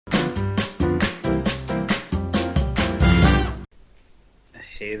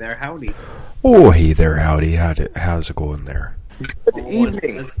Hey there, howdy. Oh, hey there, howdy. How's it going there? Good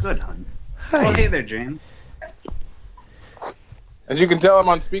evening. That's good, hon. Hi. Oh, hey there, James. As you can tell, I'm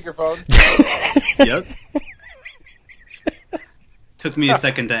on speakerphone. Yep. Took me a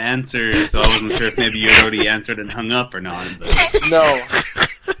second to answer, so I wasn't sure if maybe you had already answered and hung up or not. But... No.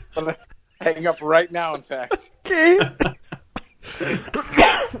 I'm going to hang up right now, in fact. Okay.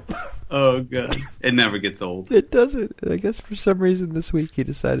 Oh, God. It never gets old. It doesn't. I guess for some reason this week he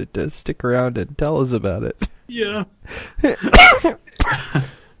decided to stick around and tell us about it. Yeah.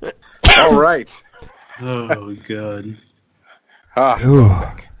 All right. Oh, God. Ooh.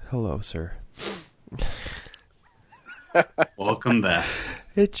 Hello, sir. Welcome back.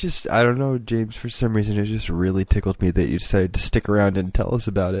 It just, I don't know, James, for some reason it just really tickled me that you decided to stick around and tell us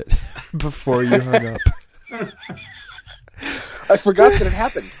about it before you hung up. I forgot that it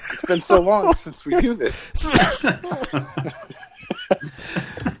happened. It's been so long since we do this.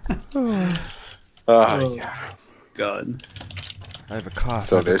 Yeah. God. I have a cough.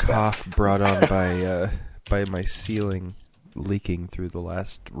 So I have a there's cough brought on by my ceiling leaking through the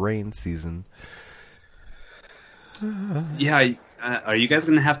last rain season. Yeah, are you guys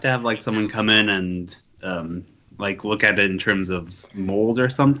going to have like someone come in and like look at it in terms of mold or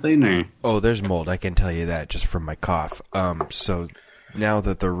something? Or Oh, there's mold. I can tell you that just from my cough. So now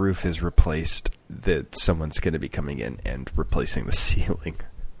that the roof is replaced, that someone's going to be coming in and replacing the ceiling.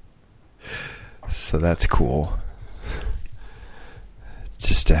 So that's cool.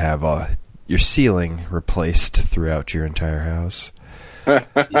 Just to have your ceiling replaced throughout your entire house.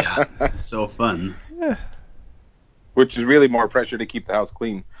 yeah, it's so fun. Yeah. Which is really more pressure to keep the house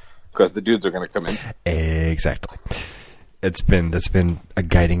clean because the dudes are going to come in. Exactly. That's been a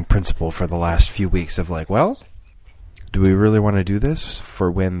guiding principle for the last few weeks of like, well, do we really want to do this for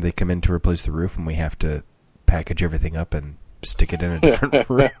when they come in to replace the roof and we have to package everything up and stick it in a different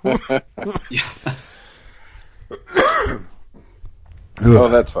room? Yeah. Oh,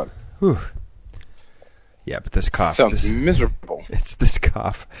 that's fun. Whew. Yeah, but this cough Sounds miserable. It's this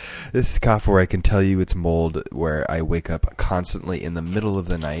cough where I can tell you it's mold, where I wake up constantly in the middle of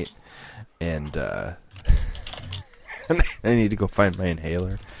the night, and I need to go find my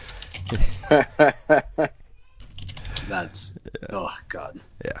inhaler. That's oh God.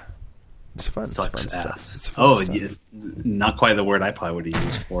 Yeah, it's fun. Sucks it's fun ass. stuff. It's fun stuff. Yeah, not quite the word I probably would have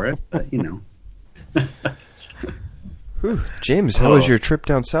used for it, but you know. Whew. James, how was your trip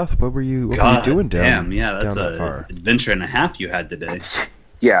down south? What were you doing down? Yeah, that's down that an far? adventure and a half you had today.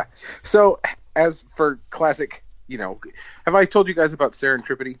 Yeah. So, as for classic, have I told you guys about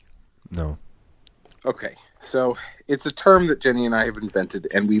serendipity? No. Okay. So, it's a term that Jenny and I have invented,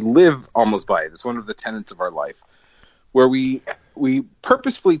 and we live almost by it. It's one of the tenets of our life, where we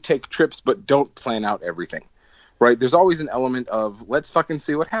purposefully take trips but don't plan out everything, right? There's always an element of, let's fucking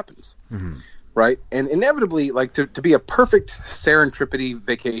see what happens. Mm-hmm. Right? And inevitably, like to be a perfect serendipity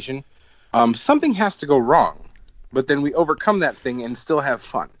vacation, something has to go wrong. But then we overcome that thing and still have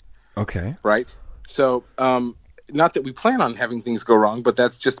fun. Okay. Right? So, not that we plan on having things go wrong, but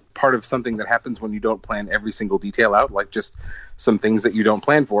that's just part of something that happens when you don't plan every single detail out. Like just some things that you don't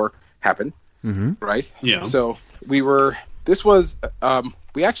plan for happen. Mm-hmm. Right? Yeah. So we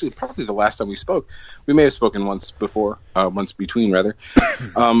actually, probably the last time we spoke, we may have spoken once between rather.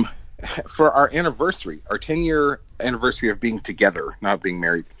 For our anniversary, our 10-year anniversary of being together, not being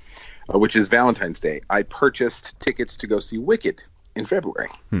married, which is Valentine's Day, I purchased tickets to go see Wicked in February,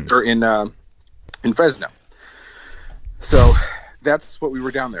 or in Fresno. So that's what we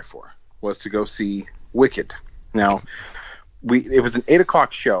were down there for, was to go see Wicked. Now, it was an 8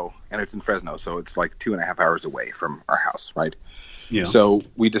 o'clock show, and it's in Fresno, so it's like 2.5 hours away from our house, right? Yeah. So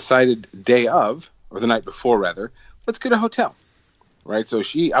we decided day of, or the night before rather, let's get a hotel. Right, so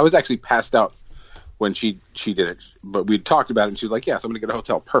I was actually passed out when she did it, but we talked about it, and she was like, "Yes, I'm going to get a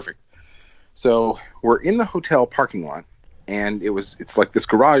hotel, perfect." So we're in the hotel parking lot, and it's like this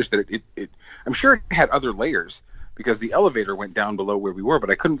garage that it I'm sure it had other layers because the elevator went down below where we were,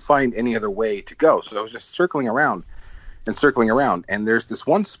 but I couldn't find any other way to go, so I was just circling around, and there's this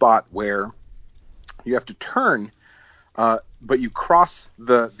one spot where you have to turn, but you cross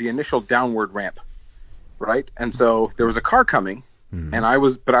the initial downward ramp, right? And so there was a car coming. And I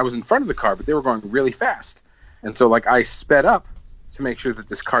was in front of the car, but they were going really fast. And so like I sped up to make sure that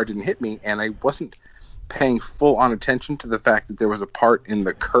this car didn't hit me. And I wasn't paying full on attention to the fact that there was a part in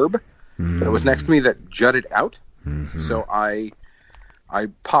the curb that was next to me that jutted out. Mm-hmm. So I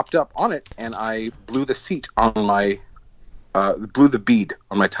popped up on it and I blew the seat on blew the bead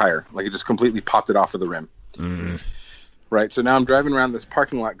on my tire. Like it just completely popped it off of the rim. Mm-hmm. Right. So now I'm driving around this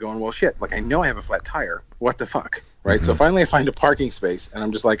parking lot going, well, shit, like I know I have a flat tire. What the fuck? right? Mm-hmm. So finally I find a parking space, and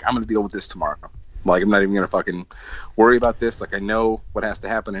I'm just like, I'm going to deal with this tomorrow. Like, I'm not even going to fucking worry about this. Like, I know what has to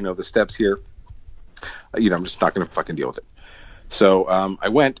happen. I know the steps here. I'm just not going to fucking deal with it. So I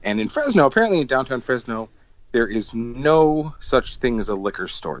went, and in Fresno, apparently in downtown Fresno, there is no such thing as a liquor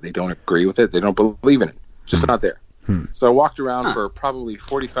store. They don't agree with it. They don't believe in it. It's just not there. So I walked around for probably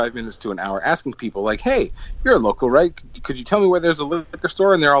 45 minutes to an hour asking people, like, hey, you're a local, right? Could you tell me where there's a liquor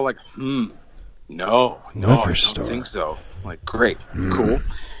store? And they're all like, no, I don't think so. I'm like, great, cool.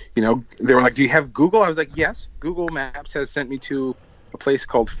 They were like, do you have Google? I was like, yes. Google Maps has sent me to a place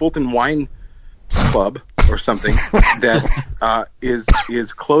called Fulton Wine Club or something that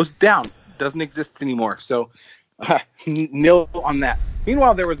is closed down, doesn't exist anymore. So nil on that.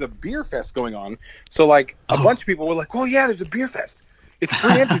 Meanwhile, there was a beer fest going on. So like a bunch of people were like, "Oh yeah, there's a beer fest. It's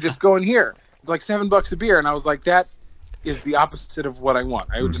free entry. Just go in here. It's like $7 a beer." And I was like, "That is the opposite of what I want.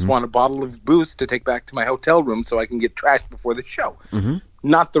 I just want a bottle of booze to take back to my hotel room so I can get trashed before the show."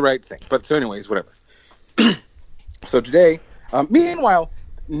 Not the right thing. But so, anyways, whatever. So today, meanwhile,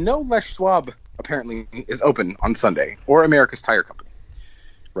 no Les Schwab apparently is open on Sunday, or America's Tire Company,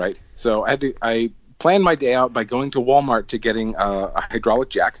 right? So I planned my day out by going to Walmart to getting a hydraulic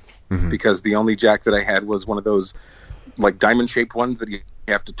jack, because the only jack that I had was one of those like diamond-shaped ones that you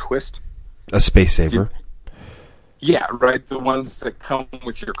have to twist. A space saver. Yeah, right. The ones that come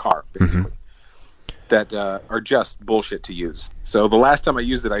with your car, basically, that are just bullshit to use. So the last time I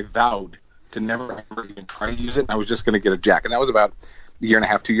used it, I vowed to never ever even try to use it. And I was just going to get a jack, and that was about a year and a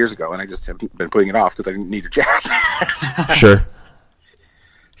half, 2 years ago, and I just have been putting it off because I didn't need a jack. Sure.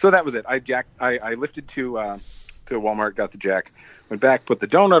 So that was it. I lifted to Walmart, got the jack, went back, put the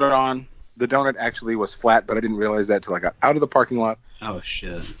donut on. The donut actually was flat, but I didn't realize that till I got out of the parking lot. Oh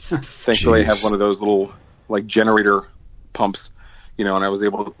shit! Thankfully, I have one of those little like generator pumps, and I was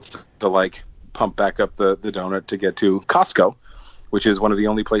able to like pump back up the donut to get to Costco, which is one of the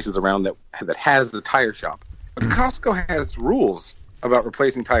only places around that has a tire shop. But Costco has rules about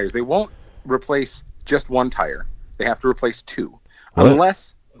replacing tires. They won't replace just one tire. They have to replace two. What?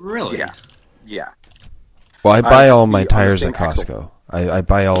 Unless... Really? Yeah. Well, I buy all my on the tires same at Costco. I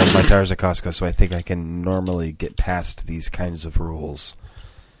buy all of my tires at Costco, so I think I can normally get past these kinds of rules.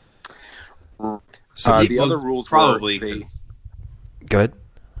 So the other rules probably... Go ahead.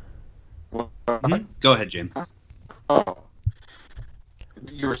 Go ahead, James. Oh.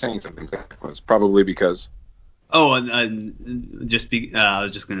 You were saying something that was probably because... Oh, and I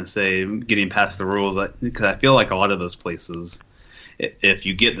was just going to say, getting past the rules, because I feel like a lot of those places, if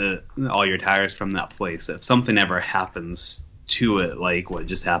you get all your tires from that place, if something ever happens to it, like what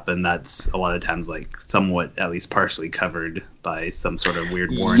just happened, that's a lot of times like somewhat, at least partially covered by some sort of weird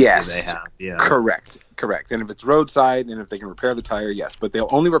warranty they have. Yeah. Correct. And if it's roadside and if they can repair the tire, yes, but they'll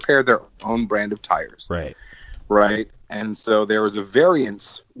only repair their own brand of tires. Right. And so there was a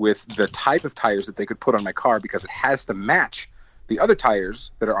variance with the type of tires that they could put on my car because it has to match the other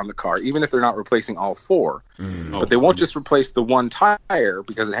tires that are on the car, even if they're not replacing all four. But they won't just replace the one tire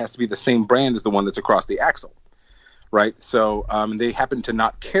because it has to be the same brand as the one that's across the axle. Right. So they happen to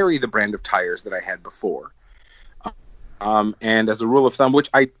not carry the brand of tires that I had before. And as a rule of thumb, which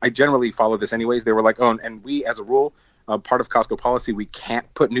I generally follow this anyways, they were like, oh, and we, as a rule, part of Costco policy, we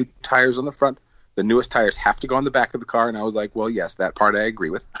can't put new tires on the front. The newest tires have to go on the back of the car. And I was like, well, yes, that part I agree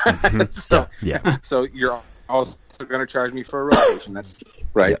with. So you're also going to charge me for a rotation. That's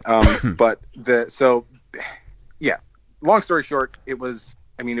right. Yeah. Long story short, it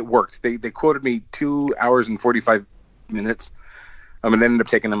worked. They quoted me 2 hours and 45 minutes. And it ended up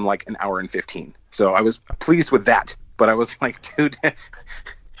taking them like an hour and 15. So I was pleased with that. But I was like, dude,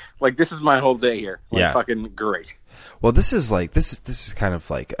 like this is my whole day here. Like, fucking great. Well, this is kind of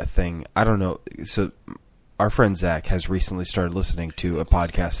like a thing. I don't know. So our friend Zach has recently started listening to a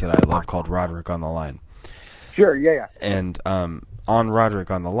podcast that I love called Roderick on the Line. Sure, yeah. And on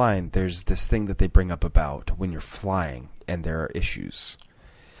Roderick on the Line, there's this thing that they bring up about when you're flying and there are issues.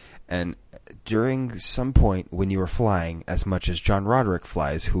 And during some point when you were flying, as much as John Roderick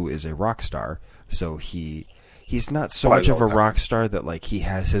flies, who is a rock star, so he's not so much of a rock star that like he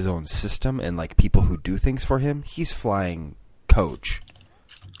has his own system and like people who do things for him. He's flying coach,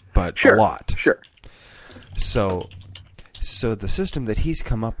 but a lot. Sure. So the system that he's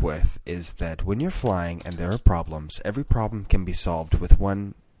come up with is that when you're flying and there are problems, every problem can be solved with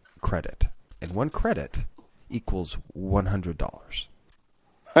one credit, and one credit equals $100.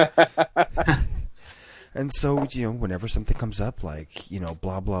 And so, whenever something comes up, like,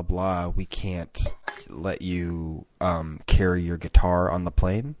 blah, blah, blah, we can't let you carry your guitar on the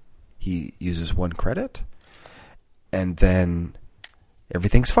plane, he uses one credit, and then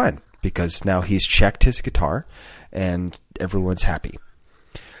everything's fine. because now he's checked his guitar and everyone's happy.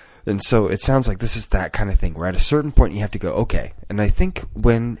 And so it sounds like this is that kind of thing where at a certain point you have to go, okay. And I think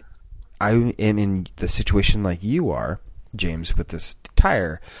when I am in the situation like you are, James, with this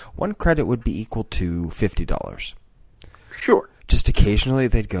tire, 1 credit would be equal to $50. Sure. Just occasionally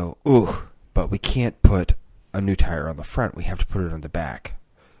they'd go, ooh, but we can't put a new tire on the front. We have to put it on the back.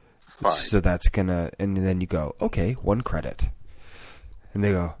 Fine. So that's gonna, and then you go, okay, 1 credit. And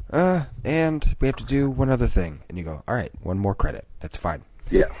they go, and we have to do one other thing. And you go, all right, 1 more credit. That's fine.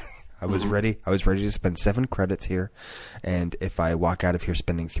 Yeah. I was ready. I was ready to spend 7 credits here. And if I walk out of here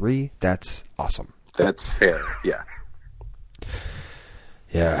spending 3, that's awesome. That's fair. Yeah.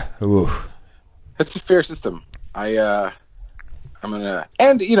 Yeah. Ooh. That's a fair system. I'm gonna,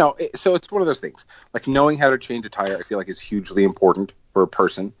 and so it's one of those things. Like knowing how to change a tire, I feel like is hugely important for a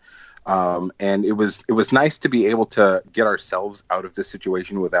person. And it was nice to be able to get ourselves out of this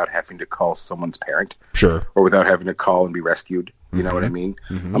situation without having to call someone's parent, Sure, or without having to call and be rescued. You know what I mean?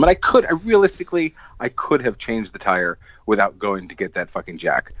 Mm-hmm. I mean, I could have changed the tire without going to get that fucking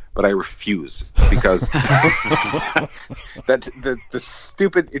jack, but I refuse because that the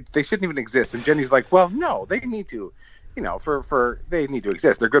stupid they shouldn't even exist. And Jenny's like, well, no, they need to, they need to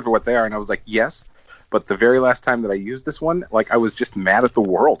exist. They're good for what they are. And I was like, yes. But the very last time that I used this one, like I was just mad at the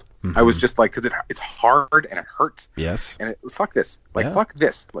world. Mm-hmm. I was just like, because it's hard and it hurts. Yes. And fuck this. Like, Yeah. Fuck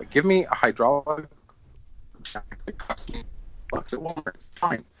this. Like, give me a hydraulic jack that costs me $1 at Walmart.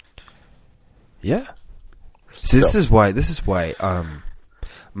 Fine. Yeah. So this is why,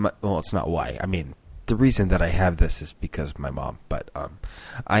 well, it's not why. I mean, the reason that I have this is because of my mom. But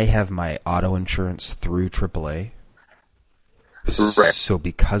I have my auto insurance through AAA. Right. So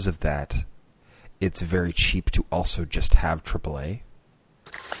because of that, it's very cheap to also just have AAA.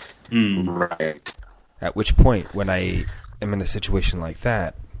 Right. At which point, when I am in a situation like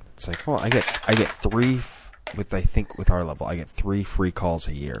that, it's like, well, I get 3 with our level, I get 3 free calls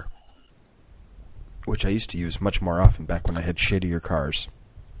a year, which I used to use much more often back when I had shittier cars.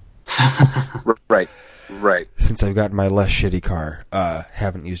 Right. Since I've gotten my less shitty car,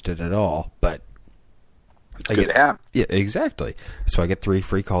 haven't used it at all, but It's good to have. Yeah, exactly. So I get 3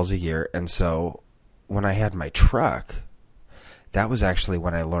 free calls a year, and so when I had my truck, that was actually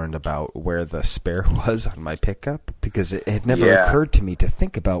when I learned about where the spare was on my pickup, because it had never occurred to me to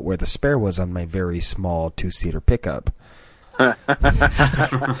think about where the spare was on my very small 2-seater pickup. And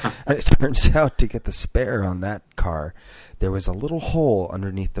it turns out to get the spare on that car, there was a little hole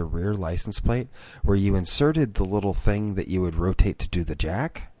underneath the rear license plate where you inserted the little thing that you would rotate to do the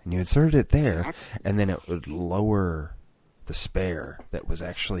jack, and you inserted it there, and then it would lower the spare that was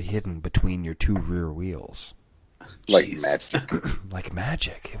actually hidden between your 2 rear wheels. Like magic. Like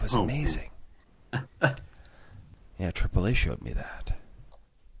magic. It was amazing. Yeah, AAA showed me that.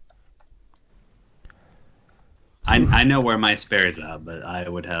 I know where my spare is at, but I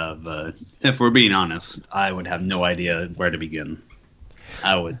would have, if we're being honest, I would have no idea where to begin.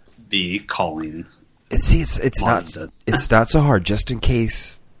 I would be calling. It's not so hard. Just in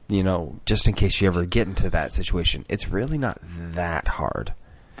case you ever get into that situation, it's really not that hard.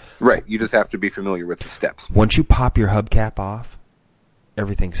 Right. You just have to be familiar with the steps. Once you pop your hubcap off,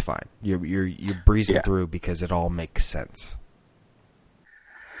 everything's fine. You're breezing through because it all makes sense.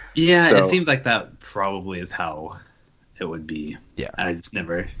 Yeah, it seems like that probably is how it would be. Yeah. I just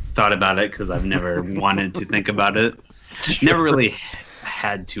never thought about it because I've never wanted to think about it. Never really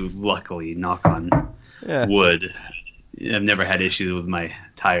had to, luckily, knock on wood. I've never had issues with my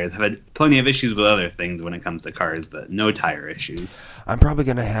tires. I've had plenty of issues with other things when it comes to cars, but no tire issues. I'm probably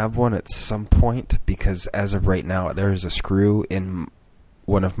going to have one at some point because as of right now, there is a screw in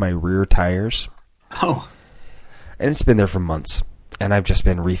one of my rear tires. Oh. And it's been there for months. And I've just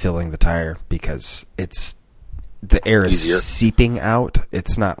been refilling the tire because the air is seeping out.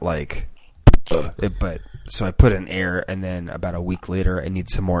 It's not like, so I put in air, and then about a week later, I need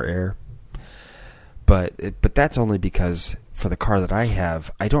some more air. But that's only because for the car that I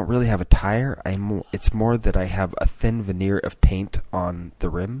have, I don't really have a tire. It's more that I have a thin veneer of paint on the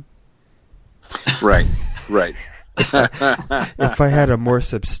rim. Right. If I had a more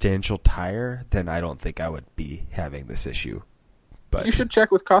substantial tire, then I don't think I would be having this issue. But you should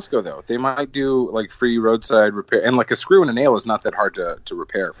check with Costco, though. They might do like free roadside repair, and like a screw and a nail is not that hard to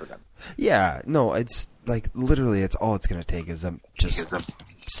repair for them. Yeah, no, it's like literally, it's all it's going to take is just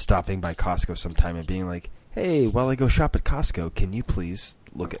stopping by Costco sometime and being like, "Hey, while I go shop at Costco, can you please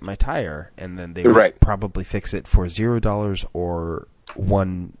look at my tire?" And then they would probably fix it for $0 or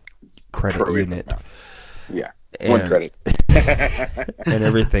 1 credit unit. Yeah, 1 credit, and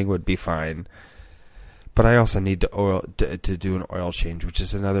everything would be fine. But I also need to do an oil change, which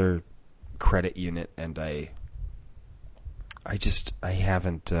is another credit unit, and I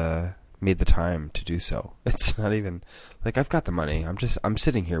haven't made the time to do so. It's not even like I've got the money. I'm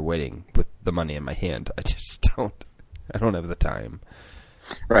sitting here waiting with the money in my hand. I don't have the time.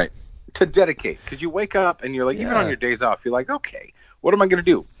 Right. To dedicate, because you wake up and you're like, even on your days off, you're like, okay, what am I going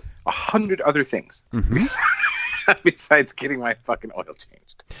to do? 100 other things besides getting my fucking oil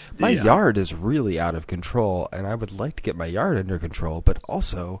changed. My yard is really out of control, and I would like to get my yard under control, but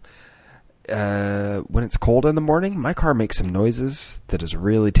also when it's cold in the morning, my car makes some noises that is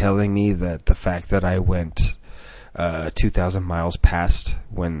really telling me that the fact that I went 2,000 miles past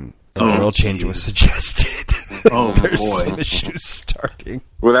when an oil change was suggested. There's some issues starting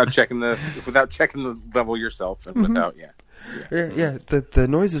without checking the level yourself and without the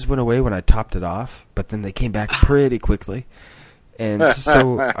noises went away when I topped it off, but then they came back pretty quickly, and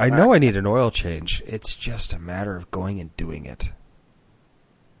so I know I need an oil change. It's just a matter of going and doing it.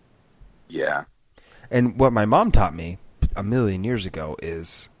 Yeah. And what my mom taught me a million years ago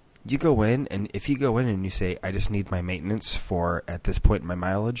is you go in, and if you go in and you say, I just need my maintenance for, at this point in my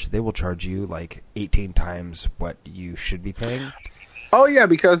mileage, they will charge you like 18 times what you should be paying. Oh, yeah,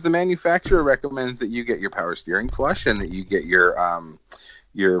 because the manufacturer recommends that you get your power steering flush and that you get your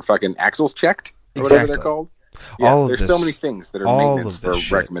fucking axles checked, or whatever they're called. Yeah, there's so many things that are maintenance for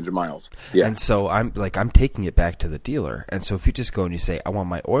recommended miles. Yeah. And so I'm taking it back to the dealer. And so if you just go and you say, I want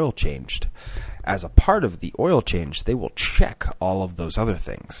my oil changed, as a part of the oil change, they will check all of those other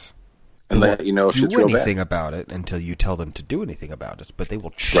things. And let you know if do anything about it until you tell them to do anything about it. But they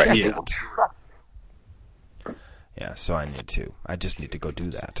will check it. Yeah, so I just need to go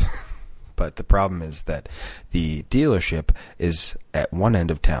do that. But the problem is that the dealership is at one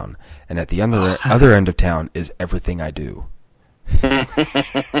end of town, and at the other end of town is everything I do.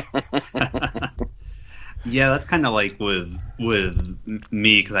 Yeah, that's kind of like with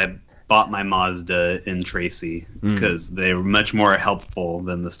me, because I bought my Mazda in Tracy because they were much more helpful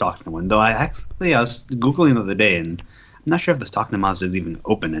than the Stockton one. Though I was Googling the other day, and I'm not sure if the Stockton Mazda is even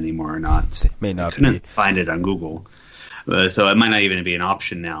open anymore or not. It may not be. Couldn't find it on Google. So it might not even be an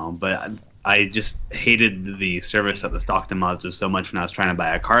option now. But I just hated the service at the Stockton Mazda so much when I was trying to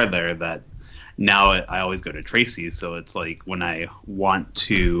buy a car there that now I always go to Tracy's. So it's like when I want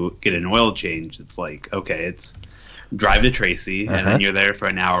to get an oil change, it's like, okay, it's drive to Tracy, and then you're there for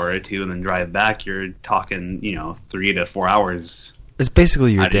an hour or two, and then drive back. You're talking, 3 to 4 hours. It's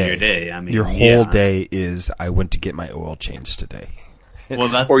basically your out day. Of your day. I mean, your whole day is I went to get my oil changed today.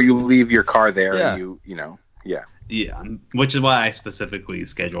 Or you leave your car there and Yeah, which is why I specifically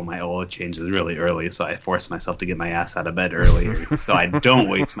schedule my oil changes really early, so I force myself to get my ass out of bed earlier, so I don't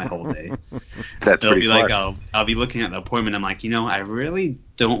waste my whole day. That's pretty smart. Like I'll be looking at the appointment. I'm like, I really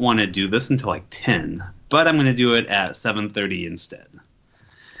don't want to do this until like 10, but I'm going to do it at 7:30 instead.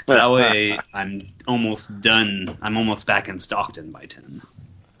 That way, I'm almost done. I'm almost back in Stockton by 10. And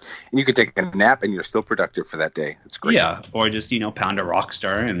you can take a nap, and you're still productive for that day. It's great. Yeah, or just pound a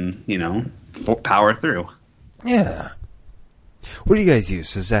Rockstar and power through. Yeah. What do you guys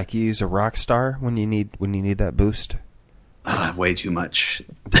use? Does Zach, you use a Rockstar when you need that boost? Way too much.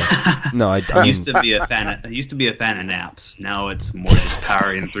 No, I used to be a fan of naps. Now it's more just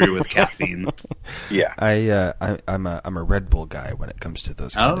powering through with caffeine. Yeah. I'm a Red Bull guy when it comes to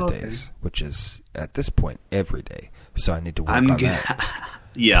those kind of days, which is at this point every day. So I need to work on that.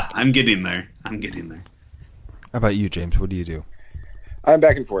 Yeah, I'm getting there. How about you, James? What do you do? I'm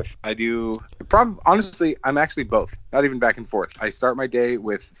back and forth. I do. Honestly, I'm actually both. Not even back and forth. I start my day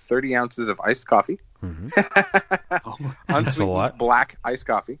with 30 ounces of iced coffee. That's a lot. Black iced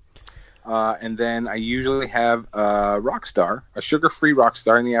coffee. And then I usually have a Rockstar, a sugar-free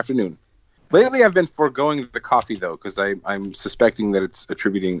Rockstar in the afternoon. Lately, I've been foregoing the coffee, though, because I'm suspecting that it's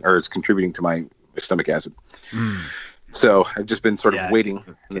contributing to my stomach acid. So I've just been sort of waiting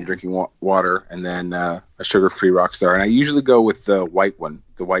and then drinking water, and then a sugar-free Rockstar. And I usually go with the white one,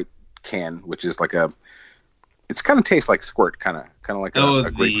 the white can, which is like it's kind of tastes like Squirt, kind of like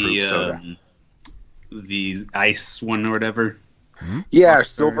a grapefruit soda. The ice one or whatever. Yeah, or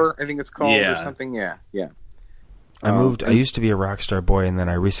Silver, I think it's called, or something. Yeah. I used to be a Rockstar boy, and then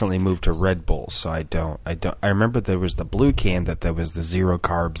I recently moved to Red Bull. So I don't. I remember there was the blue can that was the zero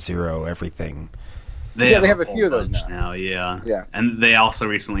carb, zero everything. They have a few of those now. Yeah. And they also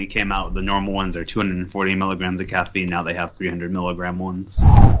recently came out. The normal ones are 240 milligrams of caffeine. Now they have 300 milligram ones.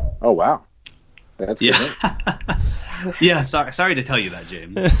 Oh wow, that's good. Yeah. Sorry to tell you that,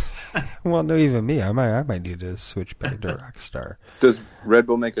 James. Well, no, even me. I might need to switch back to Rockstar. Does Red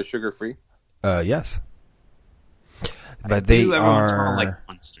Bull make a sugar-free? Yes. But they are like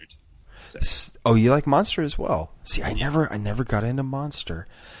Monster. Monster. Oh, you like Monster as well? See, I never got into Monster.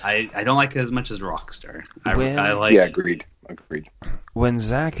 I don't like it as much as Rockstar. I like. Yeah, agreed. When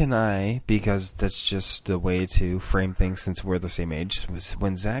Zach and I, because that's just the way to frame things since we're the same age,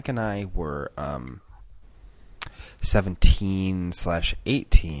 when Zach and I were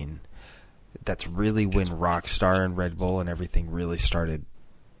 17/18, that's really when Rockstar and Red Bull and everything really started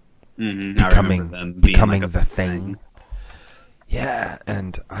becoming like the thing. Yeah,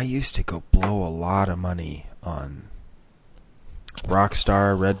 and I used to go blow a lot of money on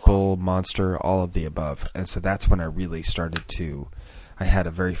Rockstar, Red Bull, Monster, all of the above. And so that's when I really started to... I had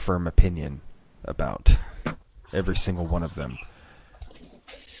a very firm opinion about every single one of them.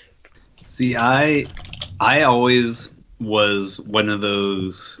 See, I always was one of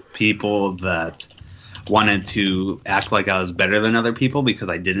those people that wanted to act like I was better than other people because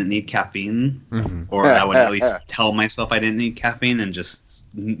I didn't need caffeine. Mm-hmm. Or I would at least tell myself I didn't need caffeine and just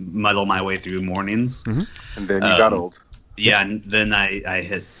muddle my way through mornings. Mm-hmm. And then you got old. Yeah, and then I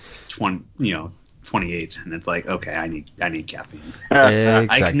hit 28, and it's like, okay, I need caffeine. Exactly.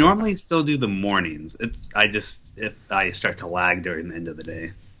 I can normally still do the mornings. If I start to lag during the end of the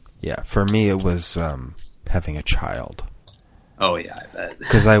day. Yeah, for me it was having a child. Oh yeah, I bet.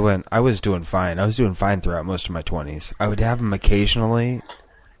 Because I was doing fine. I was doing fine throughout most of my 20s. I would have them occasionally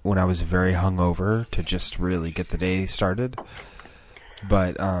when I was very hungover to just really get the day started.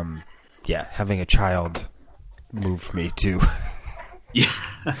 But yeah, having a child moved me to. Yeah.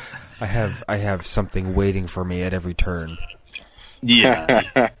 I have something waiting for me at every turn.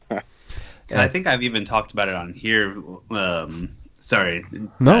 Yeah. I think I've even talked about it on here. Sorry.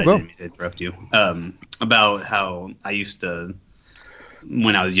 No, I go. didn't mean to interrupt you. About how I used to,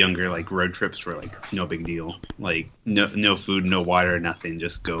 when I was younger, like road trips were like no big deal. Like no food, no water, nothing.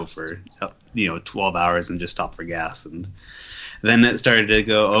 Just go for 12 hours and just stop for gas. And then it started to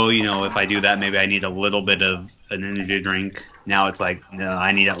go, if I do that, maybe I need a little bit of an energy drink. Now it's like, no,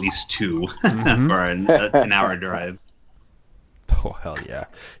 I need at least 2 for an hour drive. Oh, hell yeah.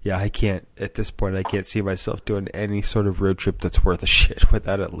 Yeah, I can't, at this point, I can't see myself doing any sort of road trip that's worth a shit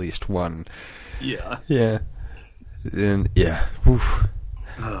without at least one. Yeah. Yeah. And, yeah. Oof.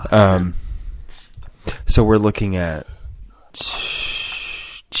 So we're looking at...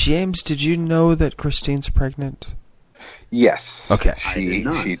 James, did you know that Christine's pregnant? Yes. Okay.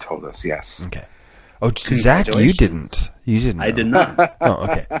 She told us, yes. Okay. Oh, Zach, you didn't. You didn't know. I did not. Oh,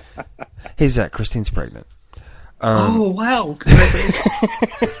 okay. Hey, Zach, Christine's pregnant. Oh, wow.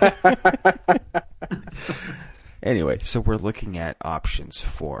 Anyway, so we're looking at options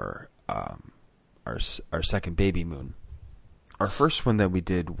for our second baby moon. Our first one that we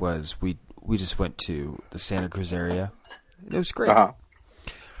did was we just went to the Santa Cruz area. It was great. Uh-huh.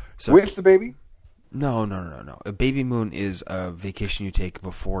 So, with the baby? No. A baby moon is a vacation you take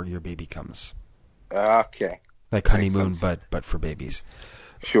before your baby comes. Okay. Like honeymoon, but for babies.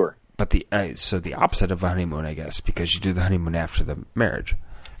 Sure. But the opposite of a honeymoon, I guess, because you do the honeymoon after the marriage.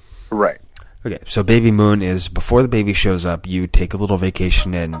 Right. Okay, so baby moon is before the baby shows up, you take a little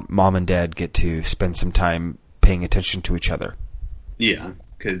vacation and mom and dad get to spend some time paying attention to each other. Yeah,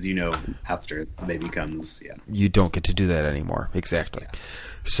 because, after the baby comes, yeah. You don't get to do that anymore. Exactly. Yeah.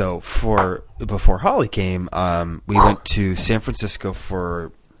 So before Holly came, we went to San Francisco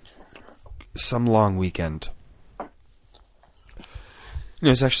for some long weekend. It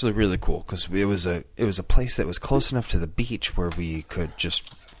was actually really cool because it was a place that was close enough to the beach where we could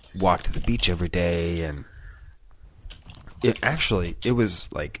just walk to the beach every day, and it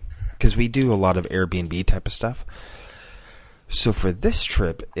was like, because we do a lot of Airbnb type of stuff. So for this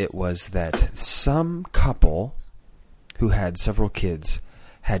trip, it was that some couple who had several kids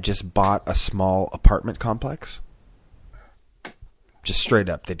had just bought a small apartment complex. Just straight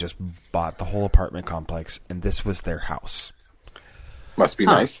up, they just bought the whole apartment complex, and this was their house. Must be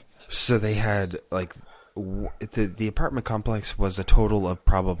nice. So they had, like, the apartment complex was a total of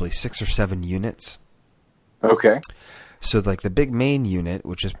probably 6 or 7 units. Okay. So, like, the big main unit,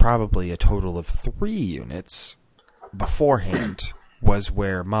 which is probably a total of 3 units beforehand, was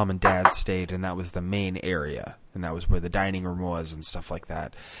where mom and dad stayed, and that was the main area. And that was where the dining room was and stuff like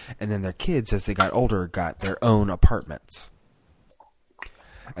that. And then their kids, as they got older, got their own apartments.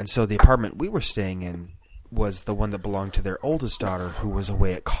 And so the apartment we were staying in was the one that belonged to their oldest daughter, who was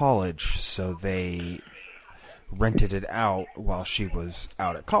away at college, so they rented it out while she was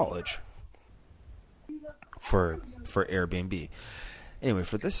out at college for Airbnb. Anyway,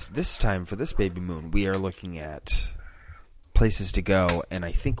 for this time, for this baby moon, we are looking at places to go, and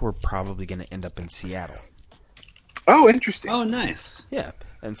I think we're probably going to end up in Seattle. Oh, interesting. Oh, nice. Yeah,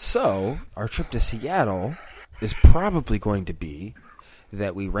 and so our trip to Seattle is probably going to be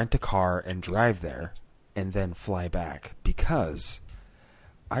that we rent a car and drive there and then fly back, because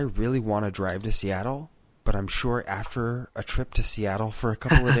I really want to drive to Seattle, but I'm sure after a trip to Seattle for a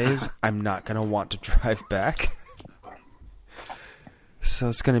couple of days, I'm not going to want to drive back. So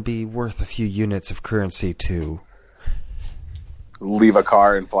it's going to be worth a few units of currency to leave a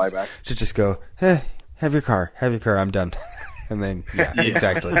car and fly back. To just go, have your car, I'm done. And then, yeah,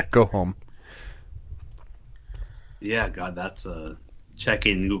 exactly, go home. Yeah, God, that's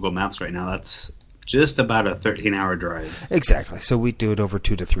checking Google Maps right now. That's just about a 13-hour drive. Exactly. So we do it over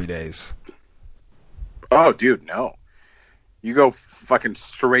 2 to 3 days. Oh, dude, no. You go fucking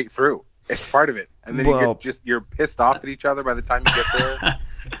straight through. It's part of it. And then you're pissed off at each other by the time you get there.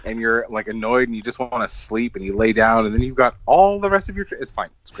 And you're like annoyed and you just want to sleep and you lay down and then you've got all the rest of your trip. It's fine.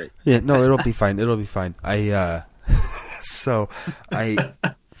 It's great. Yeah, no, it'll be fine. It'll be fine. But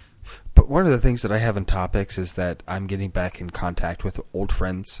one of the things that I have in topics is that I'm getting back in contact with old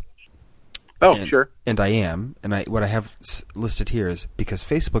friends. Oh, sure. And I am. And what I have listed here is because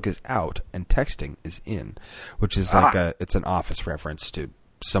Facebook is out and texting is in, which is it's an Office reference to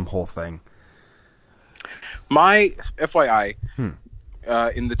some whole thing. My FYI,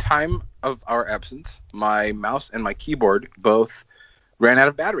 in the time of our absence, my mouse and my keyboard both ran out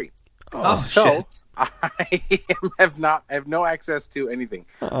of battery. Oh, so shit. I have no access to anything.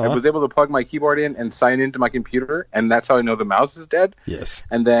 I was able to plug my keyboard in and sign into my computer, and that's how I know the mouse is dead. Yes.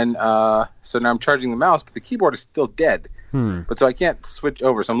 And then, so now I'm charging the mouse, but the keyboard is still dead. But so I can't switch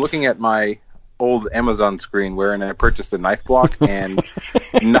over. So I'm looking at my old Amazon screen wherein I purchased a knife block and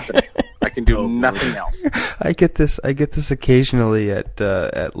nothing. I can do nothing else. I get this occasionally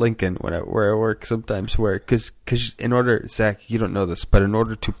at Lincoln where I work sometimes, because in order, Zach, you don't know this, but in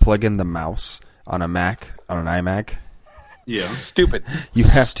order to plug in the mouse on an iMac, yeah, stupid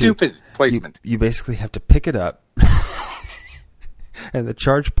placement. You basically have to pick it up, and the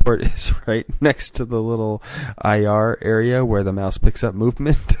charge port is right next to the little IR area where the mouse picks up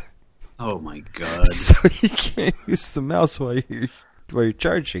movement. Oh my God! So you can't use the mouse while you're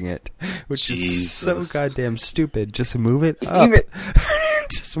charging it, which is so goddamn stupid. Just move it up.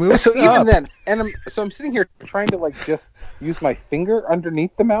 Just move it up. Even then, and I'm sitting here trying to just use my finger underneath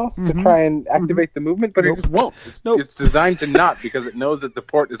the mouse to try and activate the movement, but it just won't. It's designed to not, because it knows that the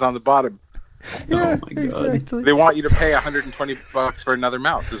port is on the bottom. Yeah, oh my God. Exactly. They want you to pay $120 for another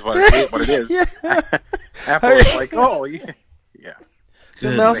mouse, is what it is. Yeah. Apple is like, oh, yeah.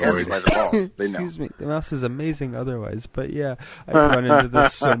 The mouse Excuse me. The mouse is amazing otherwise, but yeah, I've run into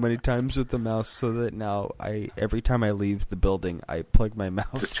this so many times with the mouse, so that now every time I leave the building, I plug my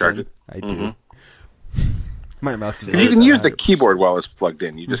mouse. Discharge it. I do. My mouse is. You can use the keyboard while it's plugged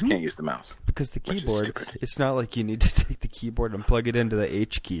in. You just can't use the mouse. Because the keyboard, it's not like you need to take the keyboard and plug it into the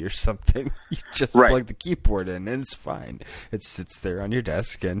H key or something. You just plug the keyboard in, and it's fine. It sits there on your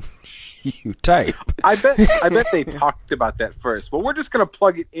desk, and you type. I bet they talked about that first. Well, we're just going to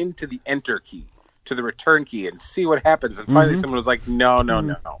plug it into the Enter key, to the return key, and see what happens. And finally, someone was like, "No."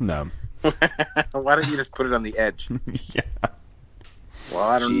 Why don't you just put it on the edge? Yeah. Well,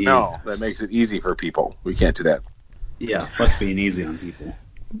 I don't know. That makes it easy for people. We can't do that. Yeah, fuck being easy on people.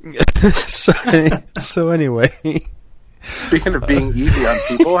 So anyway, speaking of being easy on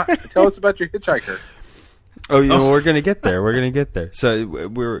people, tell us about your hitchhiker. We're gonna get there.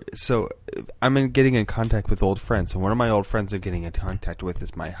 So I'm getting in contact with old friends, and one of my old friends I'm getting in contact with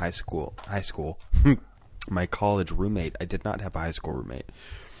is my high school, my college roommate. I did not have a high school roommate.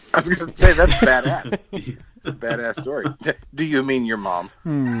 I was going to say, that's badass. It's a badass story. Do you mean your mom?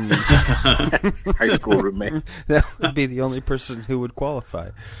 High school roommate. That would be the only person who would qualify.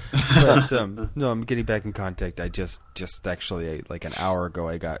 But no, I'm getting back in contact. I just actually, like an hour ago,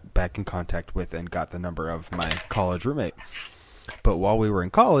 I got back in contact with and got the number of my college roommate. But while we were in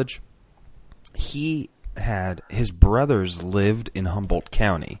college, his brothers lived in Humboldt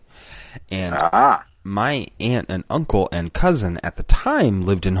County. And my aunt and uncle and cousin at the time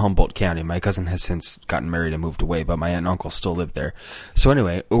lived in Humboldt County. My cousin has since gotten married and moved away, but my aunt and uncle still lived there. So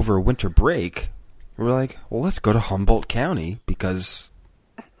anyway, over winter break, we were like, well, let's go to Humboldt County because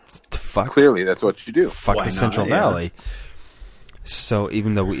clearly that's what you do. Fuck the Central Valley. So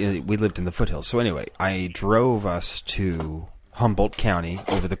even though we lived in the foothills. So anyway, I drove us to Humboldt County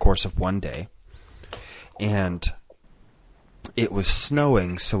over the course of one day. And it was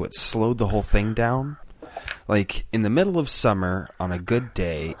snowing, so it slowed the whole thing down. Like, in the middle of summer, on a good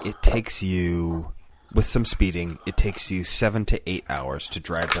day, it takes you, with some speeding, it takes you 7 to 8 hours to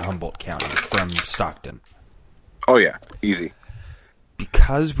drive to Humboldt County from Stockton. Oh, yeah. Easy.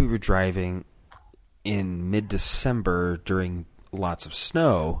 Because we were driving in mid-December during lots of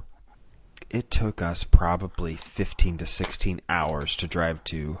snow, it took us probably 15 to 16 hours to drive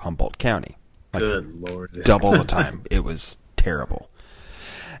to Humboldt County. Good Lord. Double the time. It was terrible.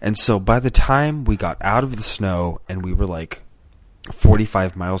 And so by the time we got out of the snow and we were like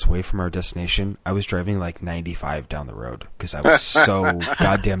 45 miles away from our destination, I was driving like 95 down the road because I was so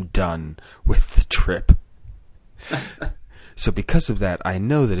goddamn done with the trip. So because of that, I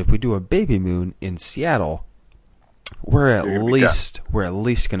know that if we do a baby moon in Seattle, we're at least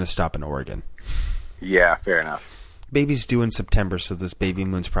going to stop in Oregon. Yeah, fair enough. Baby's due in September, so this baby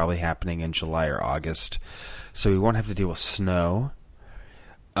moon's probably happening in July or August. So we won't have to deal with snow.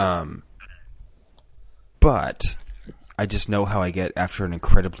 But I just know how I get after an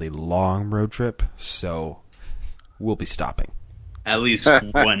incredibly long road trip, so we'll be stopping. At least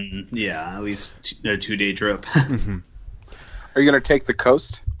one, at least a 2-day trip. Mm-hmm. Are you going to take the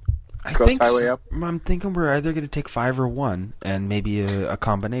coast? I Coast think highway so. up? I'm thinking we're either going to take 5 or 1, and maybe a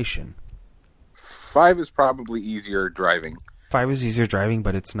combination. 5 is probably easier driving. 5 is easier driving,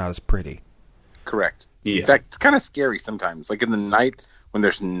 but it's not as pretty. Correct. Yeah. In fact, it's kind of scary sometimes. Like in the night when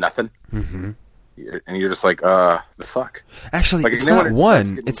there's nothing, Mm-hmm. and you're just like, the fuck. Actually, Like, it's you know not when it 1.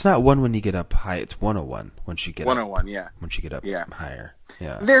 starts getting- It's not 1 when you get up high. It's 101 once you get 101, up. yeah. Once you get up Yeah. higher.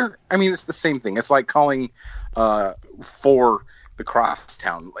 Yeah. It's the same thing. It's like calling 4 the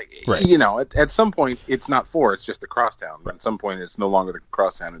crosstown. Like, Right. At some point it's not 4, it's just the crosstown. Right. At some point it's no longer the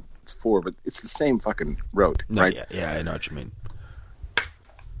crosstown, it's 4, but it's the same fucking road, No, right? Yeah, I know what you mean.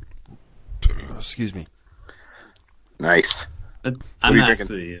 Excuse me. Nice. I'm are you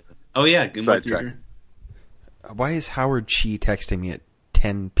actually. drinking? Oh yeah, good. Sidetrack. Why is Howard Chi texting me at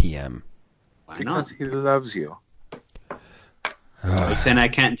 10 p.m.? Why Because not? he loves you. Are you saying I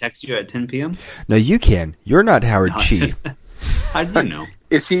can't text you at 10 p.m.? No, you can. You're not Howard Chi. How do you know?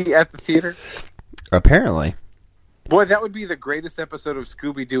 Is he at the theater? Apparently. Boy, that would be the greatest episode of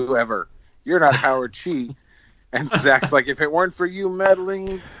Scooby-Doo ever. You're not Howard Chi. And Zach's like, if it weren't for you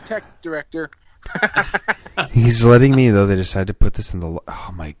meddling tech director. He's letting me, though. They decided to put this in the...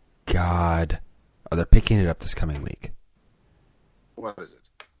 Oh, my God. Oh, they're picking it up this coming week. What is it?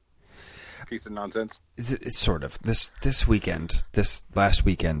 Piece of nonsense? It's sort of. This last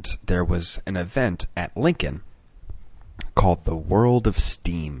weekend, there was an event at Lincoln called the World of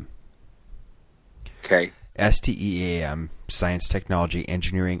STEAM. Okay. STEAM, Science, Technology,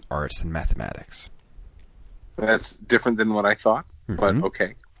 Engineering, Arts, and Mathematics. That's different than what I thought, but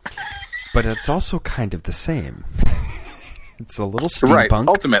okay. But it's also kind of the same. It's a little steampunk. Right,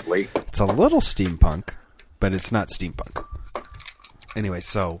 ultimately. It's a little steampunk, but it's not steampunk. Anyway,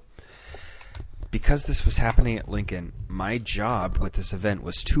 so because this was happening at Lincoln, my job with this event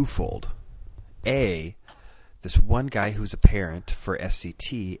was twofold. A, this one guy who's a parent for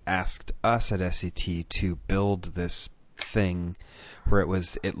SCT asked us at SCT to build this thing where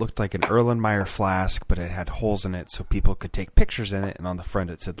it looked like an Erlenmeyer flask, but it had holes in it so people could take pictures in it, and on the front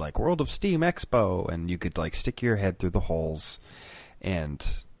it said like World of Steam Expo, and you could like stick your head through the holes, and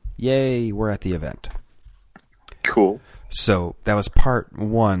yay, we're at the event. Cool. So that was part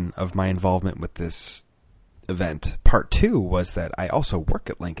 1 of my involvement with this event. Part 2 was that I also work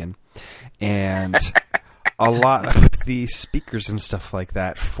at Lincoln, and a lot of the speakers and stuff like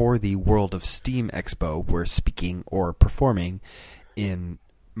that for the World of Steam Expo were speaking or performing in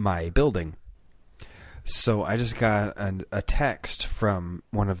my building. So I just got a text from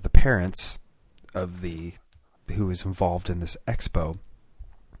one of the parents of who was involved in this expo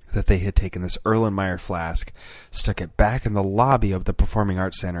that they had taken this Erlenmeyer flask, stuck it back in the lobby of the Performing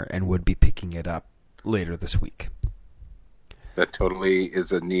Arts Center, and would be picking it up later this week. That totally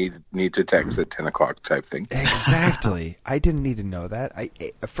is a need to text at 10 o'clock type thing. Exactly. I didn't need to know that.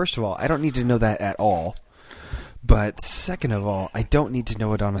 First of all, I don't need to know that at all. But second of all, I don't need to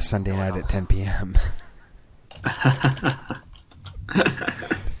know it on a Sunday night at 10 p.m.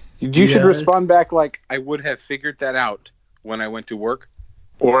 You should respond back like, I would have figured that out when I went to work,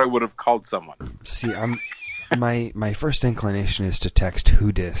 or I would have called someone. See, my first inclination is to text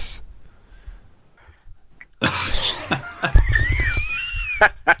who dis.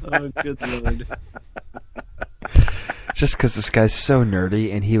 Oh, good Lord. Just because this guy's so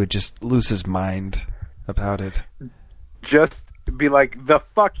nerdy, and he would just lose his mind about it. Just be like, the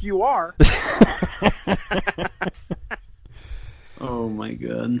fuck you are. Oh my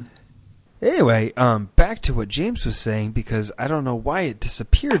God. Anyway, back to what James was saying, because I don't know why it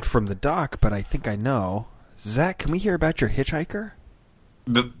disappeared from the dock, but I think I know. Zach, can we hear about your hitchhiker?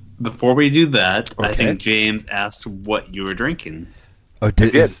 Before we do that, I Okay. think James asked what you were drinking. Oh,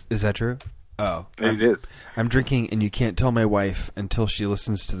 did. Is that true? Oh, It is. I'm drinking, and you can't tell my wife until she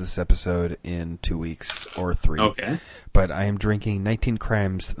listens to this episode in 2 weeks or 3. Okay. But I am drinking 19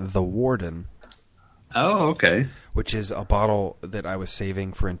 Crimes The Warden. Oh, okay. Which is a bottle that I was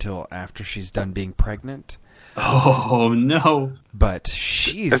saving for until after she's done being pregnant. Oh, no. But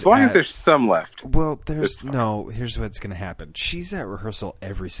she's As long as there's some left. Well, here's what's going to happen. She's at rehearsal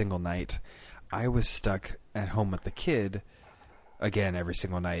every single night. I was stuck at home with the kid, again, every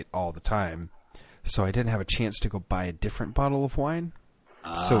single night, all the time. So I didn't have a chance to go buy a different bottle of wine.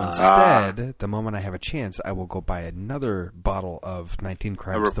 So instead, the moment I have a chance, I will go buy another bottle of 19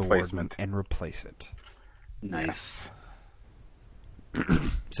 Crimes The Warden and replace it. Nice.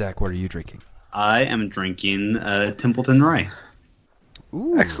 Zach, what are you drinking? I am drinking Templeton Rye.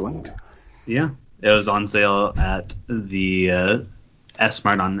 Ooh. Excellent. Yeah. It was on sale at the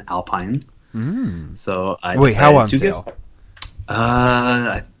S-Mart on Alpine. So I Wait, how on sale?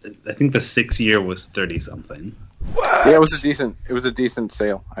 I think the 6-year was 30-something. What? Yeah, it was a decent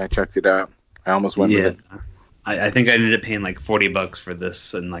sale. I checked it out. I almost went with it. I think I ended up paying like $40 for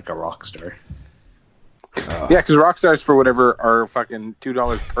this and like a Rockstar. Yeah, because Rockstars for whatever are fucking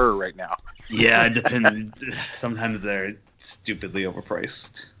 $2 per right now. Yeah, it depends. Sometimes they're stupidly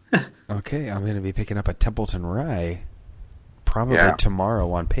overpriced. Okay, I'm going to be picking up a Templeton Rye probably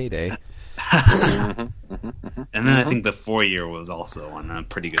tomorrow on payday. And then I think the 4-year was also on a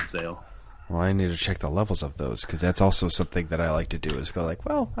pretty good sale. Well, I need to check the levels of those because that's also something that I like to do is go like,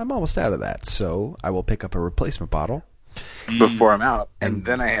 well, I'm almost out of that, so I will pick up a replacement bottle before I'm out, and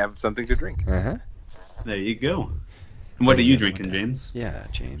then I have something to drink. Uh-huh. There you go. And what are you drinking, James? Yeah,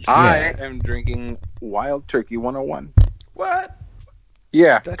 James. I am drinking Wild Turkey 101. What?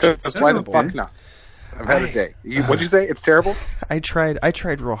 Yeah, That's because why the fuck not? I've had a day. What'd you say? It's terrible? I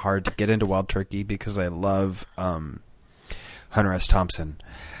tried real hard to get into Wild Turkey because I love Hunter S. Thompson.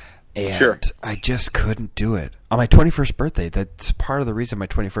 And I just couldn't do it. On my 21st birthday, that's part of the reason my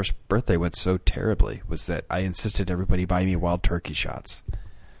 21st birthday went so terribly, was that I insisted everybody buy me Wild Turkey shots.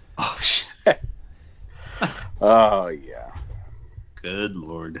 Oh, shit. Oh, yeah. Good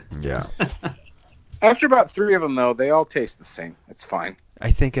Lord. Yeah. After about 3 of them, though, they all taste the same. It's fine.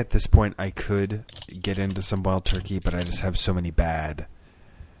 I think at this point I could get into some Wild Turkey, but I just have so many bad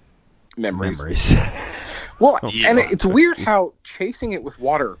memories. Well, and it's weird how chasing it with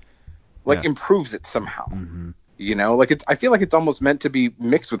water improves it somehow. Mm-hmm. You know, like I feel like it's almost meant to be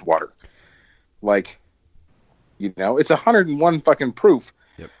mixed with water. Like, you know, it's 101 fucking proof.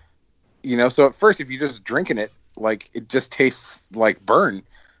 Yep. You know, so at first if you're just drinking it, like it just tastes like burn.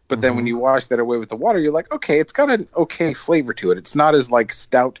 But then when you wash that away with the water, you're like, okay, it's got an okay flavor to it. It's not as like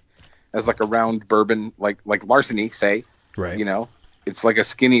stout as like a round bourbon, like Larceny, say. Right. You know, it's like a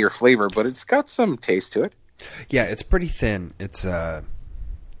skinnier flavor, but it's got some taste to it. Yeah, it's pretty thin. It's I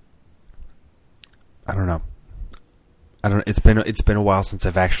don't know. It's been a while since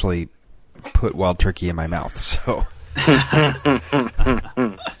I've actually put Wild Turkey in my mouth, so it's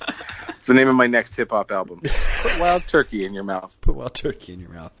the name of my next hip hop album. Put Wild Turkey in your mouth. Put Wild Turkey in your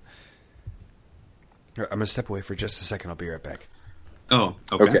mouth. Here, I'm gonna step away for just a second. I'll be right back. Oh,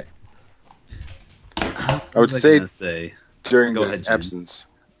 okay. I would say during this absence,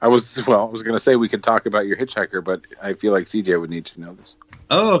 I was going to say we could talk about your hitchhiker, but I feel like CJ would need to know this.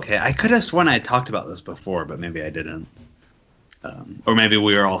 Oh, okay. I could have sworn I talked about this before, but maybe I didn't. Or maybe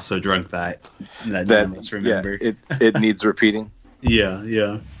we were all so drunk that none of us remember. Yeah, it needs repeating.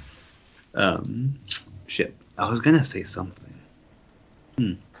 Yeah. Shit. I was going to say something.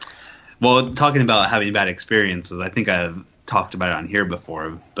 Well, talking about having bad experiences, I think I've talked about it on here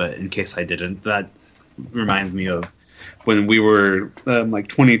before, but in case I didn't, that reminds me of when we were like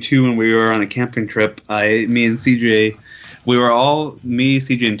 22 and we were on a camping trip. Me and CJ,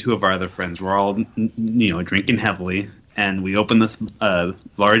 CJ and 2 of our other friends were all, drinking heavily, and we opened this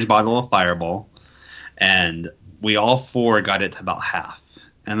large bottle of Fireball, and we all 4 got it to about half.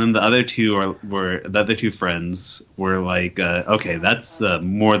 And then the other 2 friends were like, okay, that's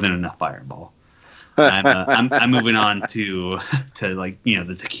more than enough Fireball. I'm moving on to like,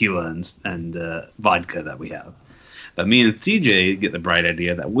 the tequila and vodka that we have. But me and CJ get the bright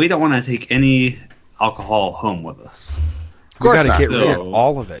idea that we don't want to take any alcohol home with us. We got to get rid of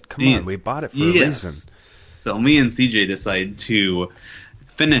all of it. Come on, we bought it for a reason. So me and CJ decide to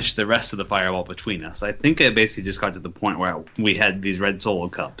finish the rest of the Fireball between us. I think it basically just got to the point where we had these red Solo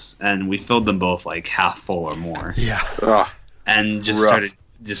cups, and we filled them both like half full or more. Yeah. Ugh. And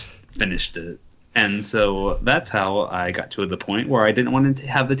just finished it. And so that's how I got to the point where I didn't want to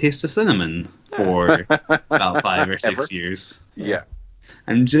have the taste of cinnamon for about 5 or 6 years. Yeah.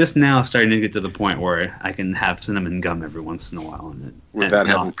 I'm just now starting to get to the point where I can have cinnamon gum every once in a while. Without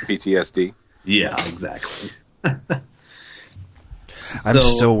having PTSD? Yeah, exactly. I'm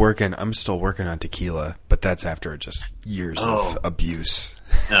still working on tequila, but that's after just years of abuse.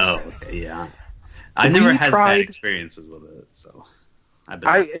 Oh, okay, yeah. I never had bad experiences with it, so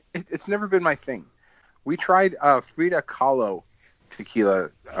it's never been my thing. We tried Frida Kahlo tequila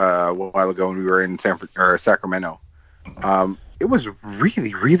a while ago when we were in Sacramento. It was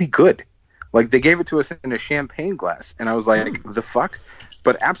really, really good. Like, they gave it to us in a champagne glass, and I was like, the fuck?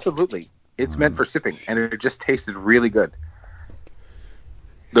 But absolutely, it's meant for sipping, and it just tasted really good.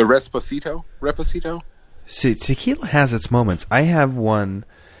 The Reposito? See, tequila has its moments. I have one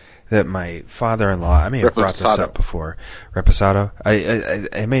that my father-in-law, I may have brought this up before. Reposado?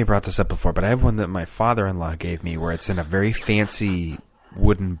 I may have brought this up before, but I have one that my father-in-law gave me where it's in a very fancy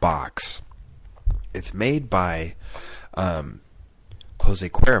wooden box. It's made by Jose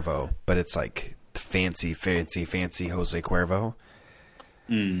Cuervo, but it's like fancy Jose Cuervo.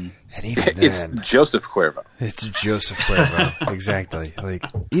 And even then, it's Joseph Cuervo. It's Joseph Cuervo, exactly. Like,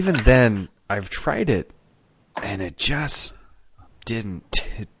 even then, I've tried it, and it just didn't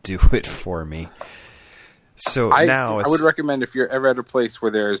do it for me. So now I would recommend, if you're ever at a place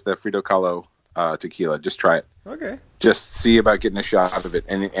where there's the Frida Kahlo tequila, just try it. Okay. Just see about getting a shot out of it,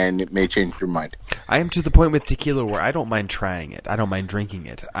 and it may change your mind. I am to the point with tequila where I don't mind trying it. I don't mind drinking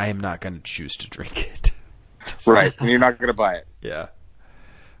it. I am not going to choose to drink it. Right, and you're not going to buy it. Yeah.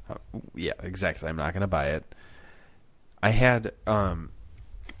 Yeah, exactly. I'm not going to buy it. I had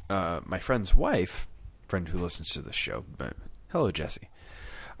my friend's wife, friend who listens to the show. But hello, Jesse.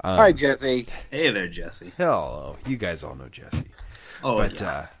 Hi, Jesse. Hey there, Jesse. Hello. You guys all know Jesse. Oh, but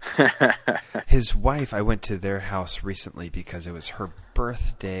yeah. His wife, I went to their house recently because it was her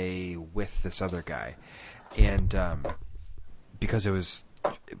birthday with this other guy, and because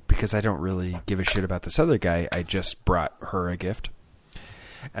I don't really give a shit about this other guy, I just brought her a gift.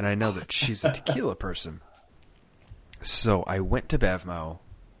 And I know that she's a tequila person. So I went to Bevmo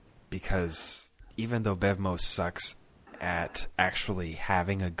because even though Bevmo sucks at actually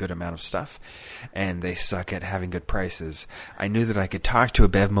having a good amount of stuff and they suck at having good prices, I knew that I could talk to a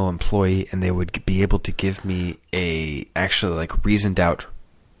Bevmo employee and they would be able to give me a actually like reasoned out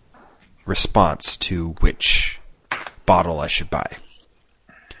response to which bottle I should buy.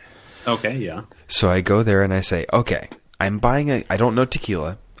 Okay, yeah. So I go there and I say, okay, I don't know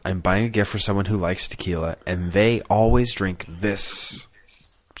tequila. I'm buying a gift for someone who likes tequila, and they always drink this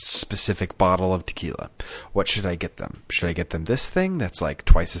specific bottle of tequila. What should I get them? Should I get them this thing that's like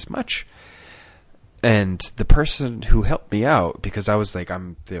twice as much? And the person who helped me out, because I was like,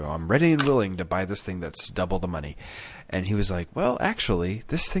 I'm ready and willing to buy this thing that's double the money. And he was like, well, actually,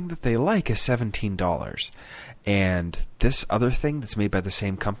 this thing that they like is $17. And this other thing that's made by the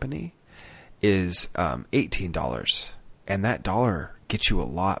same company is $18. And that dollar gets you a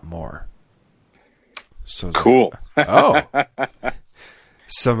lot more. So cool. Like, oh.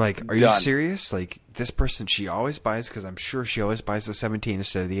 So I'm like, are you Done. serious? Like, this person, she always buys, because I'm sure she always buys the 17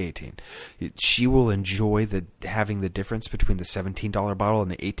 instead of the 18. She will enjoy having the difference between the $17 bottle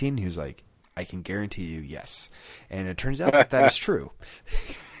and the 18. He was like, I can guarantee you, yes. And it turns out that is true.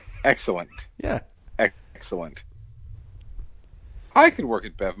 Excellent. Yeah. Excellent. I could work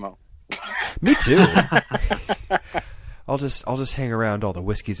at Bevmo. Me too. I'll just hang around all the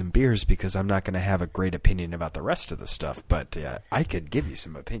whiskeys and beers because I'm not going to have a great opinion about the rest of the stuff. But I could give you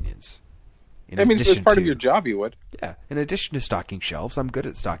some opinions. I mean, if it was part of your job, you would. Yeah. In addition to stocking shelves, I'm good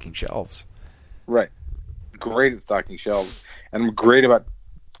at stocking shelves. Right. Great at stocking shelves, and I'm great about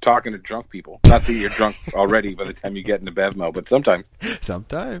talking to drunk people. Not that you're drunk already by the time you get into Bevmo, but sometimes.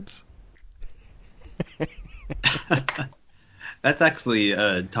 Sometimes. That's actually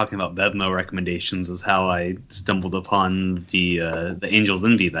talking about Bevmo recommendations is how I stumbled upon the Angel's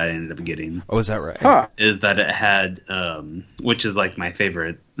Envy that I ended up getting. Oh, is that right? Huh. Is that it had, which is like my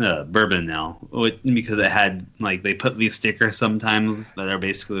favorite bourbon now, because it had like they put these stickers sometimes that are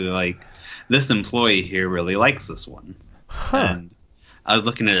basically like, this employee here really likes this one. Huh. And I was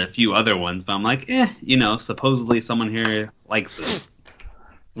looking at a few other ones, but I'm like, supposedly someone here likes it,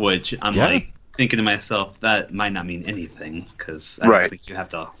 which I'm like. Thinking to myself, that might not mean anything, because I don't think you have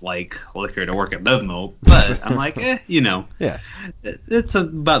to like liquor to work at Bevmo, but I'm like, yeah, it's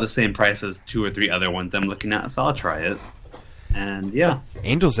about the same price as 2 or 3 other ones I'm looking at, so I'll try it. And yeah.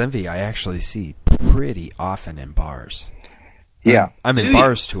 Engel's Envy I actually see pretty often in bars. Yeah. I'm in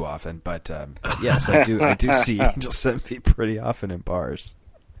bars too often, but yes, I do see Engel's Envy pretty often in bars.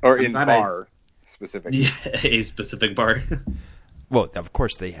 Or in bar, specifically. Yeah, a specific bar. Well, of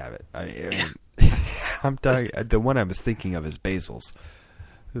course they have it. I mean, I'm talking. The one I was thinking of is Basil's.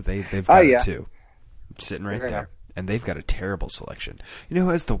 They've got it too, sitting right there. and they've got a terrible selection. You know who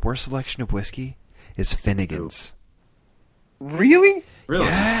has the worst selection of whiskey? Is Finnegan's. Really? Really?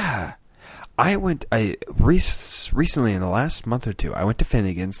 Yeah. Recently in the last month or two, I went to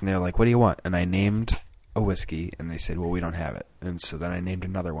Finnegan's and they're like, "What do you want?" And I named a whiskey, and they said, "Well, we don't have it." And so then I named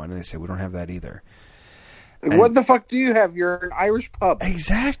another one, and they said, "We don't have that either." And what the fuck do you have? You're an Irish pub.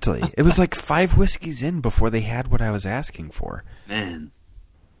 Exactly. It was like 5 whiskeys in before they had what I was asking for. Man.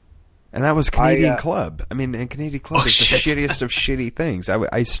 And that was Canadian Club. I mean, and Canadian Club is the shittiest of shitty things.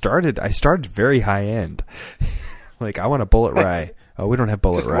 I started very high end. Like, I want a Bullet Rye. Oh, we don't have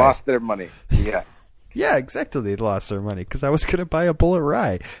Bullet Rye. Lost their money. Yeah. Yeah, exactly. They lost their money because I was going to buy a Bullet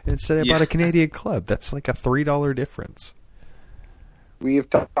Rye. And instead I bought a Canadian Club. That's like a $3 difference. We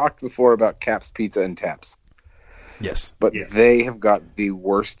have talked before about Caps Pizza and Taps. Yes. But they have got the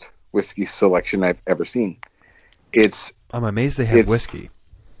worst whiskey selection I've ever seen. I'm amazed they have whiskey.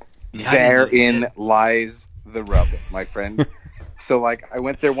 Therein lies the rub, my friend. So, like, I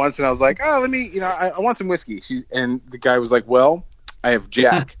went there once and I was like, "Oh, let me, I want some whiskey." And the guy was like, "Well, I have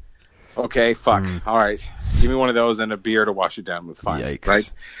Jack." Okay, fuck. All right. Give me one of those and a beer to wash it down with. Fine. Yikes.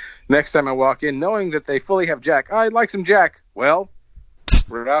 Right? Next time I walk in, knowing that they fully have Jack, I'd like some Jack. Well,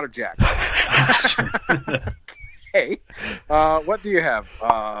 we're out of Jack. Hey, what do you have?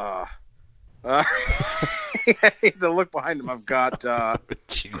 I need to look behind him. I've got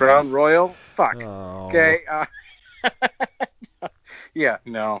Crown Royal. Fuck. Oh. Okay. Yeah.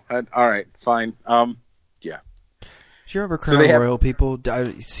 No. All right. Fine. Yeah. Do you remember Crown Royal people?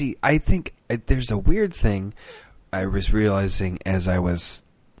 See, I think there's a weird thing I was realizing as I was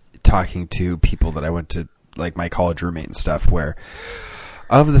talking to people that I went to, like my college roommate and stuff, where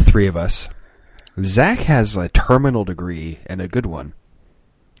of the 3 of us, Zach has a terminal degree and a good one.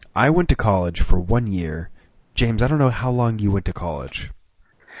 I went to college for 1 year. James, I don't know how long you went to college.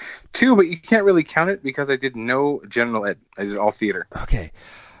 2, but you can't really count it because I did no general ed. I did all theater. Okay.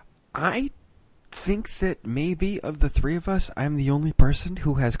 I think that maybe of the 3 of us, I'm the only person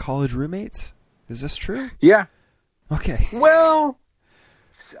who has college roommates. Is this true? Yeah. Okay. Well,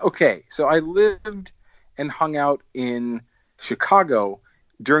 okay. So I lived and hung out in Chicago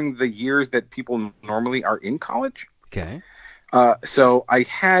during the years that people normally are in college. Okay. So I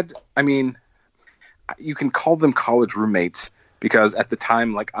had, you can call them college roommates because at the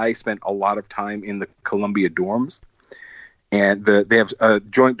time, like, I spent a lot of time in the Columbia dorms, and they have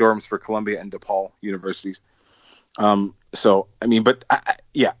joint dorms for Columbia and DePaul universities. So, but I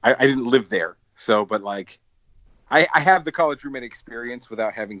didn't live there. So, but like, I have the college roommate experience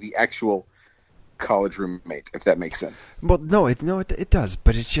without having the actual college roommate, if that makes sense. Well, no, it does,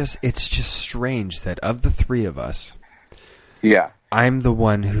 but it's just strange that of the 3 of us, I'm the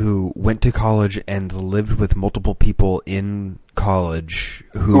one who went to college and lived with multiple people in college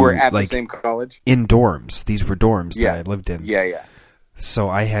who were at the same college in dorms. These were dorms that I lived in. Yeah. So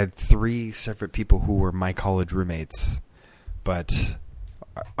I had 3 separate people who were my college roommates, but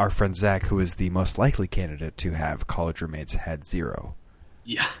our friend Zach, who is the most likely candidate to have college roommates, had 0.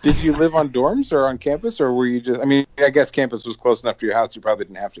 Yeah. Did you live on dorms or on campus, or were you just? I guess campus was close enough to your house. You probably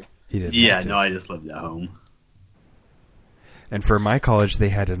didn't have to. He didn't. Yeah, no, I just lived at home. And for my college, they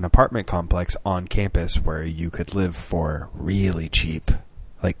had an apartment complex on campus where you could live for really cheap,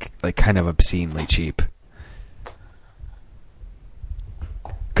 like kind of obscenely cheap.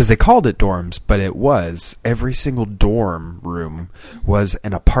 Because they called it dorms, but it was every single dorm room was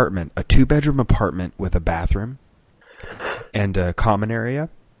an apartment, a 2-bedroom apartment with a bathroom and a common area,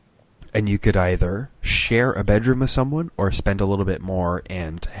 and you could either share a bedroom with someone or spend a little bit more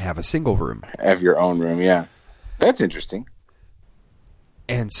and have a single room. Have your own room, yeah. That's interesting.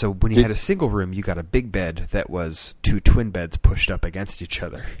 And so when you had a single room, you got a big bed that was 2 twin beds pushed up against each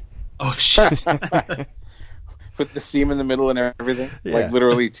other. Oh, shit. With the seam in the middle and everything? Yeah. Like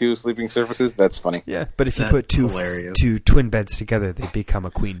literally 2 sleeping surfaces? That's funny. Yeah, but if you put two twin beds together, they become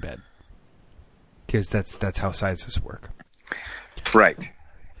a queen bed. Because that's how sizes work. Right.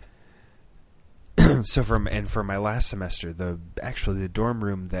 So for my last semester, the dorm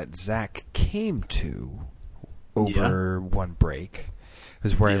room that Zach came to over one break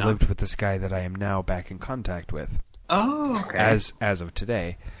was where I lived with this guy that I am now back in contact with. Oh, okay. As of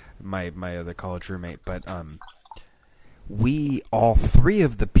today, my other college roommate, but we all 3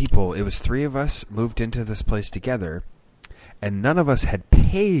 of the people, it was 3 of us, moved into this place together, and none of us had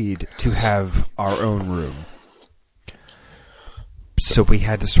paid to have our own room. So we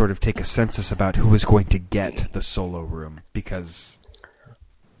had to sort of take a census about who was going to get the solo room because,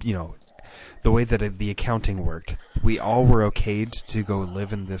 the way that the accounting worked, we all were okayed to go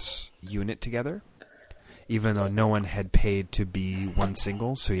live in this unit together, even though no one had paid to be one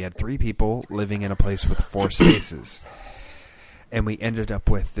single. So he had 3 people living in a place with 4 spaces. And we ended up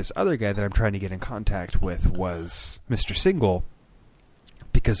with this other guy that I'm trying to get in contact with was Mr. Single,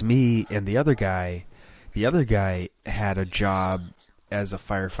 because me and the other guy had a job as a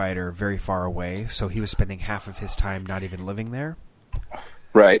firefighter very far away, so he was spending half of his time not even living there.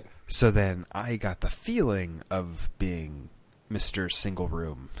 Right. So then I got the feeling of being Mr. Single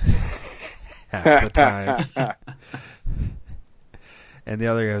Room half the time. And the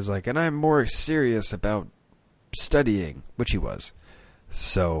other guy was like, and I'm more serious about studying, which he was.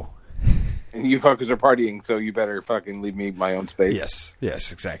 So... And you fuckers are partying, so you better fucking leave me my own space.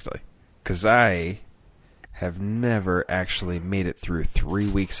 Yes, exactly. Because I have never actually made it through 3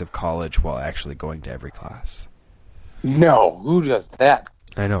 weeks of college while actually going to every class. No, who does that?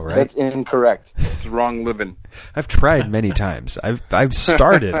 I know, right? That's incorrect. It's wrong living. I've tried many times. I've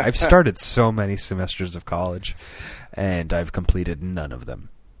started so many semesters of college, and I've completed none of them.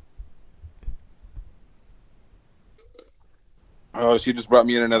 Oh, she just brought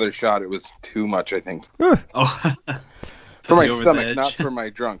me in another shot. It was too much, I think. Oh. For my stomach, not for my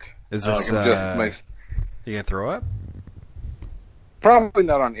drunk. Is this you gonna throw up? Probably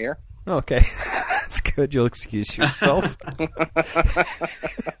not on air. Okay. That's good. You'll excuse yourself.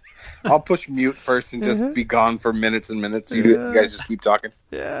 I'll push mute first and just be gone for minutes and minutes. You guys just keep talking.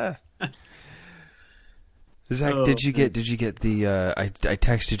 Yeah. Zach, did you get the I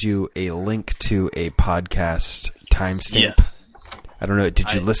texted you a link to a podcast timestamp? Yes. I don't know.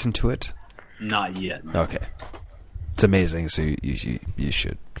 Did you listen to it? Not yet. Okay. It's amazing, so you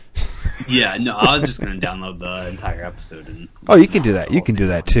should. Yeah, no, I was just going to download the entire episode. Oh, you can do that. You can do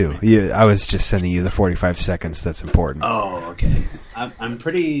that, too. I was just sending you the 45 seconds that's important. Oh, okay. I'm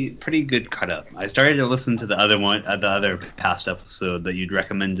pretty good cut up. I started to listen to the other past episode that you'd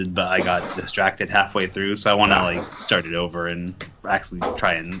recommended, but I got distracted halfway through, so I want to start it over and actually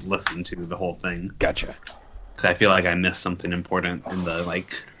try and listen to the whole thing. Gotcha. Because I feel like I missed something important in the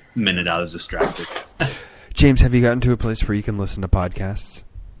minute I was distracted. James, have you gotten to a place where you can listen to podcasts?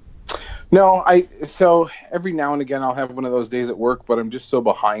 No, so every now and again I'll have one of those days at work, but I'm just so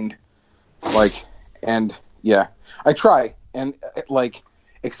behind. And yeah, I try. And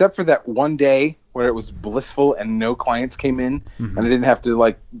except for that one day where it was blissful and no clients came in and I didn't have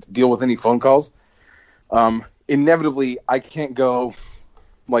to deal with any phone calls, inevitably I can't go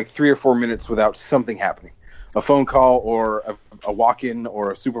 3 or 4 minutes without something happening. A phone call or a walk-in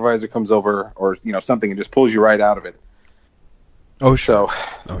or a supervisor comes over or something and just pulls you right out of it. Oh, sure.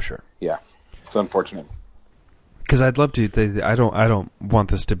 So, sure. Yeah, it's unfortunate. Because I'd love to. I don't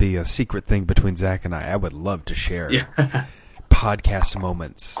want this to be a secret thing between Zach and I. I would love to share podcast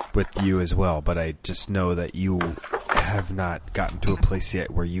moments with you as well. But I just know that you have not gotten to a place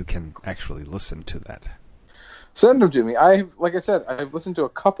yet where you can actually listen to that. Send them to me. Like I said, I've listened to a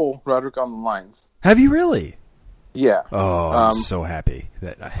couple Roderick on the Lines. Have you really? Yeah. Oh, I'm so happy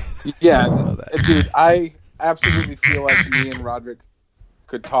that I know that. Dude, I absolutely feel like me and Roderick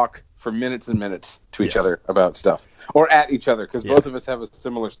could talk for minutes and minutes to each other about stuff. Or at each other, because both of us have a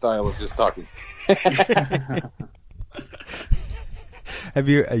similar style of just talking. Have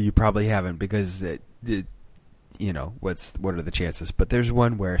you? You probably haven't, because what are the chances? But there's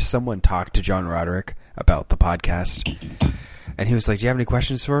one where someone talked to John Roderick about the podcast, and he was like, "Do you have any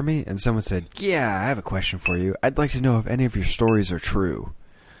questions for me?" And someone said, "Yeah, I have a question for you. I'd like to know if any of your stories are true."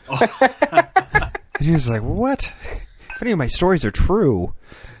 And he was like, "What? If any of my stories are true,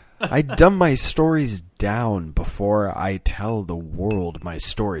 I dumb my stories down before I tell the world my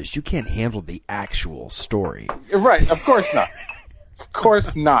stories. You can't handle the actual story." Right, of course not. Of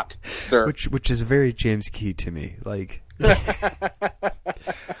course not, sir. Which is very James Key to me.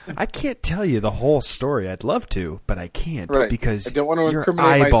 I can't tell you the whole story. I'd love to, but I can't, because I don't want to your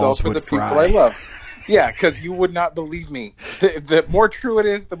incriminate myself for the fry. people I love. Yeah, because you would not believe me. The more true it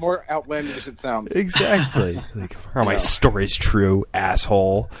is, the more outlandish it sounds. Exactly. Are my stories true,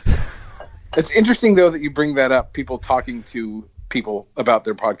 asshole? It's interesting, though, that you bring that up, people talking to people about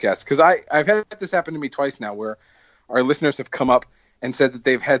their podcasts. Because I've had this happen to me twice now, where our listeners have come up and said that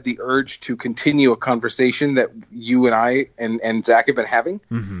they've had the urge to continue a conversation that you and I and Zach have been having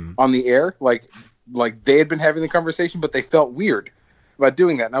on the air. Like they had been having the conversation, but they felt weird about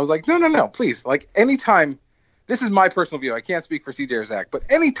doing that. And I was like, no, please. Anytime, this is my personal view. I can't speak for CJ or Zach, but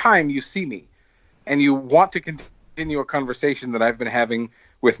anytime you see me and you want to continue a conversation that I've been having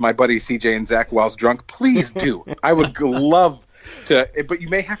with my buddies CJ and Zach whilst drunk, please do. I would love to, but you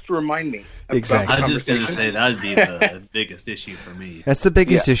may have to remind me. Exactly. I was just going to say that would be the biggest issue for me. That's the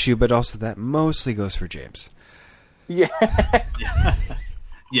biggest issue, but also that mostly goes for James. Yeah.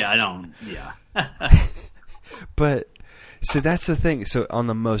 Yeah, I don't. Yeah. But so that's the thing. So on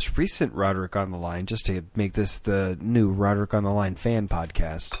the most recent Roderick on the Line, just to make this the new Roderick on the Line fan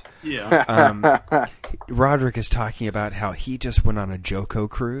podcast, Roderick is talking about how he just went on a Joko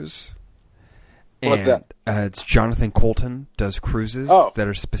cruise. What's that? It's Jonathan Colton does cruises that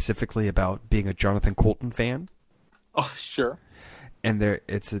are specifically about being a Jonathan Colton fan. Oh, sure. And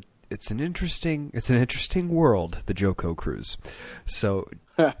it's an interesting world, the Joko cruise. So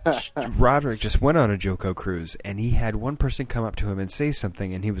Roderick just went on a Joko cruise, and he had one person come up to him and say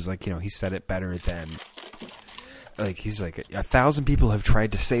something, and he was like, he said it better than. Like, he's like, 1,000 people have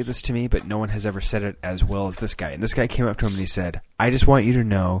tried to say this to me, but no one has ever said it as well as this guy. And this guy came up to him and he said, I just want you to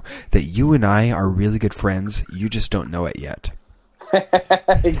know that you and I are really good friends. You just don't know it yet.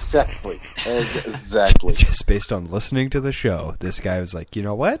 Exactly. Just based on listening to the show, this guy was like, you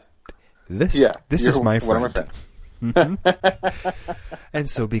know what? This is my friend. One of my friends. Mm-hmm. And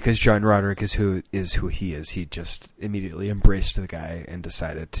so because John Roderick is who he is, he just immediately embraced the guy and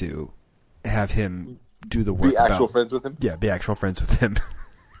decided to have him do the work. Be actual friends with him? Yeah, be actual friends with him.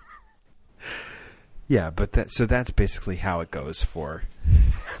 Yeah, but that's basically how it goes for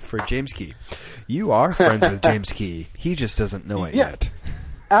James Key. You are friends with James Key. He just doesn't know it yet.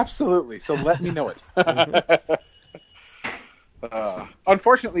 Absolutely. So let me know it.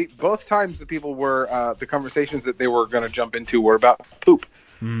 Unfortunately, both times the people were the conversations that they were going to jump into were about poop.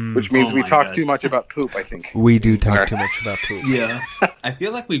 Which means we talk too much about poop, I think. We do talk too much about poop. Yeah. I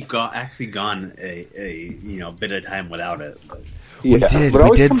feel like we've actually gone a bit of time without it. But. Yeah,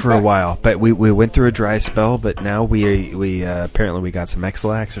 we did for a while, but we went through a dry spell, but now we apparently we got some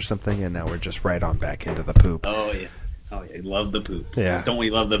X-Lax or something, and now we're just right on back into the poop. Oh yeah. Love the poop. Yeah. Don't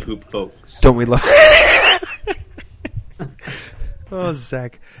we love the poop, folks? Don't we love Oh,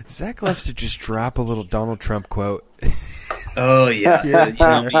 Zach loves to just drop a little Donald Trump quote. Oh yeah, you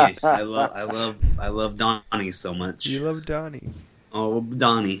know me. I love Donnie so much. You love Donnie. Oh,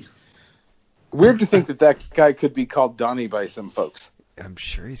 Donnie. Weird to think that guy could be called Donnie by some folks. I'm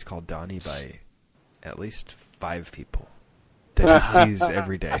sure he's called Donnie by at least 5 people that he sees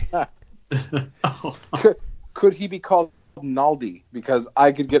every day. Could he be called Naldi? Because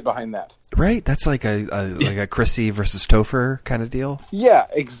I could get behind that. Right, that's like a Chrissy versus Topher kind of deal. Yeah,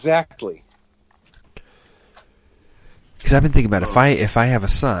 exactly. Because I've been thinking about if I have a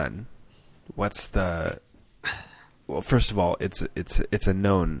son, what's the? Well, first of all, it's a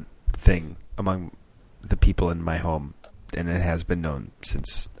known thing among the people in my home, and it has been known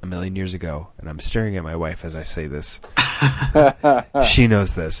since a million years ago. And I'm staring at my wife as I say this. She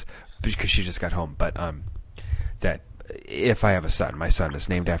knows this because she just got home. But that if I have a son, my son is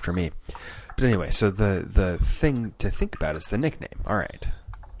named after me. But anyway, so the thing to think about is the nickname. All right,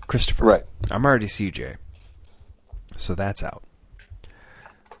 Christopher. Right. I'm already CJ. So that's out.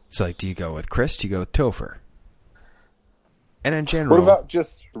 So, like, do you go with Chris? Do you go with Topher? And in general... What about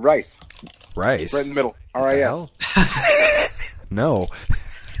just Rice? Rice? Right in the middle. R-I-S. No.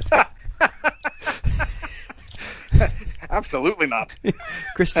 Absolutely not.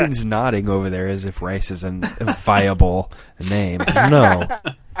 Kristen's nodding over there as if Rice is a viable name. No.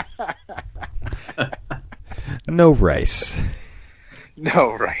 No Rice.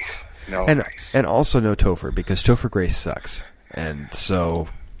 No Rice. No Rice. And also no Topher, because Topher Grace sucks. And so,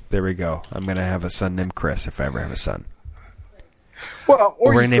 there we go. I'm going to have a son named Chris if I ever have a son. Well,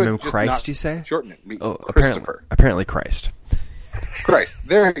 or we're going to name him Christ, you say? Shorten it. Oh, Christopher. Apparently Christ. Christ.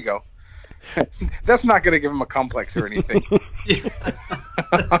 There you go. That's not going to give him a complex or anything.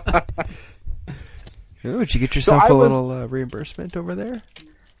 Oh, did you get yourself a little reimbursement over there?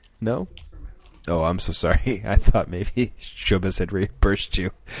 No? Oh, I'm so sorry. I thought maybe Shubas had reimbursed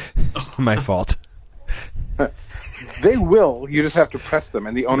you. My fault. They will. You just have to press them,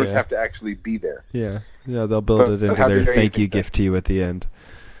 and the owners have to actually be there. Yeah, they'll build it into their thank you gift to you at the end.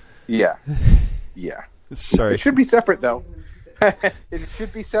 Yeah. Yeah. Sorry. It should be separate, though. It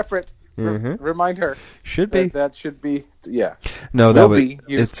should be separate. Mm-hmm. Remind her. Should be. That should be, yeah. No, that was... You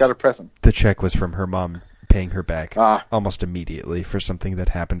just got to press them. The check was from her mom paying her back almost immediately for something that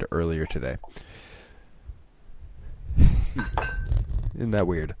happened earlier today. Isn't that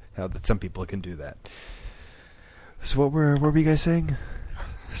weird? How that some people can do that. So what were you guys saying?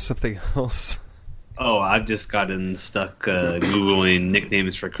 Something else? Oh, I've just gotten stuck Googling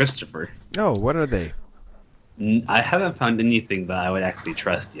nicknames for Christopher. Oh, what are they? I haven't found anything that I would actually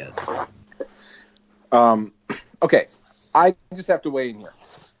trust yet. Okay. I just have to weigh in here.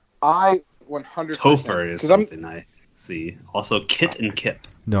 I 100%... Topher is something I see. Also, Kit and Kip.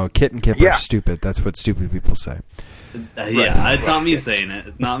 No, Kit and Kip are stupid. That's what stupid people say. Yeah, it's not me saying it.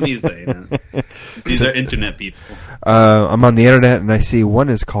 It's not me saying it. These are internet people. I'm on the internet, and I see one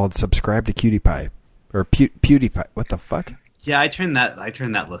is called Subscribe to Cutie Pie. Or PewDiePie. What the fuck? Yeah, I turned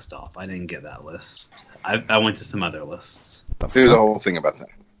that list off. I didn't get that list. I went to some other lists. There's a whole thing about that.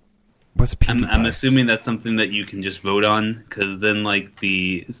 What's PewDiePie? I'm assuming that's something that you can just vote on, because then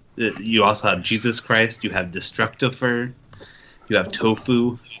you also have Jesus Christ, you have Destructifer, you have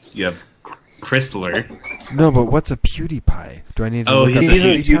Tofu, you have Chrysler. No, but what's a PewDiePie? Do I need to look up he's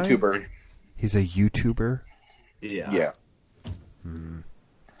a PewDiePie? YouTuber. He's a YouTuber? Yeah. I'm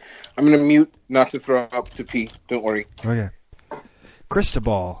going to mute, not to throw up to pee. Don't worry. Okay.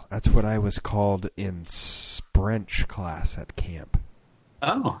 Cristobal. That's what I was called in French class at camp.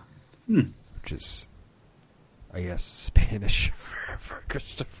 Oh. Which is, I guess, Spanish for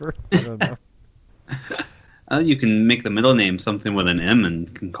Christopher. I don't know. You can make the middle name something with an M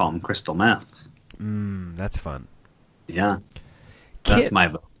and can call him Crystal Meth. That's fun. Yeah. Kit, That's my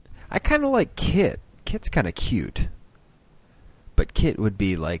vote. I kind of like Kit. Kit's kind of cute. But Kit would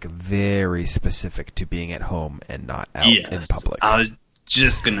be, like, very specific to being at home and not out in public. I was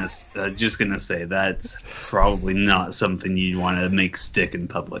just gonna say that's probably not something you'd want to make stick in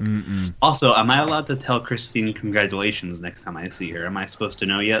public. Mm-mm. Also, am I allowed to tell Christine congratulations next time I see her? Am I supposed to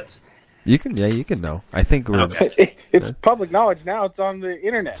know yet? You can know. I think we're... Okay. It's public knowledge now. It's on the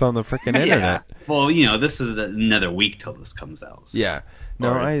internet. It's on the freaking internet. Yeah. Well, this is another week till this comes out. So. Yeah.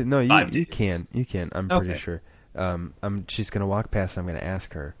 No, you can. You can. I'm pretty sure. She's going to walk past and I'm going to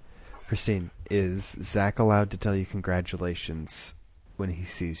ask her, Christine, is Zach allowed to tell you congratulations when he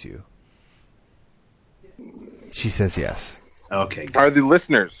sees you? She says yes. Okay. Good. Are the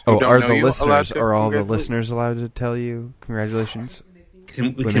listeners? Are all the listeners allowed to tell you congratulations?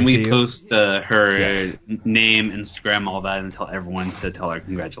 Can we post her name, Instagram, all that, and tell everyone to tell her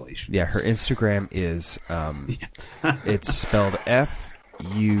congratulations? Yeah, her Instagram is it's spelled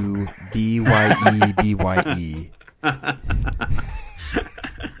FUBYEBYE.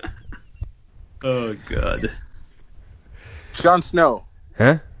 Oh God. Jon Snow.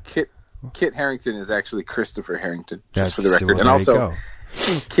 Huh? Kit Harington is actually Christopher Harrington, just for That's- the record. well, And there you also,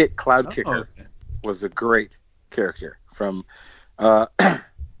 go. Kit Cloudkicker okay. was a great character from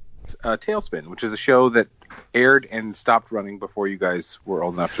Tailspin, which is a show that aired and stopped running before you guys were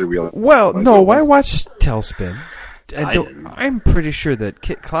old enough to realize. Well, what no, it was. I watched Tailspin. didn't. I'm pretty sure that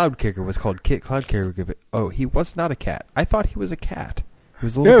Kit Cloudkicker was called Kit Cloudkicker. Oh, he was not a cat. I thought he was a cat. He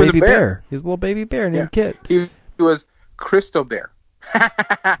was a little baby bear. He was a little baby bear named Kit. He was Crystal Bear. I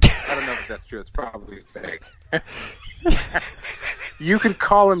don't know if that's true. It's probably fake. You could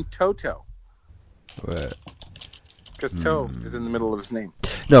call him Toto. What? Because Toe is in the middle of his name.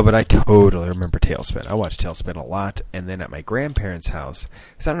 No, but I totally remember Tailspin. I watched Tailspin a lot, and then at my grandparents' house,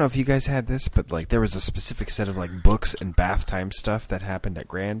 because I don't know if you guys had this, but like there was a specific set of like books and bath time stuff that happened at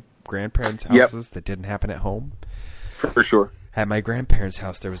grandparents' houses that didn't happen at home. For sure. At my grandparents'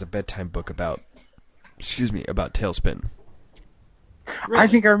 house, there was a bedtime book about Tailspin. Really? I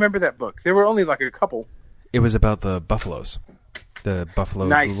think I remember that book. There were only like a couple. It was about the buffaloes. The buffalo,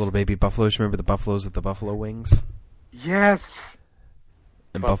 Nice. the little baby buffaloes. Remember the buffaloes with the buffalo wings? Yes.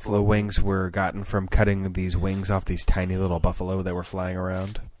 And buffalo wings were gotten from cutting these wings off these tiny little buffalo that were flying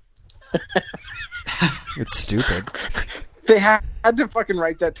around. It's stupid. They had to fucking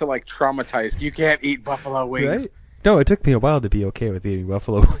write that to like traumatize. You can't eat buffalo wings. Right? No, it took me a while to be okay with eating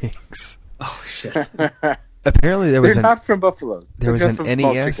buffalo wings. Oh shit. Apparently there was They're not from buffalo. There was They're just an from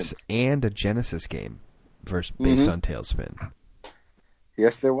small NES chickens. and a Genesis game based on Tailspin.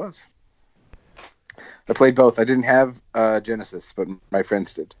 Yes, there was. I played both. I didn't have Genesis, but my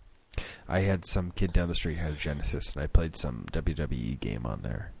friends did. I had some kid down the street who had a Genesis, and I played some WWE game on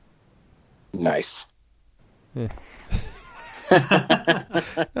there. Nice. Yeah.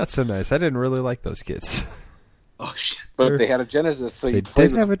 Not so nice. I didn't really like those kids. Oh shit. But they had a Genesis, so They you played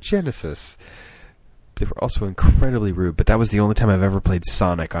did have a Genesis. They were also incredibly rude, but that was the only time I've ever played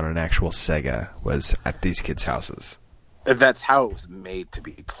Sonic on an actual Sega, was at these kids' houses. That's how it was made to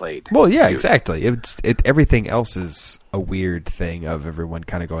be played. Well, yeah, exactly. Everything else is a weird thing of everyone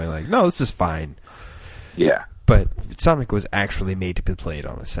kind of going like, no, this is fine. Yeah. But Sonic was actually made to be played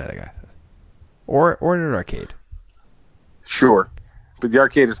on a Sega. Or in an arcade. Sure. But the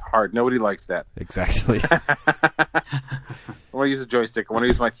arcade is hard. Nobody likes that. Exactly. I want to use a joystick. I want to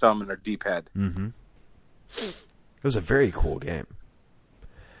use my thumb and a D-pad. Mm-hmm. It was a very cool game.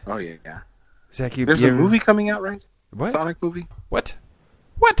 Oh, yeah. Zach, There's a movie coming out, right? What? Sonic movie? What?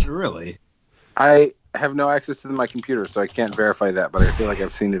 Really? I have no access to my computer, so I can't verify that, but I feel like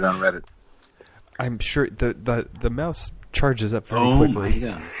I've seen it on Reddit. I'm sure the mouse charges up very quickly. My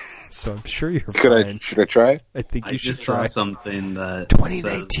God. So I'm sure you're fine. Should I try? I think you I should just try. saw something that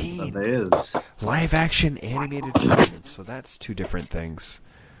 2019. says that there is. Live action animated film. So that's two different things.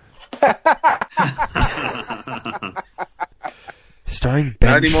 Starring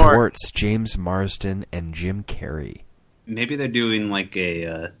Ben Schwartz, James Marsden, and Jim Carrey. Maybe they're doing like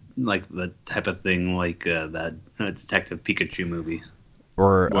a like the type of thing like that Detective Pikachu movie,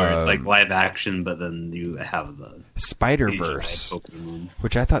 or where it's like live action, but then you have the Spider-Verse,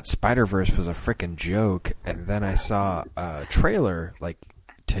 which I thought Spider-Verse was a frickin' joke, and then I saw a trailer like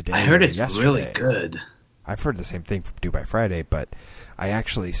today. I heard it's yesterday. really good. I've heard the same thing from Due by Friday, but I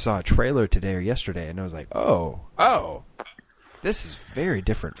actually saw a trailer today or yesterday, and I was like, oh, this is very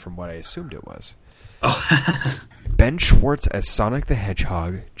different from what I assumed it was. Oh. Ben Schwartz as Sonic the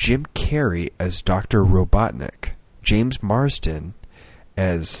Hedgehog, Jim Carrey as Dr. Robotnik, James Marsden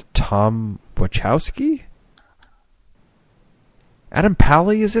as Tom Wachowski? Adam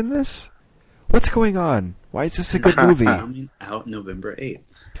Pally is in this? What's going on? Why is this a good movie? Coming out November 8th.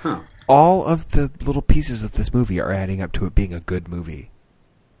 Huh. All of the little pieces of this movie are adding up to it being a good movie.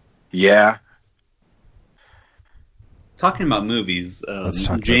 Yeah. Talking about movies, Let's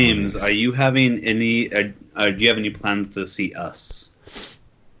talk James, about movies. are you having any? Do you have any plans to see Us?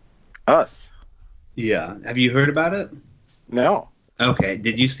 Us? Yeah. Have you heard about it? No. Okay.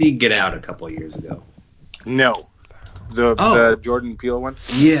 Did you see Get Out a couple of years ago? No. The Jordan Peele one?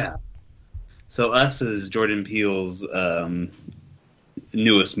 Yeah. So Us is Jordan Peele's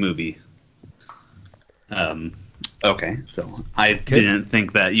newest movie. Okay, so I didn't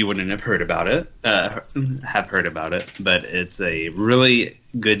think that you wouldn't have heard about it. But it's a really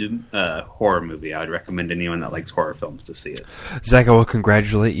good horror movie. I would recommend anyone that likes horror films to see it. Zach, I will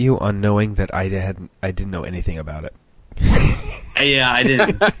congratulate you on knowing that I didn't know anything about it. Yeah, I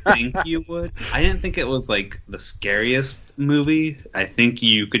didn't think you would. I didn't think it was like the scariest movie. I think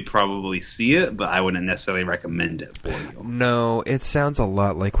you could probably see it, but I wouldn't necessarily recommend it for you. No, it sounds a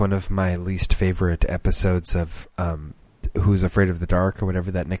lot like one of my least favorite episodes of Who's Afraid of the Dark or whatever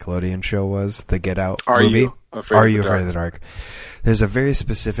that Nickelodeon show was, the Get Out movie. Are You Afraid of the Dark? There's a very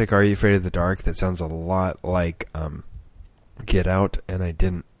specific Are You Afraid of the Dark that sounds a lot like Get Out,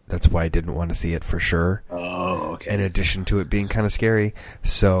 and that's why I didn't want to see it for sure. Oh, okay. In addition to it being kind of scary.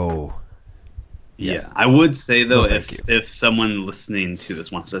 So, yeah. I would say, though, No, if someone listening to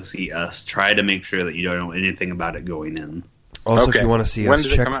this wants to see Us, try to make sure that you don't know anything about it going in. Also, Okay. if you want to see When us,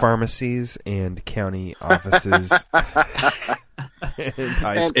 does it check come out? pharmacies and county offices and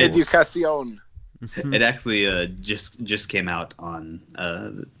high And schools. Educación. It actually just came out on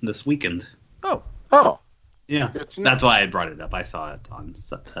this weekend. Oh. Yeah, Good to know. that's why I brought it up. I saw it on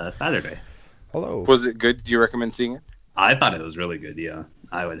Saturday. Hello. Was it good? Do you recommend seeing it? I thought it was really good, yeah.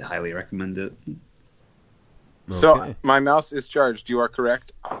 I would highly recommend it. So, my mouse is charged. You are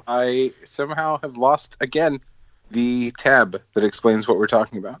correct. I somehow have lost, again, the tab that explains what we're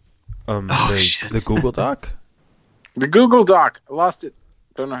talking about. Shit. The Google Doc? The Google Doc. I lost it.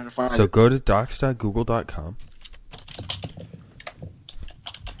 Don't know how to find So it. go to docs.google.com.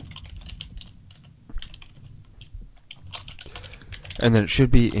 And then it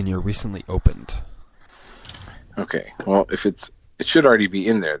should be in your recently opened. Okay. Well, if it should already be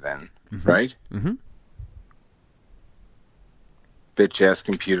in there then, right? Mm-hmm. Bitch-ass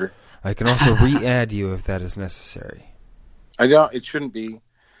computer. I can also re-add you if that is necessary. It shouldn't be.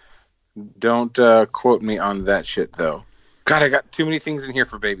 Don't quote me on that shit, though. God, I got too many things in here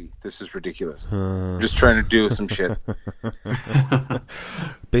for baby. This is ridiculous. I'm just trying to do some shit.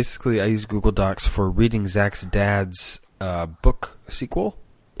 Basically, I use Google Docs for reading Zach's dad's book sequel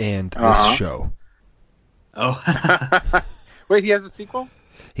and this show. Oh, Wait, he has a sequel?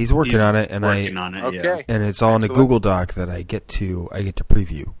 He's working on it, and working on it. Okay. Yeah. and it's all in a Excellent. Google Doc that I get to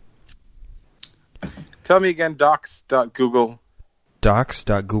preview. Tell me again, docs.google,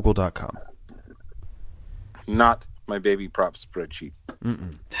 Docs.google.com. not my baby prop spreadsheet.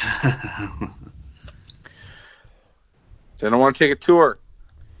 Mm-mm. So I don't want to take a tour.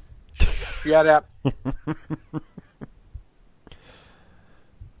 Shut up. Are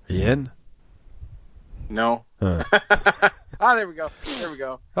you in? No. Huh. There we go. There we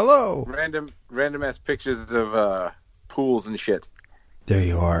go. Hello. Random ass pictures of pools and shit. There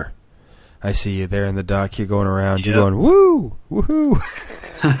you are. I see you there in the dock. You're going around. You're Yep. going, woo!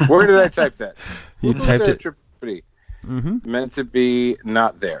 Woohoo! Where did I type that? You Woohoo, typed it. Serentripity. Mm-hmm. Meant to be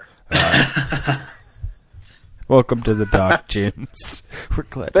not there. Welcome to the dock, James. We're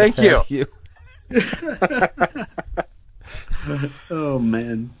glad Thank to have you. Oh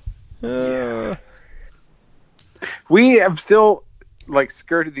man. We have still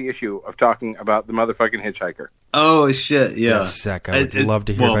skirted the issue of talking about the motherfucking hitchhiker. Oh shit! Yeah. Yes, Zach, I would love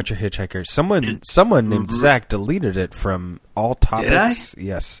to hear well, about your hitchhiker. Someone named Zach deleted it from all topics. Did I?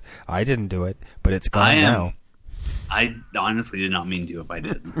 Yes, I didn't do it, but it's gone now. I honestly did not mean to if I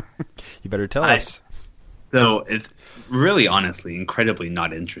did. You better tell us. So it's really, honestly, incredibly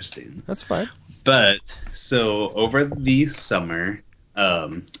not interesting. That's fine. But so over the summer,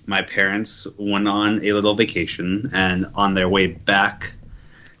 my parents went on a little vacation, and on their way back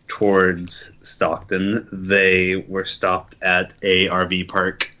towards Stockton, they were stopped at a RV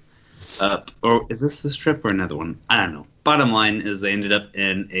park. Or is this trip or another one? I don't know. Bottom line is they ended up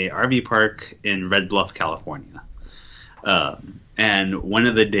in a RV park in Red Bluff, California. And one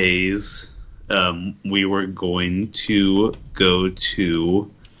of the days, we were going to go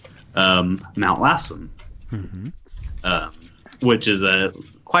to Mount Lassen, which is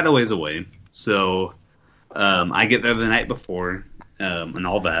quite a ways away. So I get there the night before and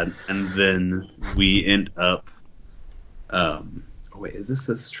all that, and then we end up. Wait, is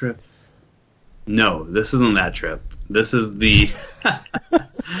this trip? No, this isn't that trip. This is the.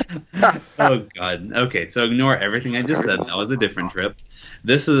 Oh God. Okay, so ignore everything I just said. That was a different trip.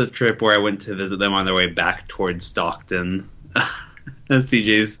 This is a trip where I went to visit them on their way back towards Stockton.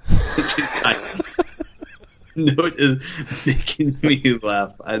 CJ's note is making me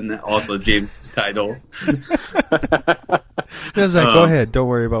laugh, and also James' title. Go ahead. Don't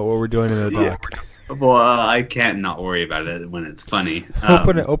worry about what we're doing in the dock. Well, I can't not worry about it when it's funny.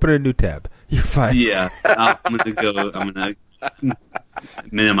 Open a new tab. You're fine. Yeah, I'm gonna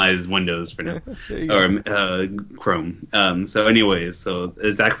minimize Windows for now, or Chrome. So anyways, so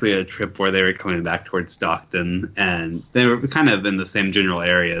it's actually a trip where they were coming back towards Stockton, and they were kind of in the same general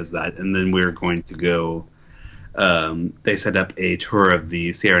area as that, and then we were going to go. They set up a tour of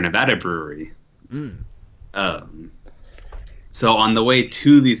the Sierra Nevada brewery. So on the way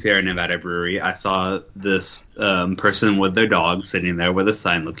to the Sierra Nevada brewery, I saw this person with their dog sitting there with a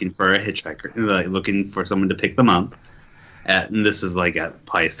sign looking for a hitchhiker, looking for someone to pick them up. And this is like at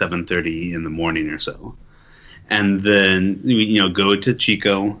probably 7:30 in the morning or so. And then, go to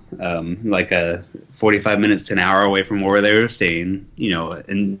Chico, like 45 minutes to an hour away from where they were staying,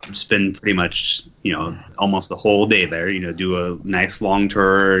 and spend pretty much, almost the whole day there, do a nice long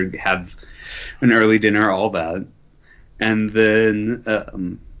tour, have an early dinner, all that. And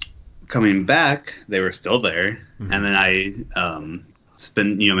then coming back, they were still there. Mm-hmm. And then I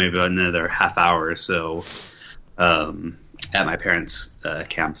spent, maybe another half hour or so at my parents'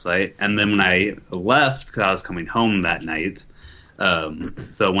 campsite. And then when I left, because I was coming home that night,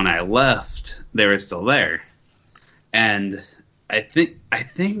 so when I left, they were still there. And I don't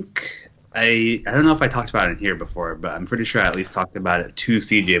know if I talked about it in here before, but I'm pretty sure I at least talked about it to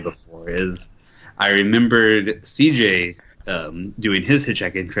CJ before, I remembered CJ doing his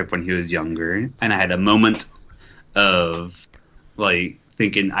hitchhiking trip when he was younger, and I had a moment of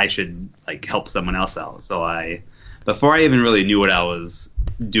thinking I should help someone else out. So before I even really knew what I was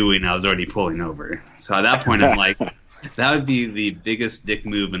doing, I was already pulling over. So at that point, I'm like, that would be the biggest dick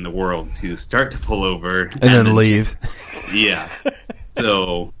move in the world, to start to pull over and then leave. Yeah.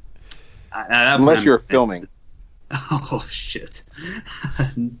 So unless you're filming. Oh shit.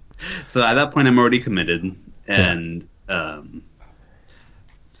 So at that point, I'm already committed, and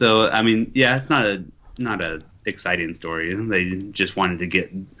so I mean, yeah, it's not a exciting story. They just wanted to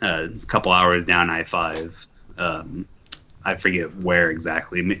get a couple hours down I-5. I forget where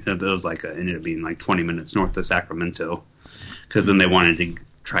exactly. It was ended up being 20 minutes north of Sacramento, because then they wanted to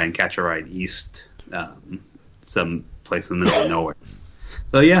try and catch a ride east, some place in the middle of nowhere.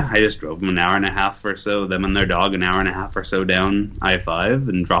 So yeah, I just drove them an hour and a half or so, them and their dog an hour and a half or so down I-5,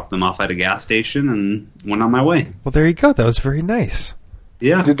 and dropped them off at a gas station and went on my way. Well, there you go. That was very nice.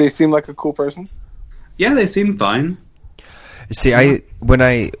 Yeah. Did they seem like a cool person? Yeah, they seemed fine. See, when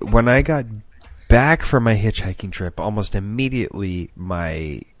I got back from my hitchhiking trip, almost immediately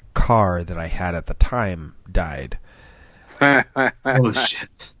my car that I had at the time died. Oh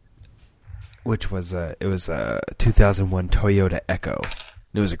shit! Which was a 2001 Toyota Echo.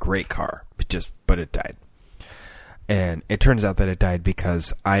 It was a great car, but it died. And it turns out that it died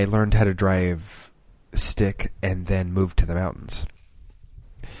because I learned how to drive stick and then moved to the mountains.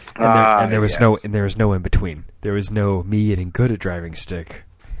 And there was no in between. There was no me getting good at driving stick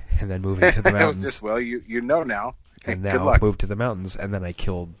and then moving to the mountains. You know now. And now moved to the mountains, and then I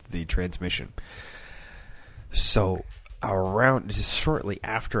killed the transmission. So just shortly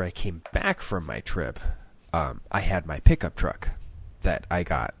after I came back from my trip, I had my pickup truck that I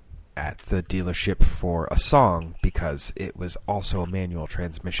got at the dealership for a song, because it was also a manual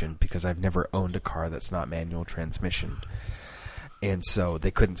transmission, because I've never owned a car that's not manual transmission. And so they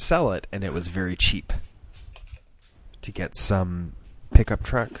couldn't sell it, and it was very cheap to get some pickup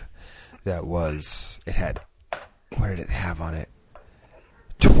truck that had, what did it have on it?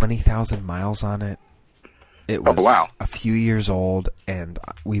 20,000 miles on it. It was wow. a few years old, and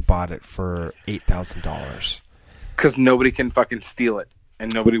we bought it for $8,000. Because nobody can fucking steal it,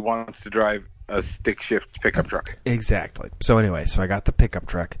 and nobody wants to drive a stick shift pickup truck. Exactly. So anyway, I got the pickup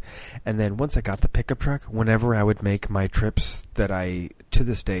truck, and then once I got the pickup truck, whenever I would make my trips that I, to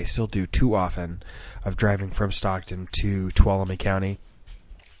this day, still do too often, of driving from Stockton to Tuolumne County,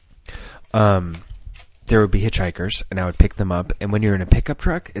 there would be hitchhikers, and I would pick them up. And when you're in a pickup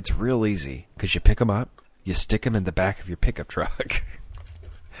truck, it's real easy, because you pick them up, you stick them in the back of your pickup truck,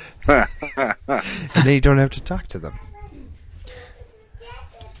 and then you don't have to talk to them.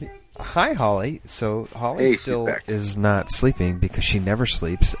 Hi, Holly. So Holly still is not sleeping because she never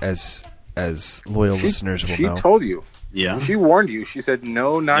sleeps, as loyal listeners will know. She told you. Yeah. She warned you. She said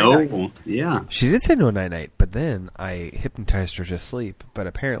no night-night. No. Yeah. She did say no night-night, but then I hypnotized her to sleep, but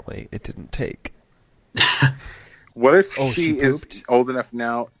apparently it didn't take. What if she she is old enough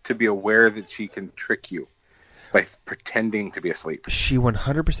now to be aware that she can trick you by pretending to be asleep? She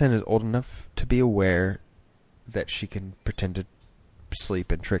 100% is old enough to be aware that she can pretend to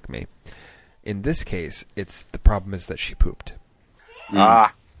sleep and trick me. In this case, the problem is that she pooped.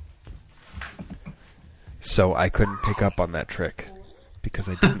 So I couldn't pick up on that trick because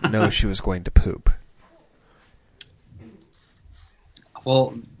I didn't know she was going to poop.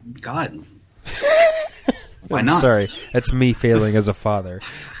 Well, God. Why not? Sorry, that's me failing as a father,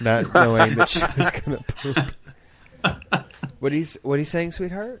 not knowing that she was going to poop. What he's saying,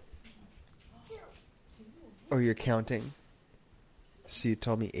 sweetheart? Oh, you're counting. So you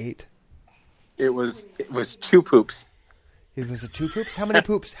told me 8? It was 2 poops. It was 2 poops? How many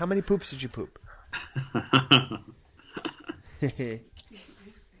poops? How many poops did you poop? Did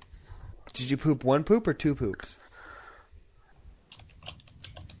you poop 1 poop or 2 poops?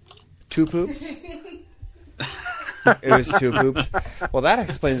 2 poops? It was 2 poops. Well, that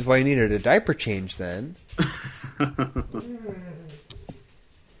explains why you needed a diaper change then.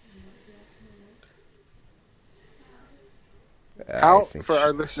 How, for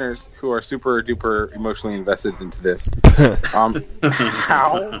our listeners who are super duper emotionally invested into this, how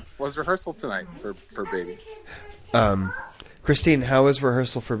was rehearsal tonight for Baby? Christine, how was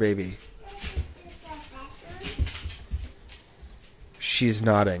rehearsal for Baby? She's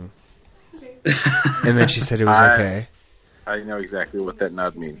nodding. And then she said it was okay. I know exactly what that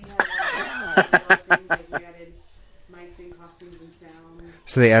nod means.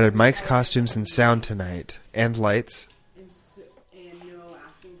 So they added mics, costumes, and sound tonight, and lights.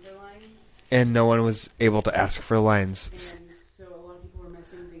 And no one was able to ask for lines. And so a lot of people were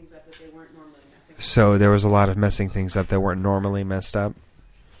messing things up that they weren't normally messing up. So there was a lot of messing things up that weren't normally messed up.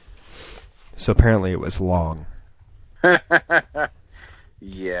 So apparently it was long.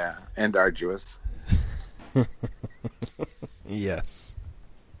 Yeah, and arduous. Yes.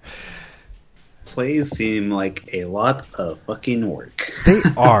 Plays seem like a lot of fucking work. They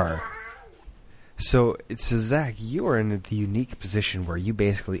are. So Zach, you are in the unique position where you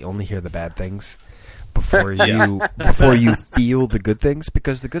basically only hear the bad things before you feel the good things,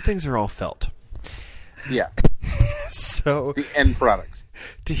 because the good things are all felt. Yeah. So the end products.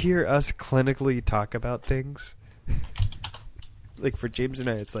 To hear us clinically talk about things, like for James and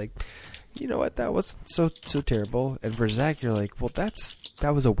I, it's like, you know what, that was so terrible. And for Zach, you're like, well, that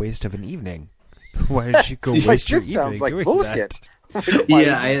was a waste of an evening. Why did you go waste your evening sounds like doing bullshit. that?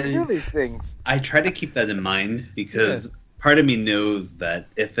 Yeah, I do these things. I try to keep that in mind because part of me knows that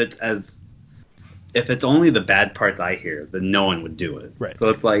if it's only the bad parts I hear, then no one would do it. Right. So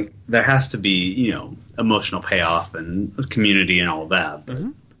it's like there has to be, emotional payoff and community and all that.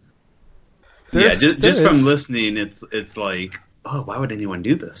 But just from listening, it's like, oh, why would anyone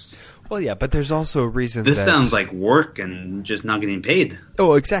do this? Well, yeah, but there's also a reason. This sounds like work and just not getting paid.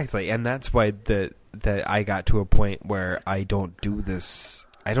 Oh, exactly, and that's why that I got to a point where I don't do this.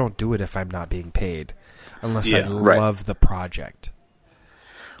 I don't do it if I'm not being paid, unless I love the project.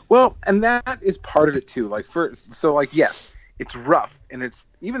 Well, and that is part of it too. Yes, it's rough, and it's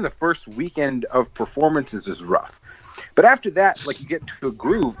even the first weekend of performances is rough. But after that, you get to a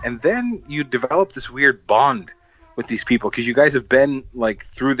groove, and then you develop this weird bond with these people because you guys have been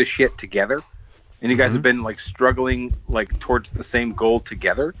through the shit together, and you guys have been struggling towards the same goal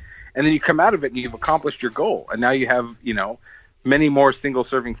together, and then you come out of it and you've accomplished your goal, and now you have many more single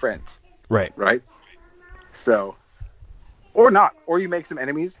serving friends. Right. So, or not, or you make some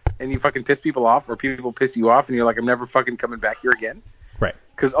enemies and you fucking piss people off, or people piss you off, and you're like, I'm never fucking coming back here again. Right.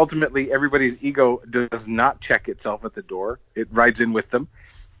 Because ultimately, everybody's ego does not check itself at the door; it rides in with them.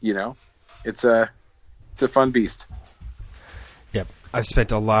 It's a fun beast. Yep. I've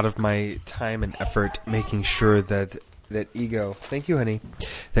spent a lot of my time and effort making sure that ego, thank you, honey,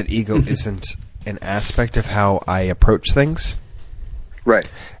 that ego isn't an aspect of how I approach things. Right.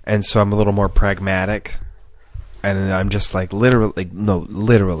 And so I'm a little more pragmatic. And I'm just like,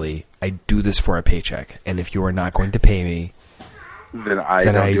 literally, I do this for a paycheck. And if you are not going to pay me, then I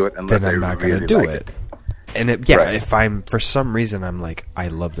don't do it unless I'm I not really going to do like it. And if Right. for some reason I'm like, I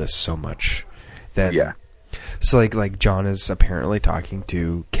love this so much, then Yeah. So like John is apparently talking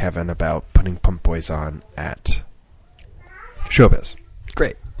to Kevin about putting Pump Boys on at Showbiz.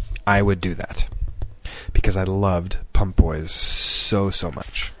 Great, I would do that because I loved Pump Boys so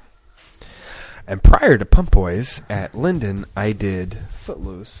much. And prior to Pump Boys at Linden, I did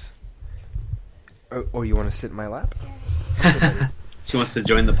Footloose. Oh, you want to sit in my lap? She wants to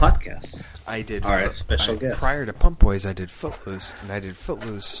join the podcast. I did. All right, special guest. Prior to Pump Boys, I did Footloose, and I did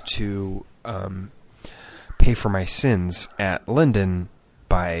Footloose to pay for my sins at Linden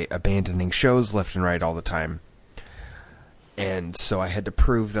by abandoning shows left and right all the time. And so I had to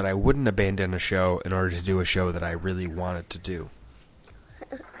prove that I wouldn't abandon a show in order to do a show that I really wanted to do.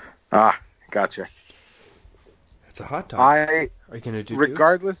 Ah, gotcha. It's a hot dog. Are you going to do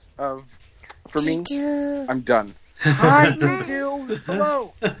regardless of, for me, I'm done. Hi, Doo-doo.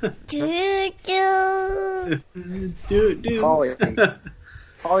 Hello. Holly.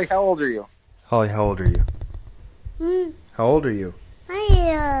 Holly, how old are you? Holly, how old are you? How old are you?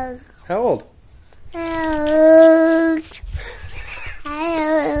 How old?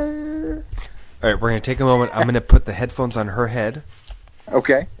 All right, we're going to take a moment. I'm going to put the headphones on her head,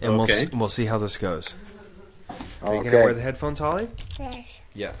 Okay. and Okay. we'll see how this goes. Are you going to Okay. wear the headphones, Holly? Yes.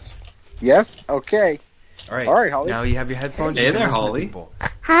 Yes. Yes? Okay. All right. All right, Holly. Now you have your headphones. Hey you can there, listen to Holly. people.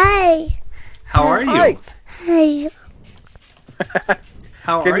 Hi. How are you? Hi. Hi.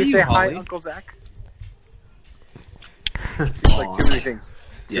 How Can are you you, say Holly? hi, Uncle Zach? It's like too many things.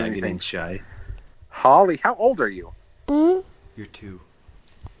 Too Yeah, many getting things. shy. Holly, how old are you? You're 2.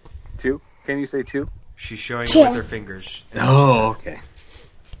 2? Can you say 2? She's showing Yeah. with her fingers. Oh, okay.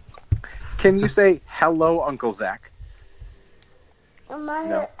 Can you say hello, Uncle Zach?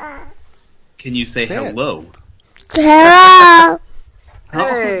 No. Can you say Say it. hello? Hello. Oh,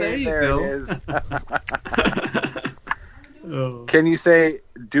 Hey, there you there go. it is. Oh. Can you say,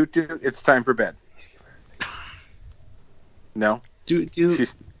 doot doot, it's time for bed? No? Do.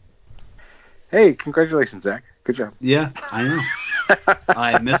 Hey, congratulations, Zach. Good job. Yeah, I know.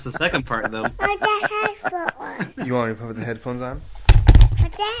 I missed the second part though. You want me to put the headphones on?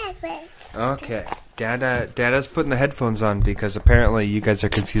 Hi. Okay. Dada's putting the headphones on because apparently you guys are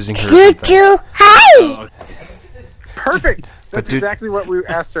confusing her. with something. Oh, Perfect. That's dude- exactly what we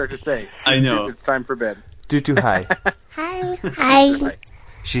asked her to say. I know. Dude, it's time for bed. Doo hi. Hi.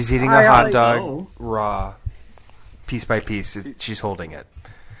 She's eating Hi, a hot Holly. dog Oh. raw, piece by piece. She's holding it.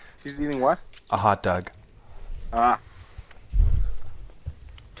 She's eating what? A hot dog.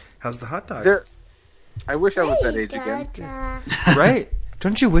 How's the hot dog? I wish I was that age again. Right?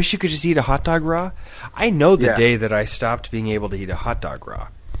 Don't you wish you could just eat a hot dog raw? I know the Yeah. day that I stopped being able to eat a hot dog raw.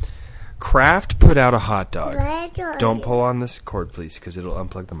 Kraft put out a hot dog. Don't pull on this cord, please, because it'll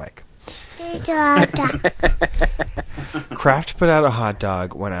unplug the mic. Kraft put out a hot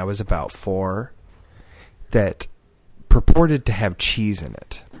dog when I was about 4 that purported to have cheese in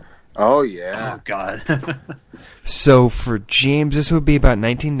it. Oh, yeah. Oh God. So for James, this would be about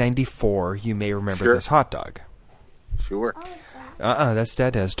 1994. You may remember Sure. this hot dog. Sure. That's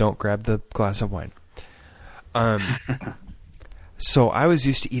Dada's. Don't grab the glass of wine. So I was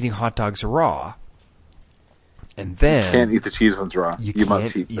used to eating hot dogs raw, and then Can't eat the cheese ones raw. You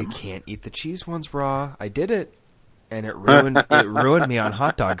must eat You them. can't eat the cheese ones raw. I did it, and it ruined me on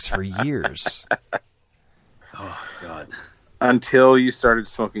hot dogs for years. Oh God. Until you started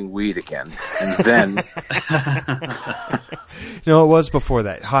smoking weed again. And then, No, it was before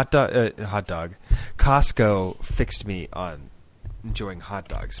that. Hot dog. Costco fixed me on enjoying hot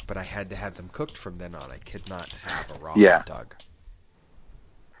dogs, but I had to have them cooked from then on. I could not have a raw Yeah. hot dog.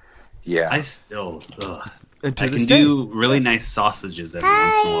 yeah. I still. Ugh. And to I this can day. do really nice sausages every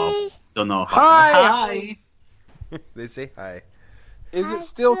once in a while. Don't know if Hi. They say hi. Is it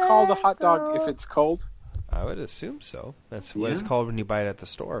still called a hot dog if it's cold? I would assume so. That's what it's Yeah. called when you buy it at the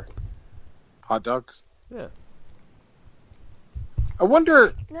store. Hot dogs? Yeah. I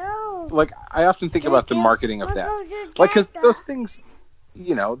wonder, No. like, I often think about the marketing of that. Like, because those things,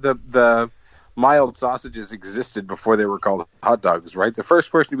 you know, the mild sausages existed before they were called hot dogs, right? The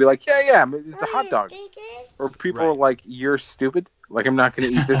first person to be like, yeah, it's a hot dog. Or people are Right. like, you're stupid. Like, I'm not going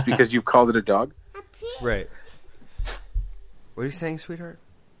to eat this because you've called it a dog. Right. What are you saying, sweetheart?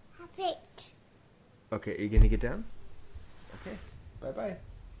 Okay, are you going to get down? Okay. Bye-bye.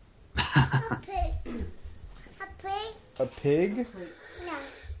 A pig?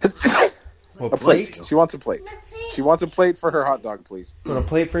 Well, A plate. She wants a plate. She wants a plate for her hot dog, please. You want a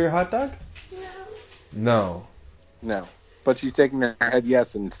plate for your hot dog? No. No. But she's taking her head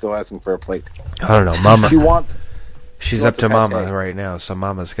yes and still asking for a plate. I don't know, Mama. She's up wants to a pate. Mama right now, so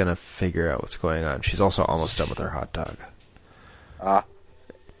Mama's gonna figure out what's going on. She's also almost done with her hot dog.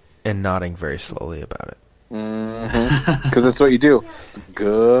 And nodding very slowly about it. Mm-hmm. Because that's what you do.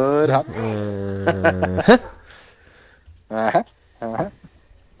 Good hot dog.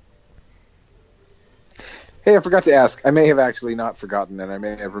 Hey, I forgot to ask. I may have actually not forgotten, and I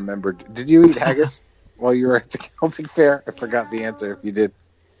may have remembered. Did you eat haggis while you were at the Celtic Fair? I forgot the answer if you did.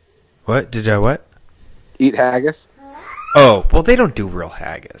 What? Did I what? Eat haggis? Oh, well, they don't do real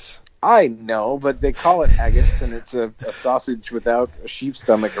haggis. I know, but they call it haggis, and it's a sausage without a sheep's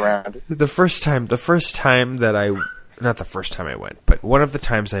stomach around it. The first time that I, not the first time I went, but one of the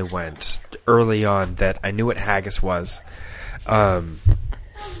times I went early on that I knew what haggis was, and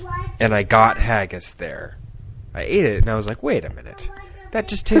I got haggis there. I ate it, and I was like, wait a minute. That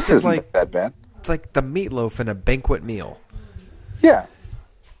just This tasted isn't like that bad. the meatloaf in a banquet meal. Yeah.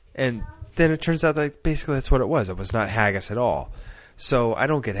 And then it turns out that basically that's what it was. It was not haggis at all. So I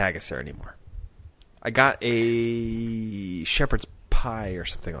don't get haggis there anymore. I got a shepherd's pie or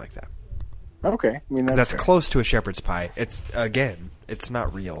something like that. Okay. I mean, That's fair. close to a shepherd's pie. It's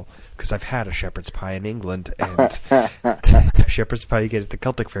not real because I've had a shepherd's pie in England, and the shepherd's pie you get at the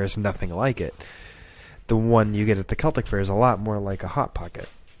Celtic Fair is nothing like it. The one you get at the Celtic Fair is a lot more like a Hot Pocket.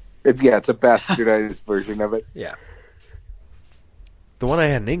 It's a bastardized version of it. Yeah. The one I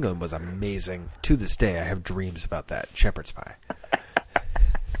had in England was amazing. To this day, I have dreams about that shepherd's pie.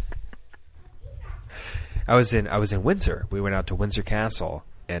 I was in Windsor. We went out to Windsor Castle,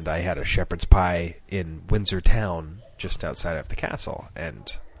 and I had a shepherd's pie in Windsor town, just outside of the castle,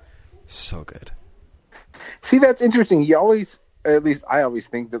 and so good. See, that's interesting. You always, or at least I always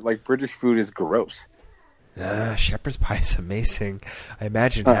think that like British food is gross. Shepherd's pie is amazing. I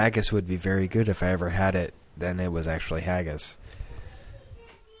imagine haggis would be very good if I ever had it. Then it was actually haggis.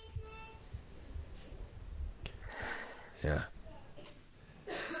 Yeah.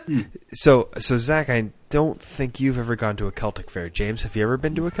 So Zach, I don't think you've ever gone to a Celtic Fair. James, have you ever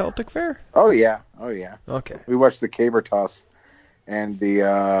been to a Celtic Fair? Oh yeah. Okay. We watched the caber toss, and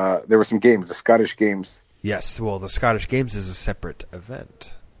there were some games, the Scottish games. Yes. Well, the Scottish Games is a separate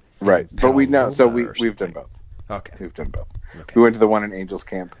event. Right, but we've done something. both. Okay. We've done both. Okay. We went to the one in Angels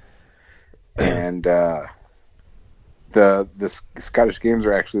Camp, and the Scottish Games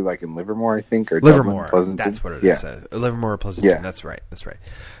are actually like in Livermore, I think, or Livermore. Dublin, Pleasanton. That's what it yeah. is. Livermore or Pleasanton. Yeah. That's right.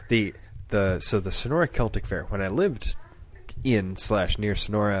 So the Sonora Celtic Fair, when I lived in/near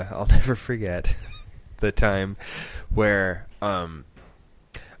Sonora, I'll never forget the time where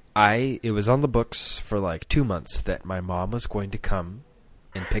it was on the books for like 2 months that my mom was going to come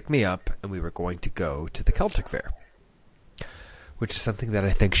and pick me up, and we were going to go to the Celtic Fair, which is something that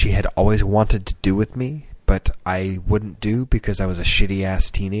I think she had always wanted to do with me, but I wouldn't do because I was a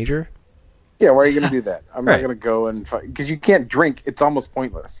shitty-ass teenager. Yeah, why are you going to do that? I'm Right. not going to go and because you can't drink. It's almost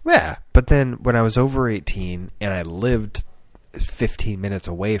pointless. Yeah, but then when I was over 18 and I lived 15 minutes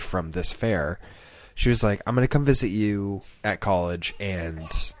away from this fair, she was like, I'm going to come visit you at college and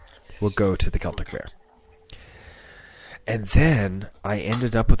we'll go to the Celtic Fair. And then I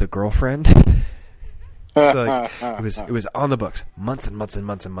ended up with a girlfriend. So like, it was on the books months and months and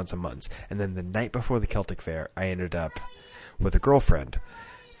months and months and months. And then the night before the Celtic Fair, I ended up with a girlfriend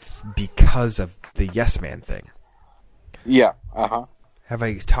because of the Yes Man thing. Yeah, Have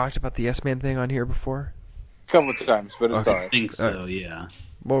I talked about the Yes Man thing on here before? a couple of times, but it's Okay. all I right. think so, yeah.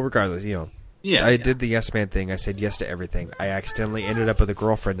 Well, regardless, Yeah. I did the Yes Man thing. I said yes to everything. I accidentally ended up with a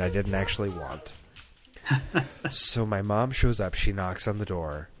girlfriend I didn't actually want. So my mom shows up. She knocks on the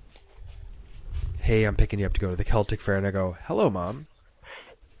door. Hey, I'm picking you up to go to the Celtic Fair. And I go, hello, Mom.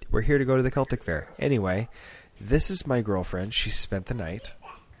 We're here to go to the Celtic Fair. Anyway, this is my girlfriend. She spent the night.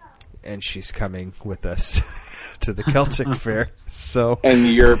 And she's coming with us to the Celtic Fair. So And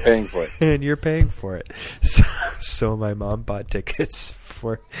you're paying for it. and you're paying for it. So my mom bought tickets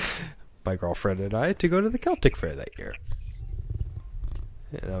for my girlfriend and I to go to the Celtic Fair that year.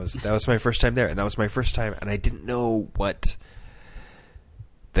 And that was my first time there, and that was my first time, and I didn't know what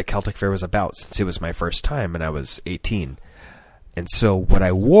the Celtic Fair was about since it was my first time, and I was 18. And so what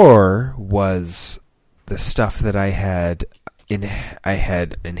I wore was the stuff that I had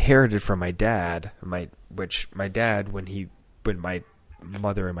inherited from my dad, which my dad when my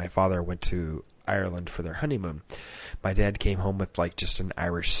mother and my father went to Ireland for their honeymoon, my dad came home with like just an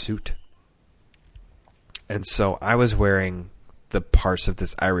Irish suit. And so I was wearing the parts of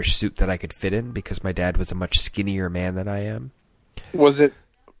this Irish suit that I could fit in because my dad was a much skinnier man than I am. Was it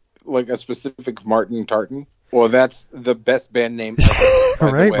like a specific Martin Tartan? Well, that's the best band name ever.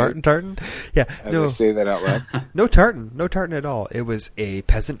 All right, Martin Tartan. Yeah, as I say that out loud. No tartan at all. It was a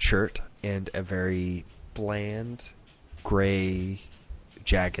peasant shirt and a very bland gray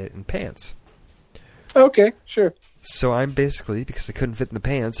jacket and pants. Okay, sure. So I'm basically, because I couldn't fit in the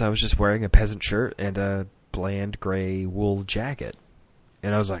pants, I was just wearing a peasant shirt and a bland gray wool jacket.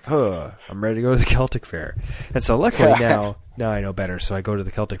 And I was like, I'm ready to go to the Celtic Fair. And so luckily now I know better. So I go to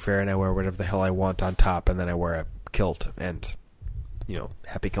the Celtic Fair and I wear whatever the hell I want on top, and then I wear a kilt and,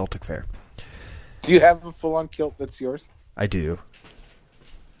 happy Celtic Fair. Do you have a full-on kilt that's yours? I do.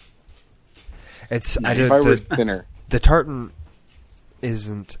 If I were thinner. The tartan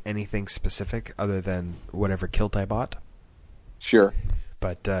isn't anything specific other than whatever kilt I bought. Sure.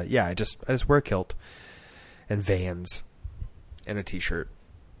 But I just wear a kilt and Vans and a t-shirt,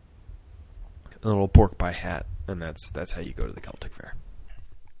 a little pork pie hat, and that's how you go to the Celtic Fair.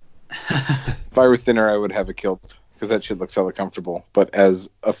 If I were thinner, I would have a kilt because that shit looks hella comfortable. But as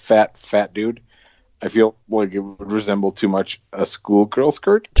a fat dude, I feel like it would resemble too much a schoolgirl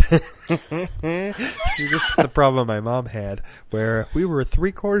skirt. See, this is the problem my mom had, where we were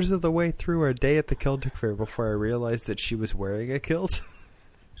 3/4 of the way through our day at the Celtic Fair before I realized that she was wearing a kilt.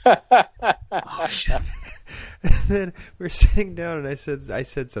 Oh shit! And then we were sitting down, and I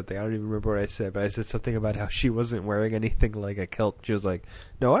said something. I don't even remember what I said, but I said something about how she wasn't wearing anything like a kilt. She was like,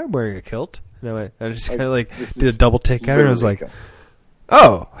 "No, I'm wearing a kilt." And I just kind of did a double take at her, and I was like,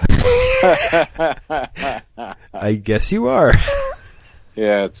 "Oh, I guess you are."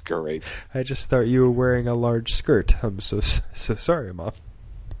 Yeah, it's great. I just thought you were wearing a large skirt. I'm so sorry, Mom.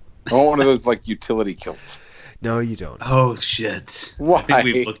 I want one of those like utility kilts. No, you don't. Oh shit! Why? I think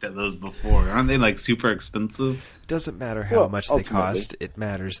we've looked at those before. Aren't they like super expensive? Doesn't matter how much they cost. It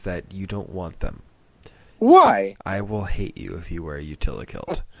matters that you don't want them. Why? I will hate you if you wear a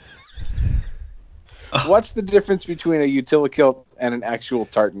utilikilt. What's the difference between a utilikilt and an actual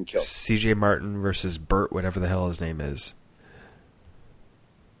tartan kilt? C.J. Martin versus Bert, whatever the hell his name is.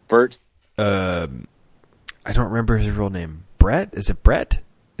 Bert? I don't remember his real name. Brett? Is it Brett?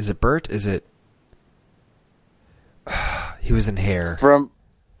 Is it Bert? Is it... He was in Hair.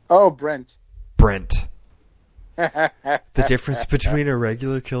 Brent. Brent. The difference between a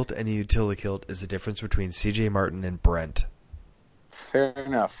regular kilt and a utilikilt is the difference between C.J. Martin and Brent. Fair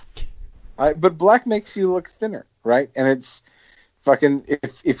enough. But black makes you look thinner, right? And it's fucking...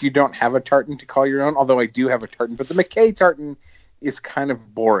 If you don't have a tartan to call your own, although I do have a tartan, but the McKay tartan is kind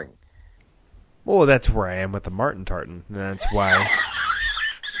of boring. Well, that's where I am with the Martin tartan. And that's why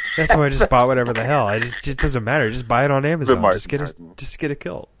I just bought whatever the hell. It doesn't matter. Just buy it on Amazon. Just get a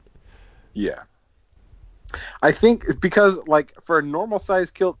kilt. Yeah. I think because like for a normal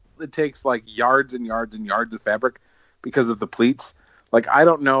size kilt, it takes like yards and yards and yards of fabric because of the pleats. Like I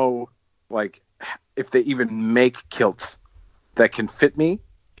don't know like if they even make kilts that can fit me.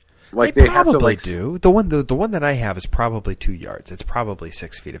 Like they have to like do. The one that I have is probably 2 yards. It's probably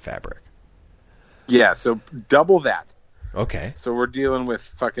 6 feet of fabric. Yeah, so double that. Okay. So we're dealing with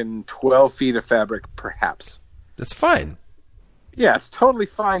fucking 12 feet of fabric, perhaps. That's fine. Yeah, it's totally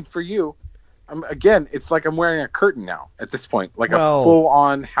fine for you. Again, it's like I'm wearing a curtain now at this point, like a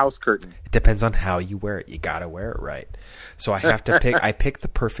full-on house curtain. It depends on how you wear it. You gotta wear it right. So I have to pick. I pick the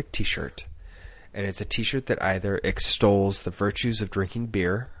perfect T-shirt, and it's a T-shirt that either extols the virtues of drinking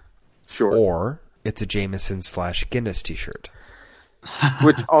beer, sure, or it's a Jameson/Guinness T-shirt.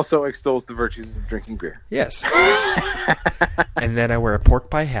 Which also extols the virtues of drinking beer. Yes. And then I wear a pork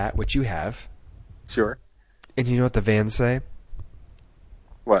pie hat, which you have. Sure. And you know what the Vans say?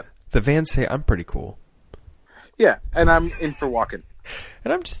 What? The Vans say I'm pretty cool. Yeah, and I'm in for walking.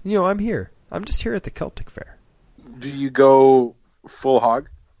 And I'm just, I'm here. I'm just here at the Celtic Fair. Do you go full hog?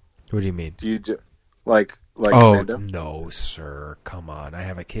 What do you mean? Do you like Commando? No, sir. Come on. I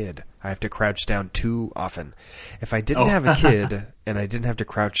have a kid. I have to crouch down too often. If I didn't have a kid and I didn't have to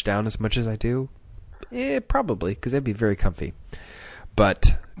crouch down as much as I do, probably, because that'd be very comfy.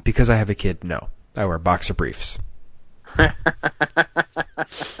 But because I have a kid, no. I wear boxer briefs.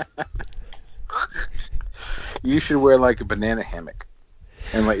 You should wear like a banana hammock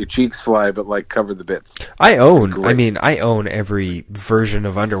and let your cheeks fly, but like cover the bits. I own every version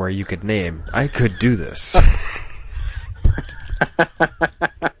of underwear you could name. I could do this.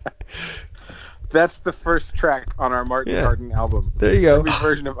 That's the first track on our Martin Tartan album. There you go. Every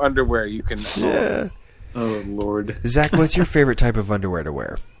version of underwear you can own. Yeah. Oh Lord. Zach, what's your favorite type of underwear to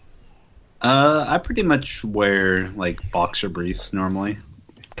wear? I pretty much wear like boxer briefs normally.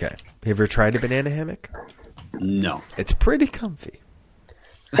 Okay. Have you ever tried a banana hammock? No. It's pretty comfy.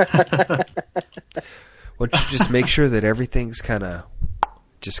 Why don't you just make sure that everything's kind of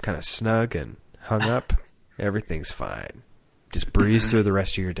just kind of snug and hung up, everything's fine. Just breeze through the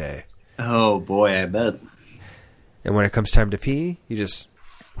rest of your day. Oh boy, I bet. And when it comes time to pee, you just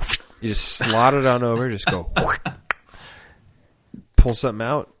slot it on over, just go pull something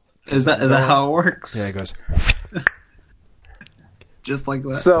out. Is that how it works? Yeah, it goes just like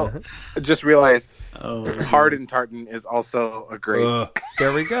that. So, I just realized Oh, Harden Tartan is also a great.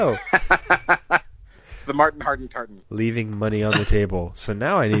 there we go. The Martin Harden Tartan. Leaving money on the table. So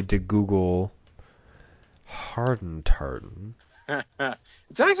now I need to Google Harden Tartan.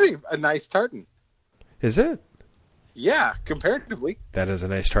 It's actually a nice tartan. Is it? Yeah, comparatively. That is a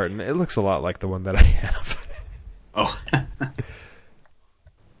nice tartan. It looks a lot like the one that I have. oh.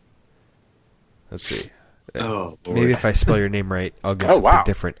 Let's see. Oh, boy. Maybe if I spell your name right, I'll get Oh, something wow.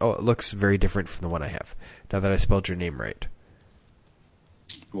 different. Oh, it looks very different from the one I have. Now that I spelled your name right.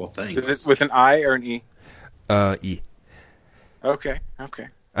 Well, thanks. Is it with an I or an E? E. Okay.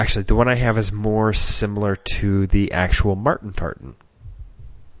 Actually, the one I have is more similar to the actual Martin tartan.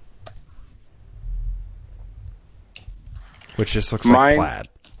 Which just looks like plaid.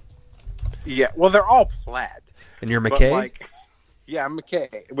 Yeah, well, they're all plaid. And you're But McKay? yeah, I'm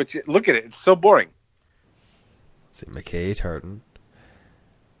McKay. Which, look at it. It's so boring. Let's see, McKay tartan.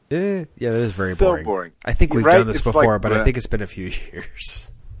 Yeah, that is very So boring. boring. I think we've Right? done this It's before, like but I the- think it's been a few years.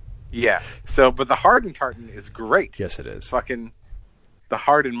 Yeah. So, but the Harden Tartan is great. Yes, it is. Fucking, the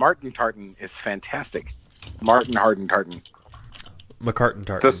Harden Martin Tartan is fantastic. Martin Harden Tartan. McCartan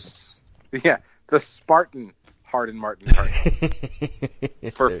tartan. The Spartan Harden Martin Tartan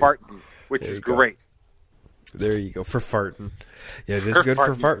for farting, which There is you go. great. There you go, for farting. Yeah, it is For good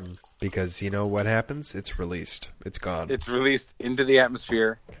for farting. farting. Because you know what happens? It's released. It's gone. It's released into the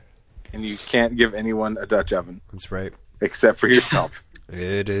atmosphere, and you can't give anyone a Dutch oven That's right. except for yourself.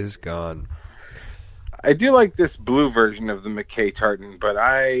 It is gone. I do like this blue version of the McKay tartan, but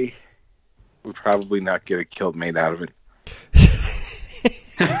I would probably not get a kilt made out of it.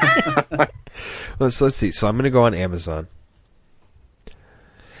 Let's see. So I'm going to go on Amazon.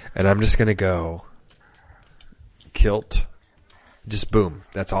 And I'm just going to go kilt. Just boom.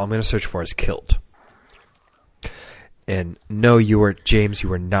 That's all I'm going to search for is kilt. And no, James,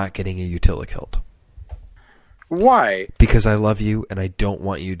 you are not getting a utility kilt. Why? Because I love you and I don't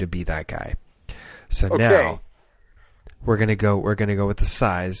want you to be that guy. So Okay. now we're going to go with the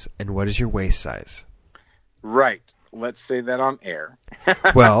size. And what is your waist size? Right. Let's say that on air.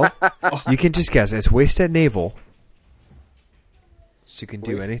 Well, you can just guess. It's waist at navel. So you can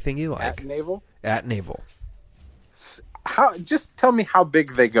do Waist anything you like. At navel? At navel. Just tell me how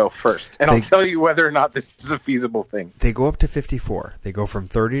big they go first, and I'll tell you whether or not this is a feasible thing. They go up to 54. They go from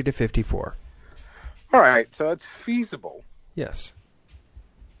 30 to 54. All right, so it's feasible. Yes.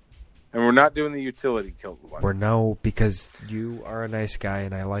 And we're not doing the utility kilt one. Or no, because you are a nice guy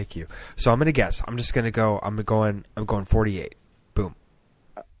and I like you. So I'm going to guess. I'm just going to go. I'm going 48. Boom.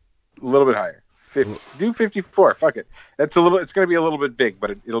 A little bit higher. Do 54. Fuck it. It's going to be a little bit big,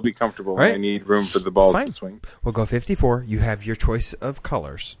 but it'll be comfortable. Right. I need room for the balls Fine. to swing. We'll go 54. You have your choice of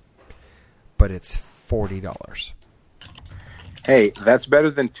colors, but it's $40. Hey, that's better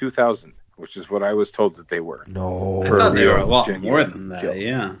than 2,000, which is what I was told that they were. No. I thought they were a real lot genuine more than that, kilt.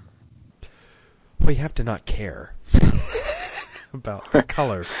 yeah. Well, you have to not care about the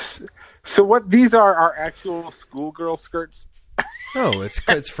colors. So what these are actual schoolgirl skirts? No,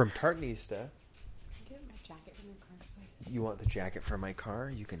 it's from Tartanista. Get my jacket from your car, please. You want the jacket for my car?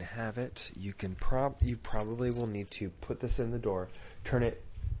 You can have it. You probably will need to put this in the door, turn it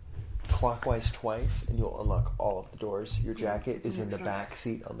clockwise twice, and you'll unlock all of the doors. Your jacket is in the back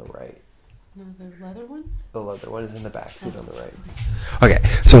seat on the right. No, the leather one? The leather one is in the back seat on the right. Okay,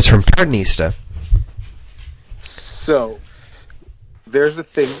 so it's from Tartanista. So there's a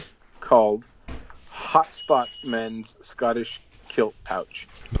thing called Hotspot Men's Scottish Kilt Pouch.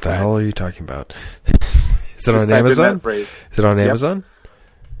 What the hell are you talking about? Is it Just on type in Amazon? that phrase. Is it on Yep. Amazon?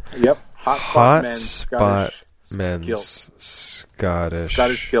 Yep. Hotspot Men's Scottish Scottish men's Kilt.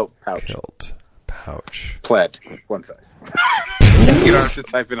 Scottish Kilt Pouch. kilt pouch. Plaid. One size. You don't have to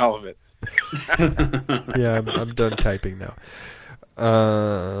type in all of it. Yeah, I'm done typing now.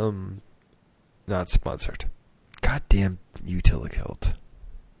 Not sponsored. Goddamn utility kilt.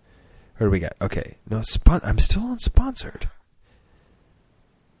 What do we got? Okay, no I'm still unsponsored.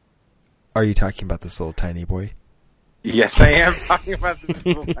 Are you talking about this little tiny boy? Yes, I am talking about this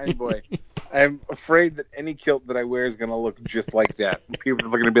little tiny boy. I'm afraid that any kilt that I wear is going to look just like that. People are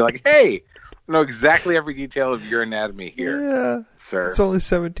going to be like, hey, I know exactly every detail of your anatomy here, Yeah, sir. it's only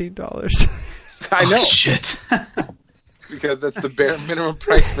 $17. I know. Oh, shit. Because that's the bare minimum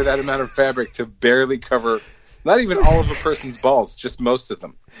price for that amount of fabric to barely cover Not even all of a person's balls, just most of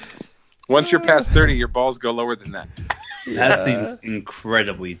them. Once you're past 30, your balls go lower than that. That seems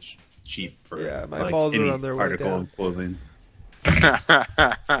incredibly cheap for my balls any are on their way article down. of clothing.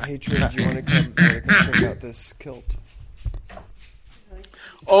 Hey, Trin, do you want to come check out this kilt?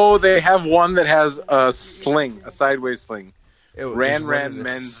 Oh, they have one that has a sling, a sideways sling. There's Ran one in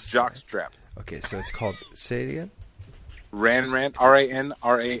men's jockstrap. Okay, so it's called. Say it again. Ran RANN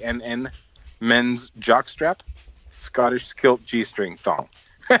men's jockstrap, Scottish kilt G-string thong.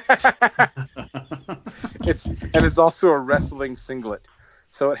 It's also a wrestling singlet.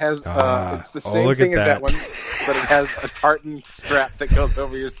 So it has it's the same thing as that one, but it has a tartan strap that goes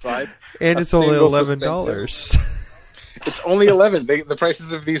over your side. And it's only $11. It's only $11. The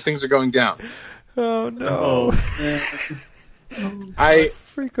prices of these things are going down. Oh no! I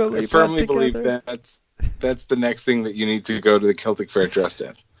frequently firmly believe that's the next thing that you need to go to the Celtic Fair dressed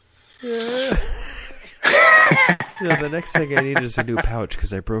as. Yeah. The next thing I need is a new pouch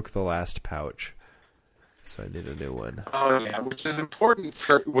because I broke the last pouch, so I need a new one. Oh yeah, which is important.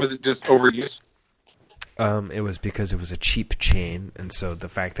 Was it just overused? It was because it was a cheap chain, and so the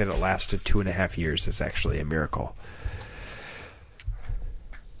fact that it lasted 2.5 years is actually a miracle.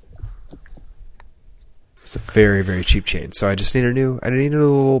 It's a very, very cheap chain, so I just need a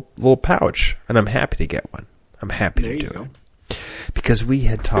little pouch, and I'm happy to get one. I'm happy to do it because we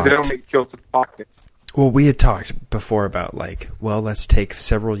had talked. They don't make kilts with pockets. Well, we had talked before about let's take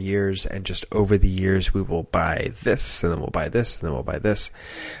several years and just over the years we will buy this, and then we'll buy this, and then we'll buy this.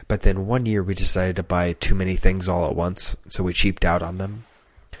 But then one year we decided to buy too many things all at once, so we cheaped out on them.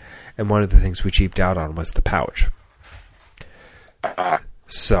 And one of the things we cheaped out on was the pouch.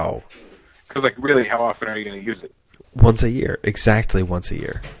 So, because really, how often are you going to use it? Once a year, exactly once a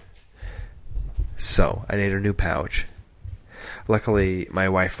year. So I need a new pouch. Luckily, my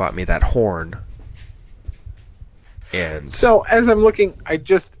wife bought me that horn. And so as I'm looking,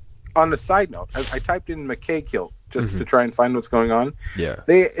 on a side note, I typed in McKay kilt just to try and find what's going on. Yeah.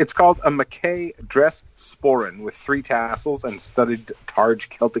 It's called a McKay dress sporran with 3 tassels and studded targe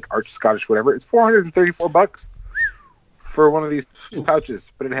Celtic arch Scottish whatever. It's $434 for one of these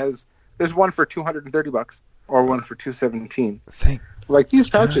pouches, but there's one for $230 or one for $217. These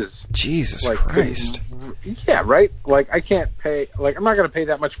pouches. Jesus Christ. Yeah, right? I can't pay I'm not going to pay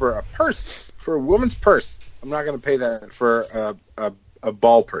that much for a purse, for a woman's purse. I'm not going to pay that for a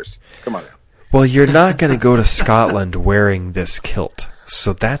ball purse. Come on now. Well, you're not going to go to Scotland wearing this kilt.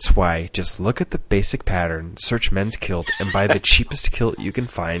 So that's why just look at the basic pattern, search men's kilt, and buy the cheapest kilt you can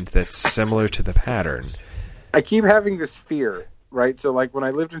find that's similar to the pattern. I keep having this fear, right? So when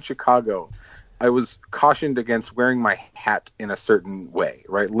I lived in Chicago, I was cautioned against wearing my hat in a certain way,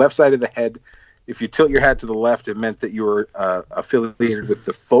 right? Left side of the head, if you tilt your hat to the left, it meant that you were affiliated with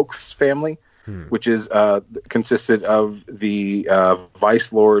the Folks family. Which is consisted of the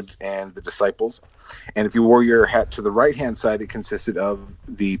vice lords and the disciples, and if you wore your hat to the right hand side, it consisted of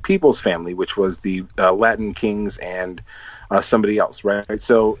the people's family, which was the Latin kings and somebody else, right?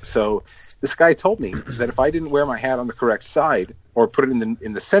 So this guy told me that if I didn't wear my hat on the correct side or put it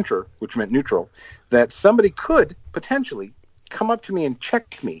in the center, which meant neutral, that somebody could potentially come up to me and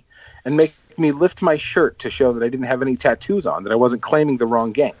check me and make me lift my shirt to show that I didn't have any tattoos on, that I wasn't claiming the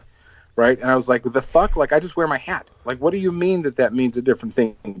wrong gang. Right? And I was like, the fuck? I just wear my hat. What do you mean that means a different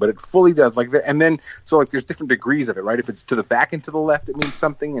thing? But it fully does. And then, so there's different degrees of it, right? If it's to the back and to the left, it means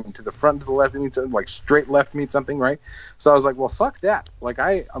something. And to the front and to the left, it means something. Straight left means something, right? So I was like, well, fuck that.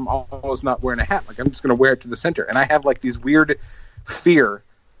 I'm almost not wearing a hat. I'm just going to wear it to the center. And I have, these weird fear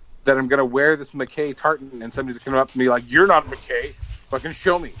that I'm going to wear this McKay tartan and somebody's going to come up to me you're not McKay. Fucking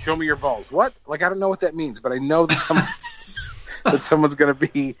show me your balls. What? I don't know what that means, but I know that that someone's going to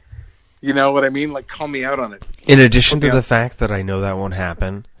be... You know what I mean? Call me out on it. In addition to the fact that I know that won't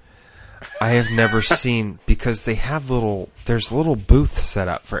happen, I have never seen, because they have there's little booths set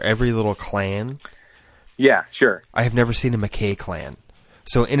up for every little clan. Yeah, sure. I have never seen a McKay clan.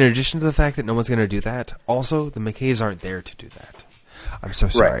 So in addition to the fact that no one's going to do that, also the McKays aren't there to do that. I'm so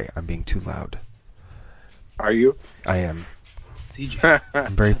sorry. Right. I'm being too loud. Are you? I am. CJ.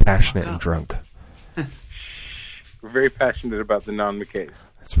 I'm very passionate and drunk. We're very passionate about the non-McKays.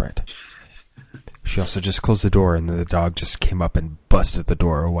 That's right. She also just closed the door, and then the dog just came up and busted the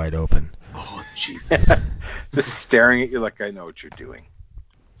door wide open. Oh, Jesus. Just staring at you like I know what you're doing.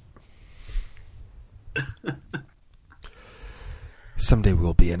 Someday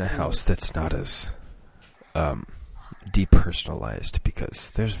we'll be in a house that's not as depersonalized,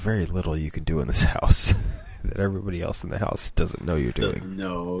 because there's very little you can do in this house that everybody else in the house doesn't know you're doing.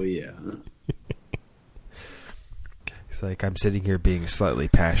 No, yeah. It's I'm sitting here being slightly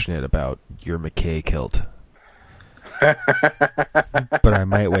passionate about your McKay kilt. but I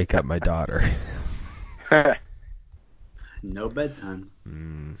might wake up my daughter. No bedtime.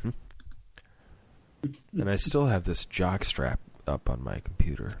 Mm-hmm. And I still have this jock strap up on my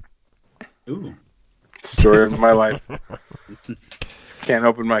computer. Ooh. Story of my life. Can't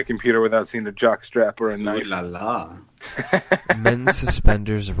open my computer without seeing a jock strap or a Ooh knife. la la. Men's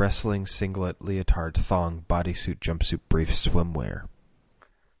suspenders, wrestling singlet, leotard, thong, bodysuit, jumpsuit, brief, swimwear.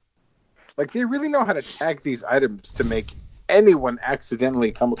 Like, they really know how to tag these items to make anyone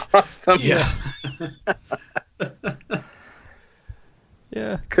accidentally come across them. Yeah.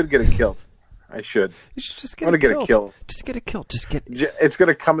 Yeah. Could get a kilt. I should. You should just I'm gonna get a kilt. Just get a kilt. Just get It's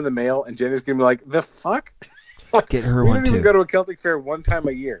gonna come in the mail, and Jenny's gonna be like, "The fuck." Get her we one don't even too. go to a Celtic fair one time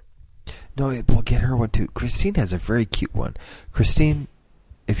a year. No, we'll get her one too. Christine has a very cute one. Christine,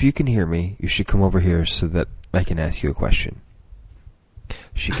 if you can hear me, you should come over here so that I can ask you a question.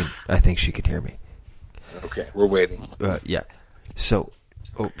 She can. I think she can hear me. Okay, we're waiting. Yeah. So,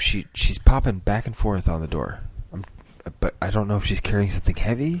 she's popping back and forth on the door. But I don't know if she's carrying something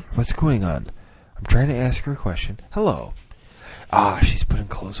heavy. What's going on? I'm trying to ask her a question. Hello. She's putting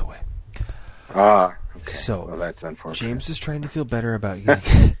clothes away. Okay. So, well, that's unfortunate. James is trying to feel better about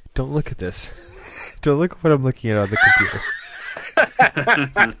getting... Don't look at this. Don't look at what I'm looking at on the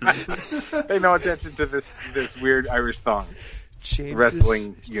computer. Pay no attention to this weird Irish thong James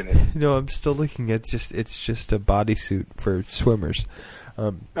wrestling unit. No, I'm still looking at it's just a bodysuit for swimmers.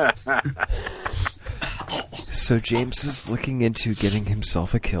 So James is looking into getting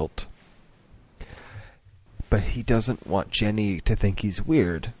himself a kilt. But he doesn't want Jenny to think he's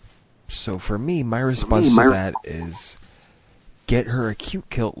weird. So for me, my response to that is get her a cute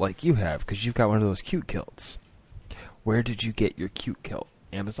kilt like you have, because you've got one of those cute kilts. Where did you get your cute kilt?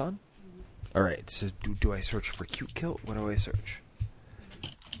 Amazon? Alright, so do I search for cute kilt? What do I search?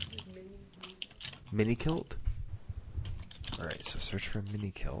 Mini kilt? Alright, so search for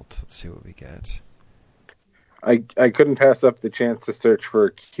mini kilt. Let's see what we get. I couldn't pass up the chance to search for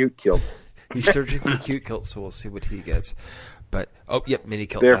a cute kilt. He's searching for cute kilt, so we'll see what he gets. But, yep, mini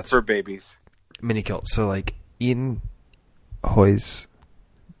kilt. They're for babies. Mini kilt. So, like, Ian Hoy's...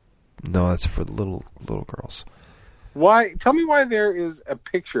 No, that's for little girls. Why? Tell me why there is a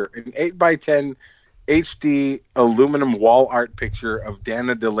picture, an 8x10 HD aluminum wall art picture of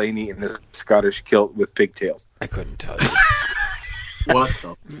Dana Delaney in a Scottish kilt with pigtails. I couldn't tell you. What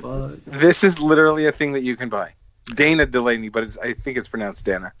the fuck? This is literally a thing that you can buy. Dana Delaney, but I think it's pronounced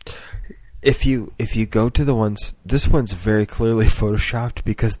Dana. If you go to the ones, this one's very clearly photoshopped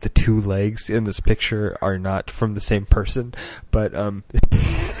because the two legs in this picture are not from the same person. But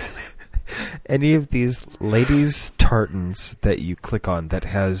any of these ladies' tartans that you click on that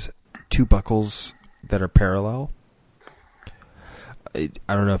has two buckles that are parallel, I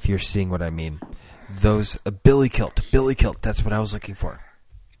don't know if you're seeing what I mean. Those billy kilt, that's what I was looking for.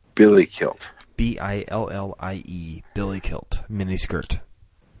 Billy kilt. Billie, billy kilt, mini skirt.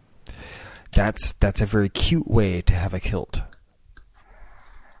 That's a very cute way to have a kilt.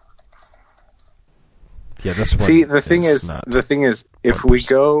 Yeah, this one. See, the thing is, if we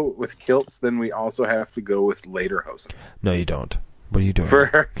go with kilts, then we also have to go with lederhosen. No, you don't. What are you doing?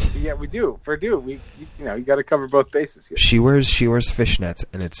 Yeah, we do. You got to cover both bases here. She wears fishnets,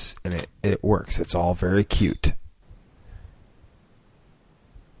 and it works. It's all very cute.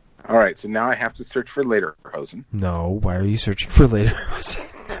 All right, so now I have to search for lederhosen. No, why are you searching for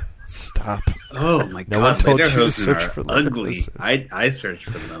lederhosen? Stop. Oh my No one god, told you to lederhosen search are for ugly. lederhosen. I searched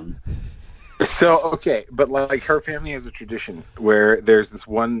for them. So, okay, but like her family has a tradition where there's this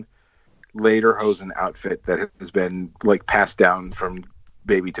one lederhosen outfit that has been like passed down from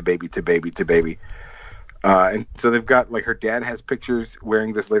baby to baby to baby to baby. And so they've got, like, her dad has pictures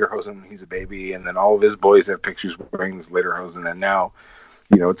wearing this lederhosen when he's a baby, and then all of his boys have pictures wearing this lederhosen, and now,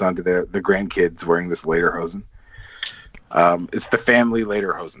 it's on to the grandkids wearing this lederhosen. It's the family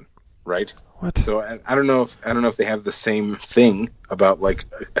lederhosen, right? What? So I don't know if they have the same thing about like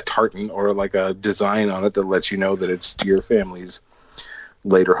a tartan or like a design on it that lets you know that it's your family's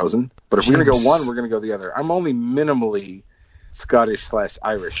lederhosen. But if we're gonna go one, we're gonna go the other. I'm only minimally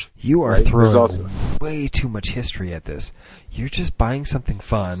Scottish/Irish. You are right? throwing way too much history at this. You're just buying something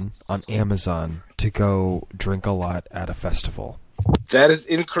fun on Amazon to go drink a lot at a festival. That is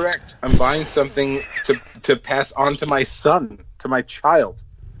incorrect. I'm buying something to pass on to my son, to my child,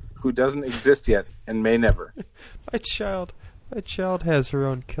 who doesn't exist yet and may never. My child has her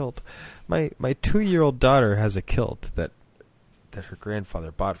own kilt. My 2-year-old daughter has a kilt that her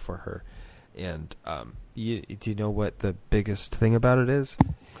grandfather bought for her, and do you know what the biggest thing about it is?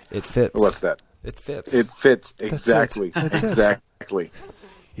 It fits. What's that? It fits. It fits exactly. That's it. Exactly.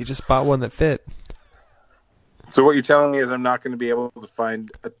 You just bought one that fit. So what you're telling me is I'm not going to be able to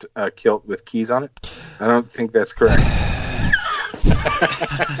find a kilt with keys on it? I don't think that's correct.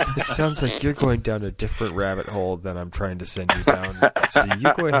 It sounds like you're going down a different rabbit hole than I'm trying to send you down. So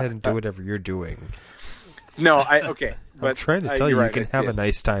you go ahead and do whatever you're doing. No, okay. But I'm trying to tell you, you're you right, can I have a did.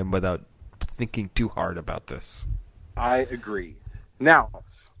 nice time without thinking too hard about this. I agree. Now,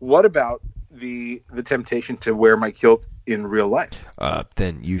 what about the temptation to wear my kilt in real life?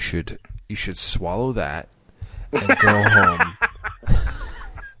 Then you should swallow that and go home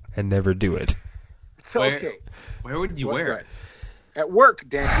and never do it. It's okay. Where would you What wear kind? it? At work,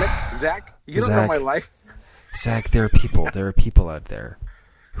 damn it. Zach, you don't know Zach. my life. Zach, there are people out there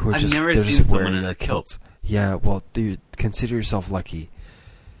who are I've just never they're seen just someone wearing in their a kilt. kilts. Yeah, well, dude, consider yourself lucky.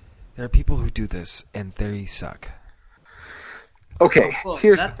 There are people who do this and they suck. Okay, Well,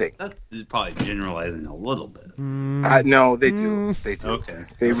 here's the that's, thing. That's probably generalizing a little bit. No, they do. They do. Okay.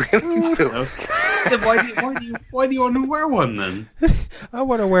 They really do. Okay. Then why do you want to wear one then? I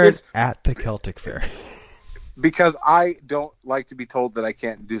want to wear it at the Celtic Fair. Because I don't like to be told that I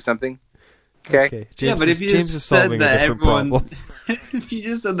can't do something. Okay? James Yeah, but if you James just is solving said a that different everyone, problem. if you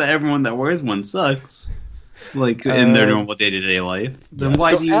just said that everyone that wears one sucks, like in their normal day-to-day life, then yes.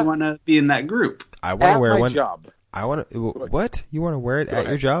 why So do you want to be in that group? I want to At wear my one. job. I want to. What? You want to wear it Go at your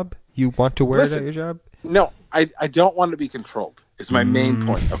ahead. job? You want to wear it Listen. at your job? No, I don't want to be controlled. Is my main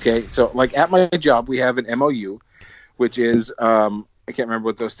point. Okay, so like at my job, we have an MOU, which is I can't remember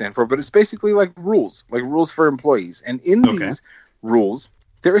what those stand for, but it's basically like rules for employees. And in these rules,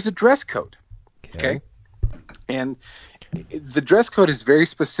 there is a dress code. Okay, and the dress code is very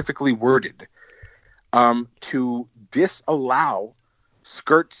specifically worded to disallow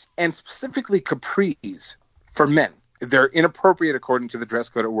skirts and specifically capris for men. They're inappropriate according to the dress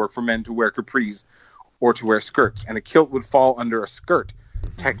code at work for men to wear capris or to wear skirts, and a kilt would fall under a skirt,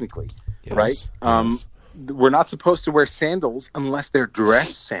 technically, Yes, right? yes. We're not supposed to wear sandals unless they're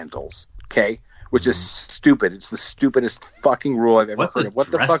dress sandals, okay? Which is stupid. It's the stupidest fucking rule I've ever What's heard a of. What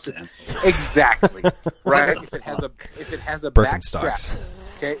the dress fuck? sandal? Exactly, right? If it has a back strap,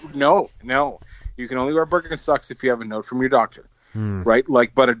 Birkenstocks. okay? No, you can only wear Birkenstocks if you have a note from your doctor, right?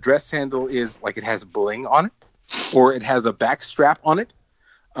 Like, but a dress sandal is like it has bling on it, or it has a back strap on it.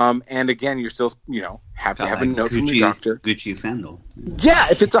 And again, you're still, have to have a note from your doctor. Gucci sandal. Yeah,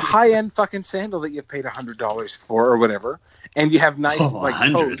 if it's a high-end fucking sandal that you've paid $100 for or whatever, and you have nice like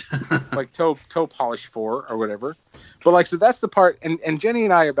 100. toe polish for or whatever. But like, so that's the part. And Jenny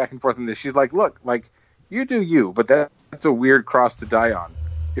and I are back and forth on this. She's like, look, like you do you, but that's a weird cross to die on.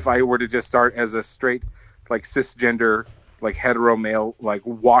 If I were to just start as a straight, like cisgender, like hetero male, like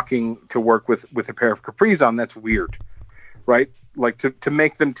walking to work with a pair of capris on, that's weird, right? Like to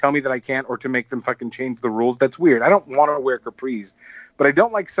make them tell me that I can't, or to make them fucking change the rules, that's weird. I don't want to wear capris, but I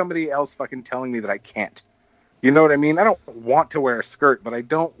don't like somebody else fucking telling me that I can't. You know what I mean? I don't want to wear a skirt, but I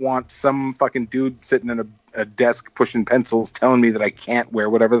don't want some fucking dude sitting in a desk pushing pencils telling me that I can't wear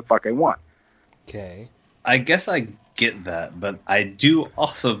whatever the fuck I want. Okay. I guess I get that, but I do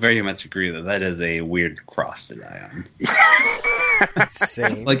also very much agree that is a weird cross to die on.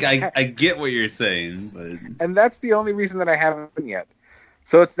 Same. Like I get what you're saying, but And that's the only reason that I haven't yet.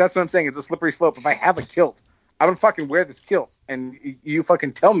 So that's what I'm saying. It's a slippery slope. If I have a kilt, I'm going to fucking wear this kilt, and you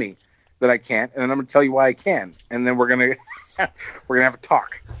fucking tell me that I can't, and then I'm going to tell you why I can, and then we're going to have a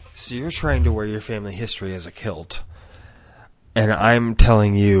talk. So you're trying to wear your family history as a kilt, and I'm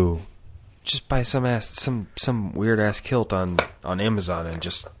telling you, just buy some weird ass kilt on Amazon and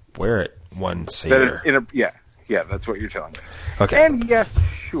just wear it one That Seder. it's yeah, that's what you're telling me. Okay. And yes,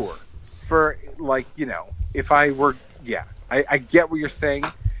 sure. For like, if I were, I get what you're saying.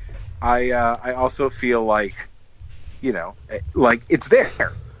 I also feel like, like it's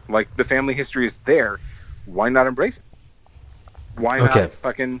there. Like the family history is there. Why not embrace it? Why not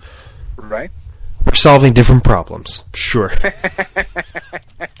fucking, right? We're solving different problems. Sure.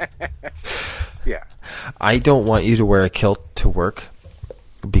 Yeah. I don't want you to wear a kilt to work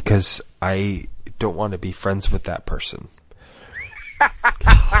because I don't want to be friends with that person.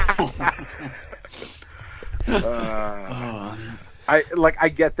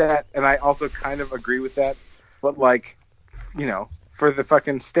 I get that, and I also kind of agree with that, but like, for the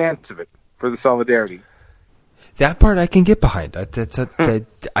fucking stance of it, for the solidarity. That part I can get behind. I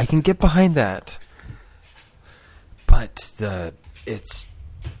can get behind that. But I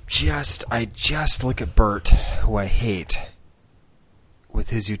just look at Bert, who I hate, with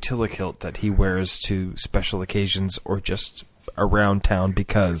his utilikilt that he wears to special occasions or just around town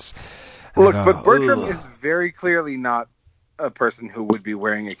because. Look, but Bertram is very clearly not a person who would be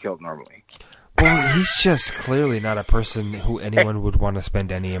wearing a kilt normally. Well, he's just clearly not a person who anyone would want to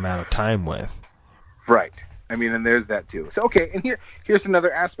spend any amount of time with. Right. I mean, and there's that too. So, okay, and here's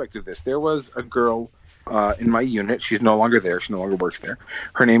another aspect of this. There was a girl in my unit. She's no longer there. She no longer works there.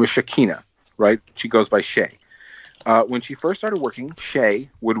 Her name is Shakina, right? She goes by Shay. When she first started working, Shay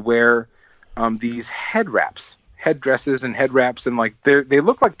would wear these headdresses and head wraps, and like they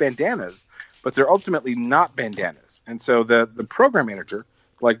look like bandanas, but they're ultimately not bandanas. And so the program manager,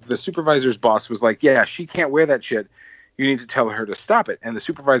 like the supervisor's boss, was like, yeah, she can't wear that shit. You need to tell her to stop it. And the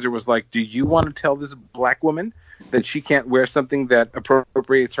supervisor was like, do you want to tell this black woman that she can't wear something that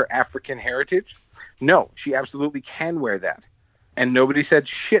appropriates her African heritage? No, she absolutely can wear that. And nobody said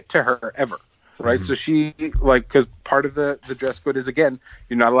shit to her ever. Right. Mm-hmm. So she, like, because part of the dress code is, again,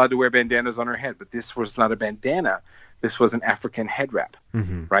 you're not allowed to wear bandanas on her head. But this was not a bandana. This was an African head wrap.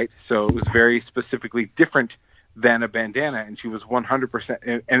 Mm-hmm. Right. So it was very specifically different than a bandana. And she was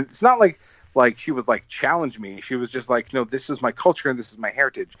 100%. And it's not like she was like, challenge me. She was just like, no, this is my culture and this is my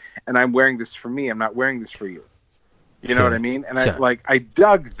heritage. And I'm wearing this for me. I'm not wearing this for you. You know what I mean? And I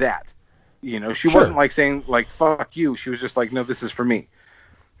dug that. You know, she wasn't like saying like, fuck you. She was just like, no, this is for me.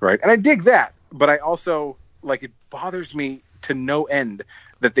 Right. And I dig that. But I also, like, it bothers me to no end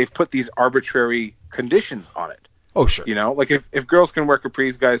that they've put these arbitrary conditions on it. Oh, sure. You know, like if girls can wear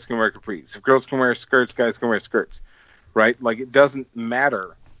capris, guys can wear capris. If girls can wear skirts, guys can wear skirts. Right? Like, it doesn't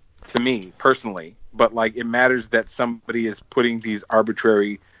matter to me personally, but, like, it matters that somebody is putting these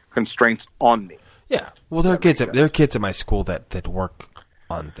arbitrary constraints on me. Yeah. Well, there are kids at my school that work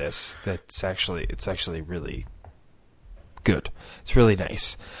on this. It's actually really good. It's really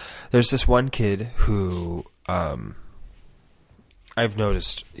nice. There's this one kid who I've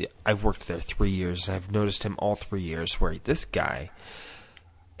noticed. I've worked there 3 years, and I've noticed him all 3 years. Where this guy,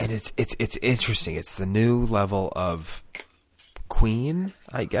 and it's interesting. It's the new level of queen,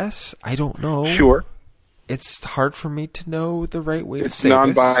 I guess. I don't know. Sure. It's hard for me to know the right way to say this.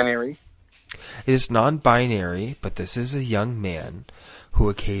 It's non-binary. It is non-binary, but this is a young man who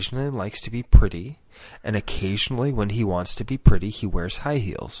occasionally likes to be pretty, and occasionally, when he wants to be pretty, he wears high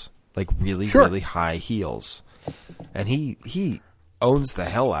heels. Like really high heels. And he owns the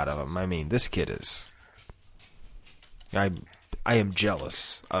hell out of them. I mean, this kid is... I am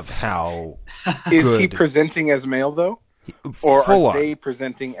jealous of how Is he presenting as male, though? Or are they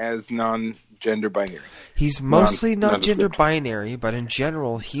presenting as non-gender binary? He's mostly not gender binary, but in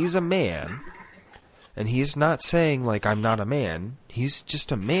general, he's a man. And he's not saying, like, I'm not a man. He's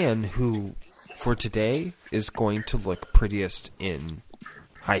just a man who, for today, is going to look prettiest in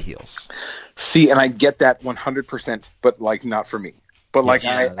high heels. See, and I get that 100%, but, like, not for me. But, like,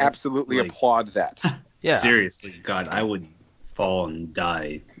 I absolutely applaud that. Yeah. Seriously, God, I would fall and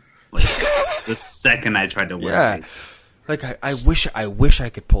die, like, the second I tried to wear it. Like, I wish I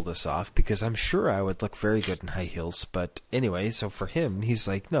could pull this off, because I'm sure I would look very good in high heels. But anyway, so for him, he's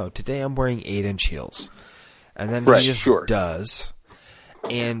like, no, today I'm wearing 8-inch heels. And then he just does.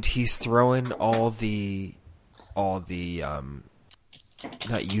 And he's throwing all the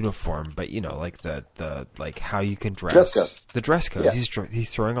not uniform, but, you know, like the like how you can dress. Dress code. The dress code. Yeah. He's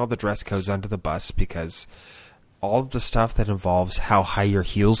throwing all the dress codes onto the bus, because all of the stuff that involves how high your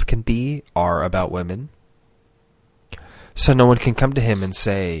heels can be are about women. So no one can come to him and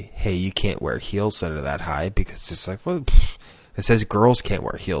say, hey, you can't wear heels that are that high, because it's like, well, it says girls can't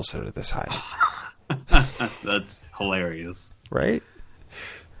wear heels that are this high. That's hilarious. Right?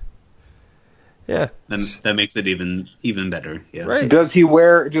 Yeah. That makes it even better. Yeah. Right. Does he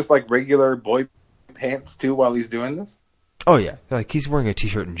wear just like regular boy pants too while he's doing this? Oh yeah. Like he's wearing a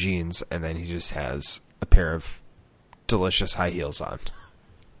t-shirt and jeans, and then he just has a pair of delicious high heels on.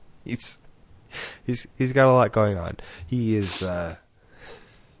 He's got a lot going on. He's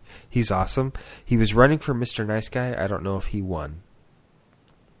awesome. He was running for Mr. Nice Guy. I don't know if he won.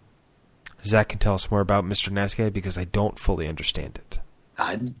 Zach can tell us more about Mr. Nice Guy, because I don't fully understand it.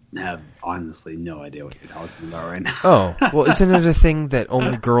 I have honestly no idea what you're talking about right now. Oh, well, isn't it a thing that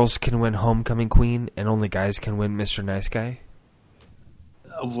only girls can win Homecoming Queen and only guys can win Mr. Nice Guy?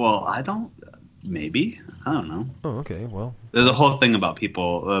 Well, maybe. I don't know. Oh, okay, well. There's a whole thing about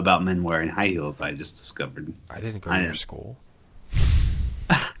men wearing high heels that I just discovered. I didn't go to your school.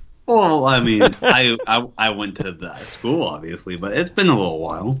 Well, I mean, I went to the school, obviously, but it's been a little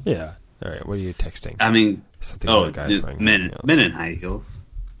while. Yeah. All right, what are you texting? I mean, guys men in high heels.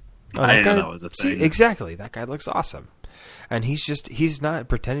 Oh, I didn't know that was a thing. See, exactly. That guy looks awesome. And he's not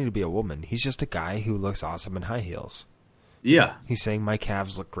pretending to be a woman. He's just a guy who looks awesome in high heels. Yeah. He's saying, my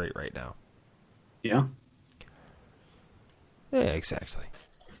calves look great right now. Yeah. Yeah, exactly.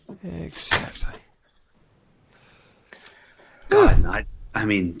 God, I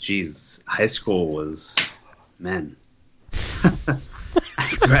mean, geez, high school was men.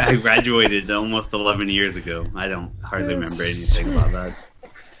 I graduated almost 11 years ago. I don't hardly remember anything about that.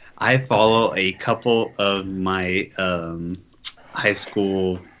 I follow a couple of my high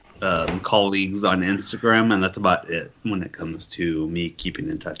school colleagues on Instagram, and that's about it when it comes to me keeping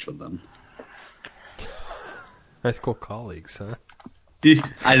in touch with them. High school colleagues, huh?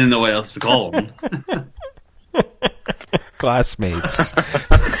 I didn't know what else to call them. Classmates.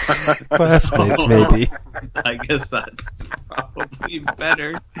 Classmates, maybe. I guess that's probably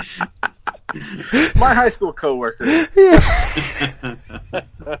better. My high school coworker.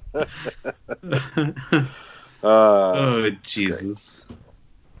 Oh, Jesus.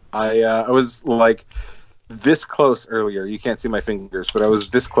 I was like this close earlier. You can't see my fingers, but I was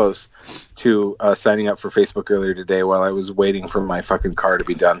this close to signing up for Facebook earlier today while I was waiting for my fucking car to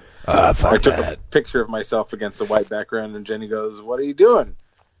be done. I took a picture of myself against a white background, and Jenny goes, "What are you doing?"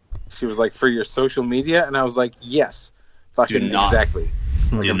 She was like, "For your social media?" And I was like, "Yes, fucking exactly."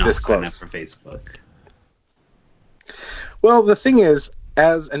 Like, Do I'm not this sign up close. for Facebook. Well, the thing is,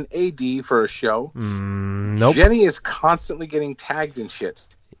 as an AD for a show, Nope. Jenny is constantly getting tagged in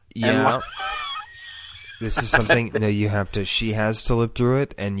shit. Yeah. This is something that you have to. She has to live through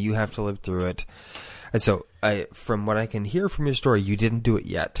it, and you have to live through it. And so, from what I can hear from your story, you didn't do it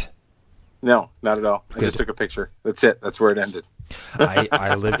yet. No, not at all. I Good. just took a picture. That's it. That's where it ended.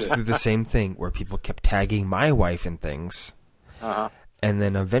 I lived through the same thing where people kept tagging my wife in things. Uh-huh. And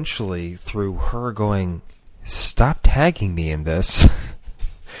then eventually, through her going, "Stop tagging me in this,"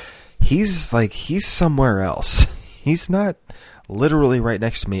 he's somewhere else. He's not literally right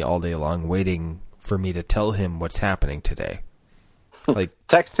next to me all day long waiting for me to tell him what's happening today. Like,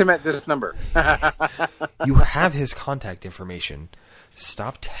 Text him at this number. you have his contact information.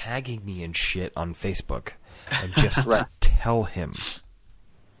 Stop tagging me in shit on Facebook and just Right. tell him.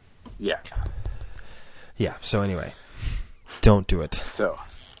 Yeah. Yeah, so anyway, don't do it. So,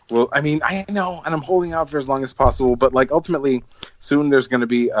 well, I mean, I know, and I'm holding out for as long as possible, but like ultimately, soon there's going to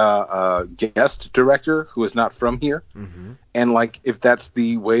be a guest director who is not from here, and like if that's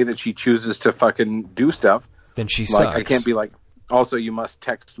the way that she chooses to fucking do stuff, Then she like sucks. I can't be like, also you must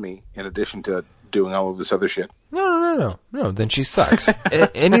text me in addition to doing all of this other shit. No. Then she sucks.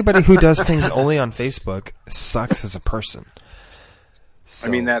 Anybody who does things only on Facebook sucks as a person. So, I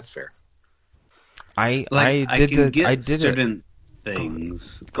mean, that's fair. I can did get it. certain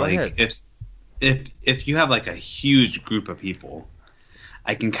things. Go like ahead. if you have like a huge group of people,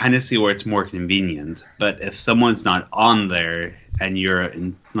 I can kind of see where it's more convenient. But if someone's not on there and you're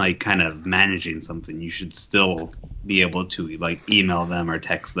like kind of managing something, you should still be able to like email them or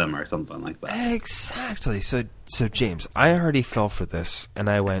text them or something like that. Exactly. So James, I already fell for this, and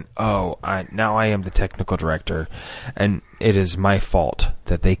I went, now I am the technical director, and it is my fault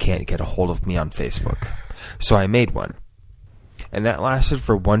that they can't get a hold of me on Facebook. So I made one. And that lasted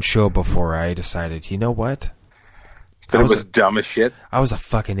for one show before I decided, you know what? That it was dumb as shit. I was a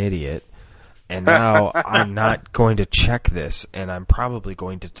fucking idiot. And now I'm not going to check this, and I'm probably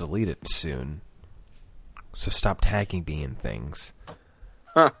going to delete it soon. So stop tagging me in things.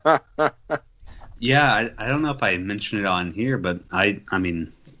 Yeah, I don't know if I mentioned it on here, but I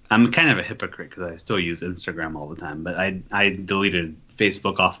mean, I'm kind of a hypocrite because I still use Instagram all the time. But I deleted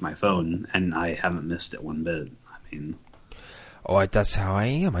Facebook off my phone, and I haven't missed it one bit. I mean, That's how I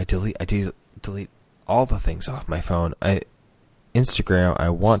am. I delete all the things off my phone. Instagram, I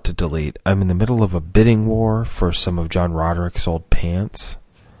want to delete. I'm in the middle of a bidding war for some of John Roderick's old pants.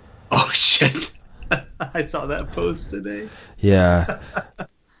 oh shit! I saw that post today. Yeah.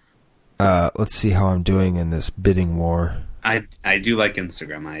 Let's see how I'm doing in this bidding war. I do like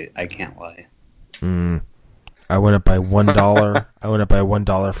Instagram. I can't lie. I went up by $1. I went up by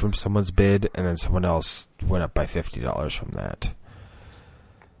 $1 from someone's bid, and then someone else went up by $50 from that.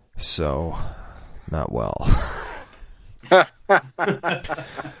 So, not well.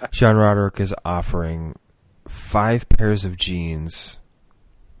 John Roderick is offering 5 pairs of jeans,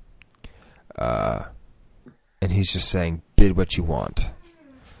 and he's just saying, bid what you want.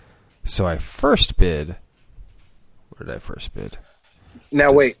 So I first bid. Where did I first bid?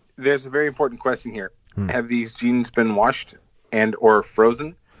 Now wait, there's a very important question here. Have these jeans been washed and or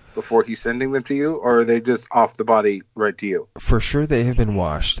frozen before he's sending them to you, or are they just off the body right to you? For sure they have been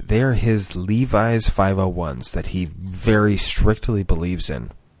washed. They are his Levi's 501s that he very strictly believes in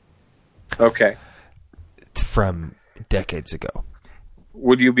Okay. from decades ago.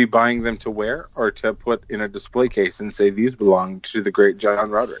 Would you be buying them to wear or to put in a display case and say these belong to the great John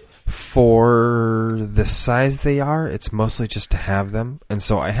Roderick? For the size they are, it's mostly just to have them. And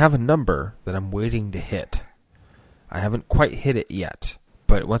so I have a number that I'm waiting to hit. I haven't quite hit it yet.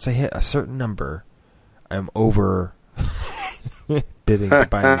 But once I hit a certain number, I'm over bidding to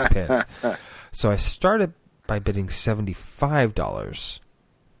buy these pants. So I started by bidding $75,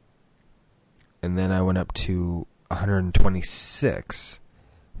 and then I went up to $126.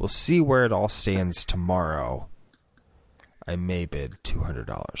 We'll see where it all stands tomorrow. I may bid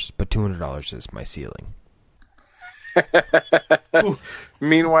 $200, but $200 is my ceiling.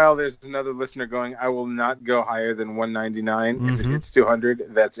 Meanwhile, there's another listener going, I will not go higher than $199. If it hits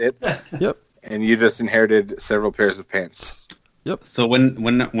 $200, that's it. Yep. And you just inherited several pairs of pants. Yep. So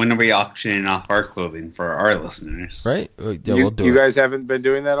when are we auctioning off our clothing for our listeners? Right? Yeah, we'll do you it. guys haven't been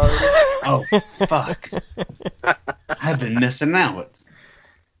doing that already? Oh, fuck. I've been missing out.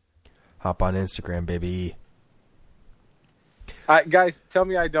 Hop on Instagram, baby. Guys, tell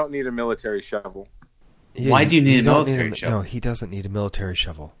me I don't need a military shovel. Why do you need a military shovel? No, he doesn't need a military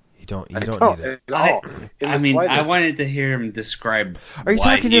shovel. You don't need it. I wanted to hear him describe. Are you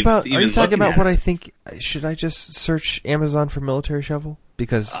why talking he about? was Are you even talking looking about at what it. I think? Should I just search Amazon for military shovel?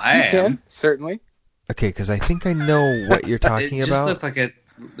 Because You can, certainly. okay, because I think I know what you're talking It just about.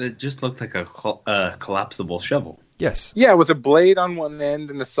 looked like a collapsible shovel. Yes. Yeah, with a blade on one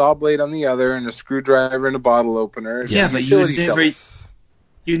end and a saw blade on the other and a screwdriver and a bottle opener. Yeah, but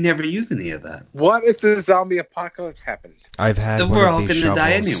you never use any of that. What if the zombie apocalypse happened? I've had Then one we're of all these gonna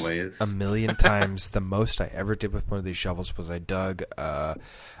die shovels anyways. a million times. The most I ever did with one of these shovels was I dug a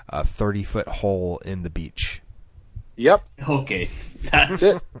 30-foot hole in the beach. Yep, Okay, that's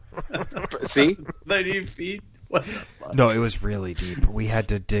it. See? 30 feet. What the fuck? No, it was really deep. We had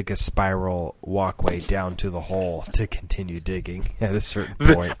to dig a spiral walkway down to the hole to continue digging at a certain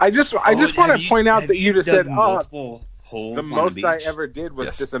point. I just want to point out that you just said, multiple holes the on most beach? I ever did was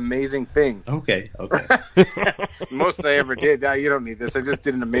Yes. this amazing thing. Okay. The most I ever did. Now you don't need this. I just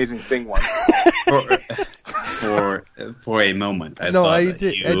did an amazing thing once. for a moment. No, thought I that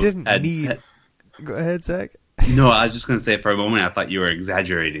did. you I didn't had- need. Go ahead, Zach. No, I was just going to say for a moment I thought you were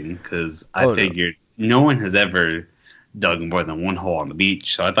exaggerating because I figured no one has ever dug more than one hole on the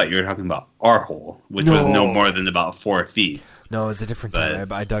beach. So I thought you were talking about our hole, which was no more than about 4 feet. No, it's a different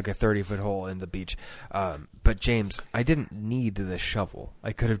thing. I dug a 30-foot hole in the beach. But James, I didn't need the shovel.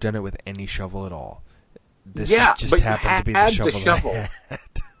 I could have done it with any shovel at all. This just but you happened to be the had shovel. the shovel. That I had.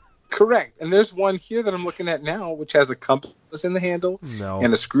 Correct. And there's one here that I'm looking at now, which has a compass in the handle, No.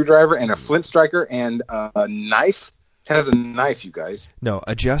 and a screwdriver, and a flint striker, and a knife. It has a knife, you guys. No,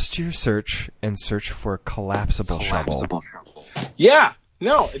 adjust your search and search for collapsible shovel. Yeah.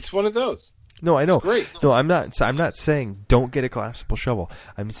 No, it's one of those. No, I know. Great. No, I'm not saying don't get a collapsible shovel.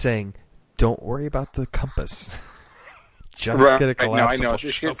 I'm saying don't worry about the compass. Just get a collapsible No, I know. It's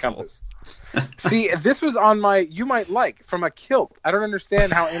a shovel. shit compass. See, this was on my you might like from a kilt. I don't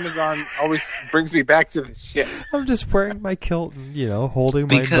understand how Amazon always brings me back to this shit. I'm just wearing my kilt and, holding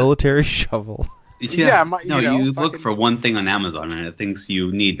my Because- military shovel. Yeah, you look fucking- for one thing on Amazon and it thinks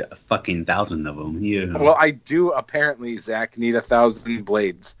you need a fucking 1,000 of them. Yeah. Well, I do apparently, Zach, need 1,000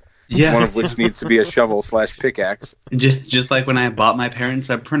 blades. Yeah. One of which needs to be a shovel/pickaxe. Just like when I bought my parents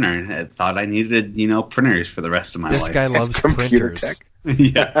a printer, I thought I needed, printers for the rest of my This life. guy loves Computer printers. tech.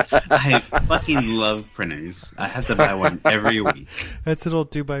 Yeah, I fucking love printers. I have to buy one every week. That's an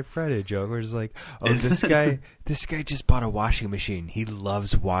old 2 by Friday joke. We're just like, oh, this guy just bought a washing machine. He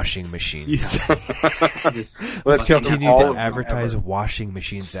loves washing machines. Let's tell them continue all to of them advertise ever. washing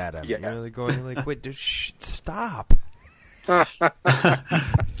machines at him. Yeah. You're really going like, wait, stop.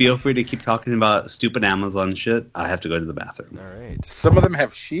 Feel free to keep talking about stupid Amazon shit. I have to go to the bathroom. All right. Some of them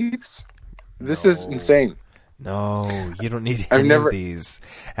have sheaths. This is No. insane. No, you don't need I've any never- of these.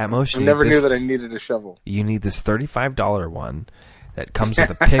 At most, I you never need knew this, that I needed a shovel. you need this $35 one that comes with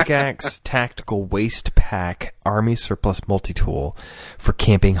a pickaxe, tactical waste pack, army surplus multi-tool for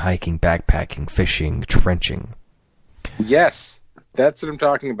camping, hiking, backpacking, fishing, trenching. Yes, that's what I'm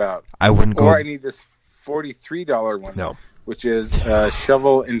talking about. I wouldn't go. Or I need this $43 one. No. Which is a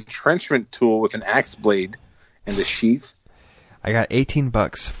shovel entrenchment tool with an axe blade and a sheath. I got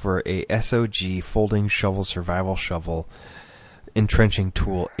 $18 for a SOG folding shovel survival shovel entrenching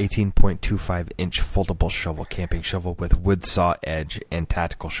tool, 18.25 inch foldable shovel camping shovel with wood saw edge and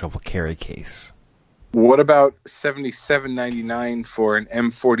tactical shovel carry case. What about $77.99 for an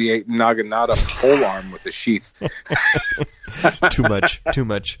M48 Naginata polearm with a sheath? Too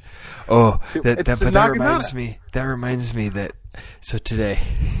much. Oh, It's a that Naginata. reminds me that. So today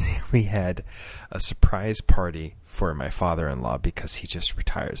we had a surprise party for my father-in-law because he just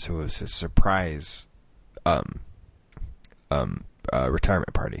retired. So it was a surprise,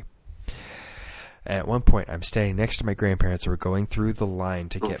 retirement party. And at one point, I'm standing next to my grandparents. We're going through the line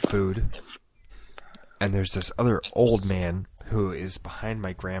to get food, and there's this other old man who is behind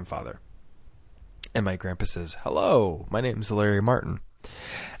my grandfather. And my grandpa says, "Hello, my name's Larry Martin."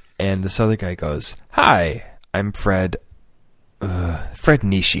 And this other guy goes, "Hi, I'm Fred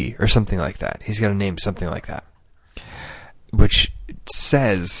Nishi," or something like that. He's got a name something like that. Which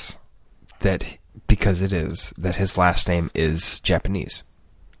says that, because it is, that his last name is Japanese.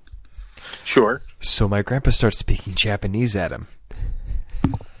 Sure. So my grandpa starts speaking Japanese at him.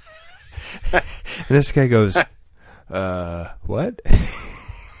 And this guy goes, what?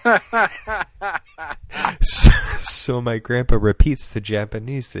 So my grandpa repeats the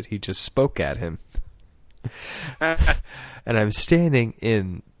Japanese that he just spoke at him. And I'm standing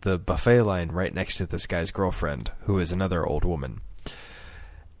in the buffet line right next to this guy's girlfriend, who is another old woman.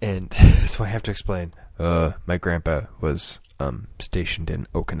 And so I have to explain, my grandpa was stationed in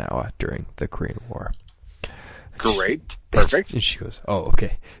Okinawa during the Korean War. Great. Perfect. And she goes, "Oh,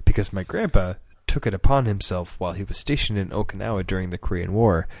 okay." Because my grandpa took it upon himself while he was stationed in Okinawa during the Korean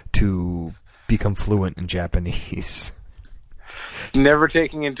War to become fluent in Japanese. Never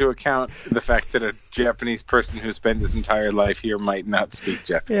taking into account the fact that a Japanese person who spent his entire life here might not speak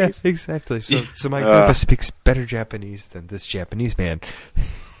Japanese. Yeah, exactly. So my grandpa speaks better Japanese than this Japanese man.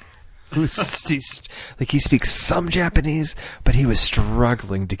 He speaks some Japanese, but he was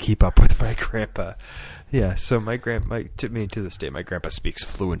struggling to keep up with my grandpa. Yeah, so to this day, my grandpa speaks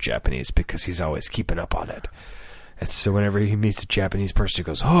fluent Japanese because he's always keeping up on it. And so whenever he meets a Japanese person, he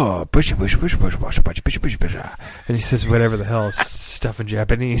goes, "Oh, bush, bush, bush, bush, bush, bush, bush, bush, bush," and he says whatever the hell stuff in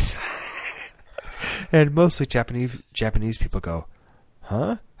Japanese. And mostly Japanese people go,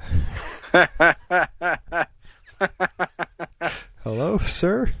 "Huh? Hello,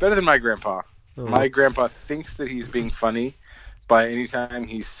 sir?" It's better than my grandpa. Oh. My My grandpa thinks that he's being funny by anytime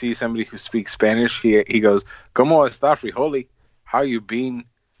he sees somebody who speaks Spanish, he goes, "Como está, frijoli? How you been?"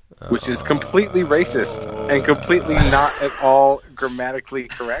 Which is completely racist and completely not at all grammatically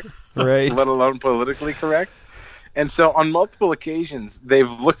correct, right? Let alone politically correct. And so on multiple occasions, they've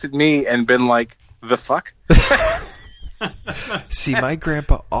looked at me and been like, "The fuck?" See, my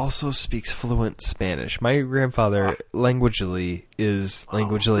grandpa also speaks fluent Spanish. My grandfather languagely is,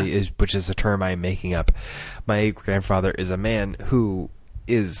 which is a term I'm making up. My grandfather is a man who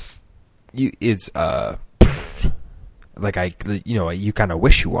is you kind of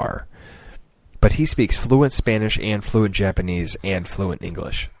wish you are. But he speaks fluent Spanish and fluent Japanese and fluent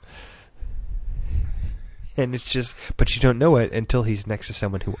English. And it's just, but you don't know it until he's next to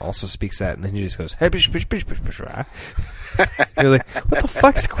someone who also speaks that, and then he just goes, "Hey, bish, bish, bish, bish, bish, rah." You're like, what the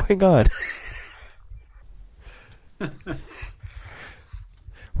fuck's going on?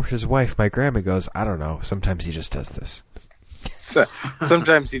 Where his wife, my grandma, goes, "I don't know. Sometimes he just does this." So,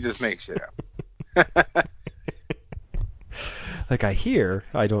 sometimes he just makes shit up. Like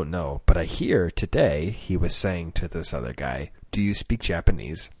I don't know, but I hear today he was saying to this other guy, "Do you speak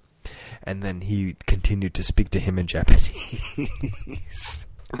Japanese?" And then he continued to speak to him in Japanese.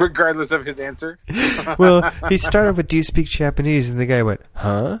 Regardless of his answer? Well, he started with, "Do you speak Japanese?" And the guy went,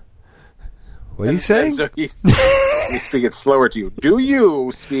 "Huh? What are you saying?" So he speak it slower to you. "Do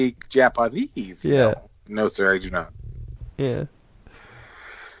you speak Japanese?" Yeah. No, sir, I do not. Yeah.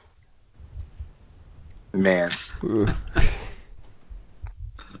 Man. Ooh.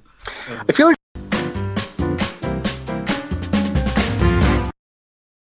 I feel like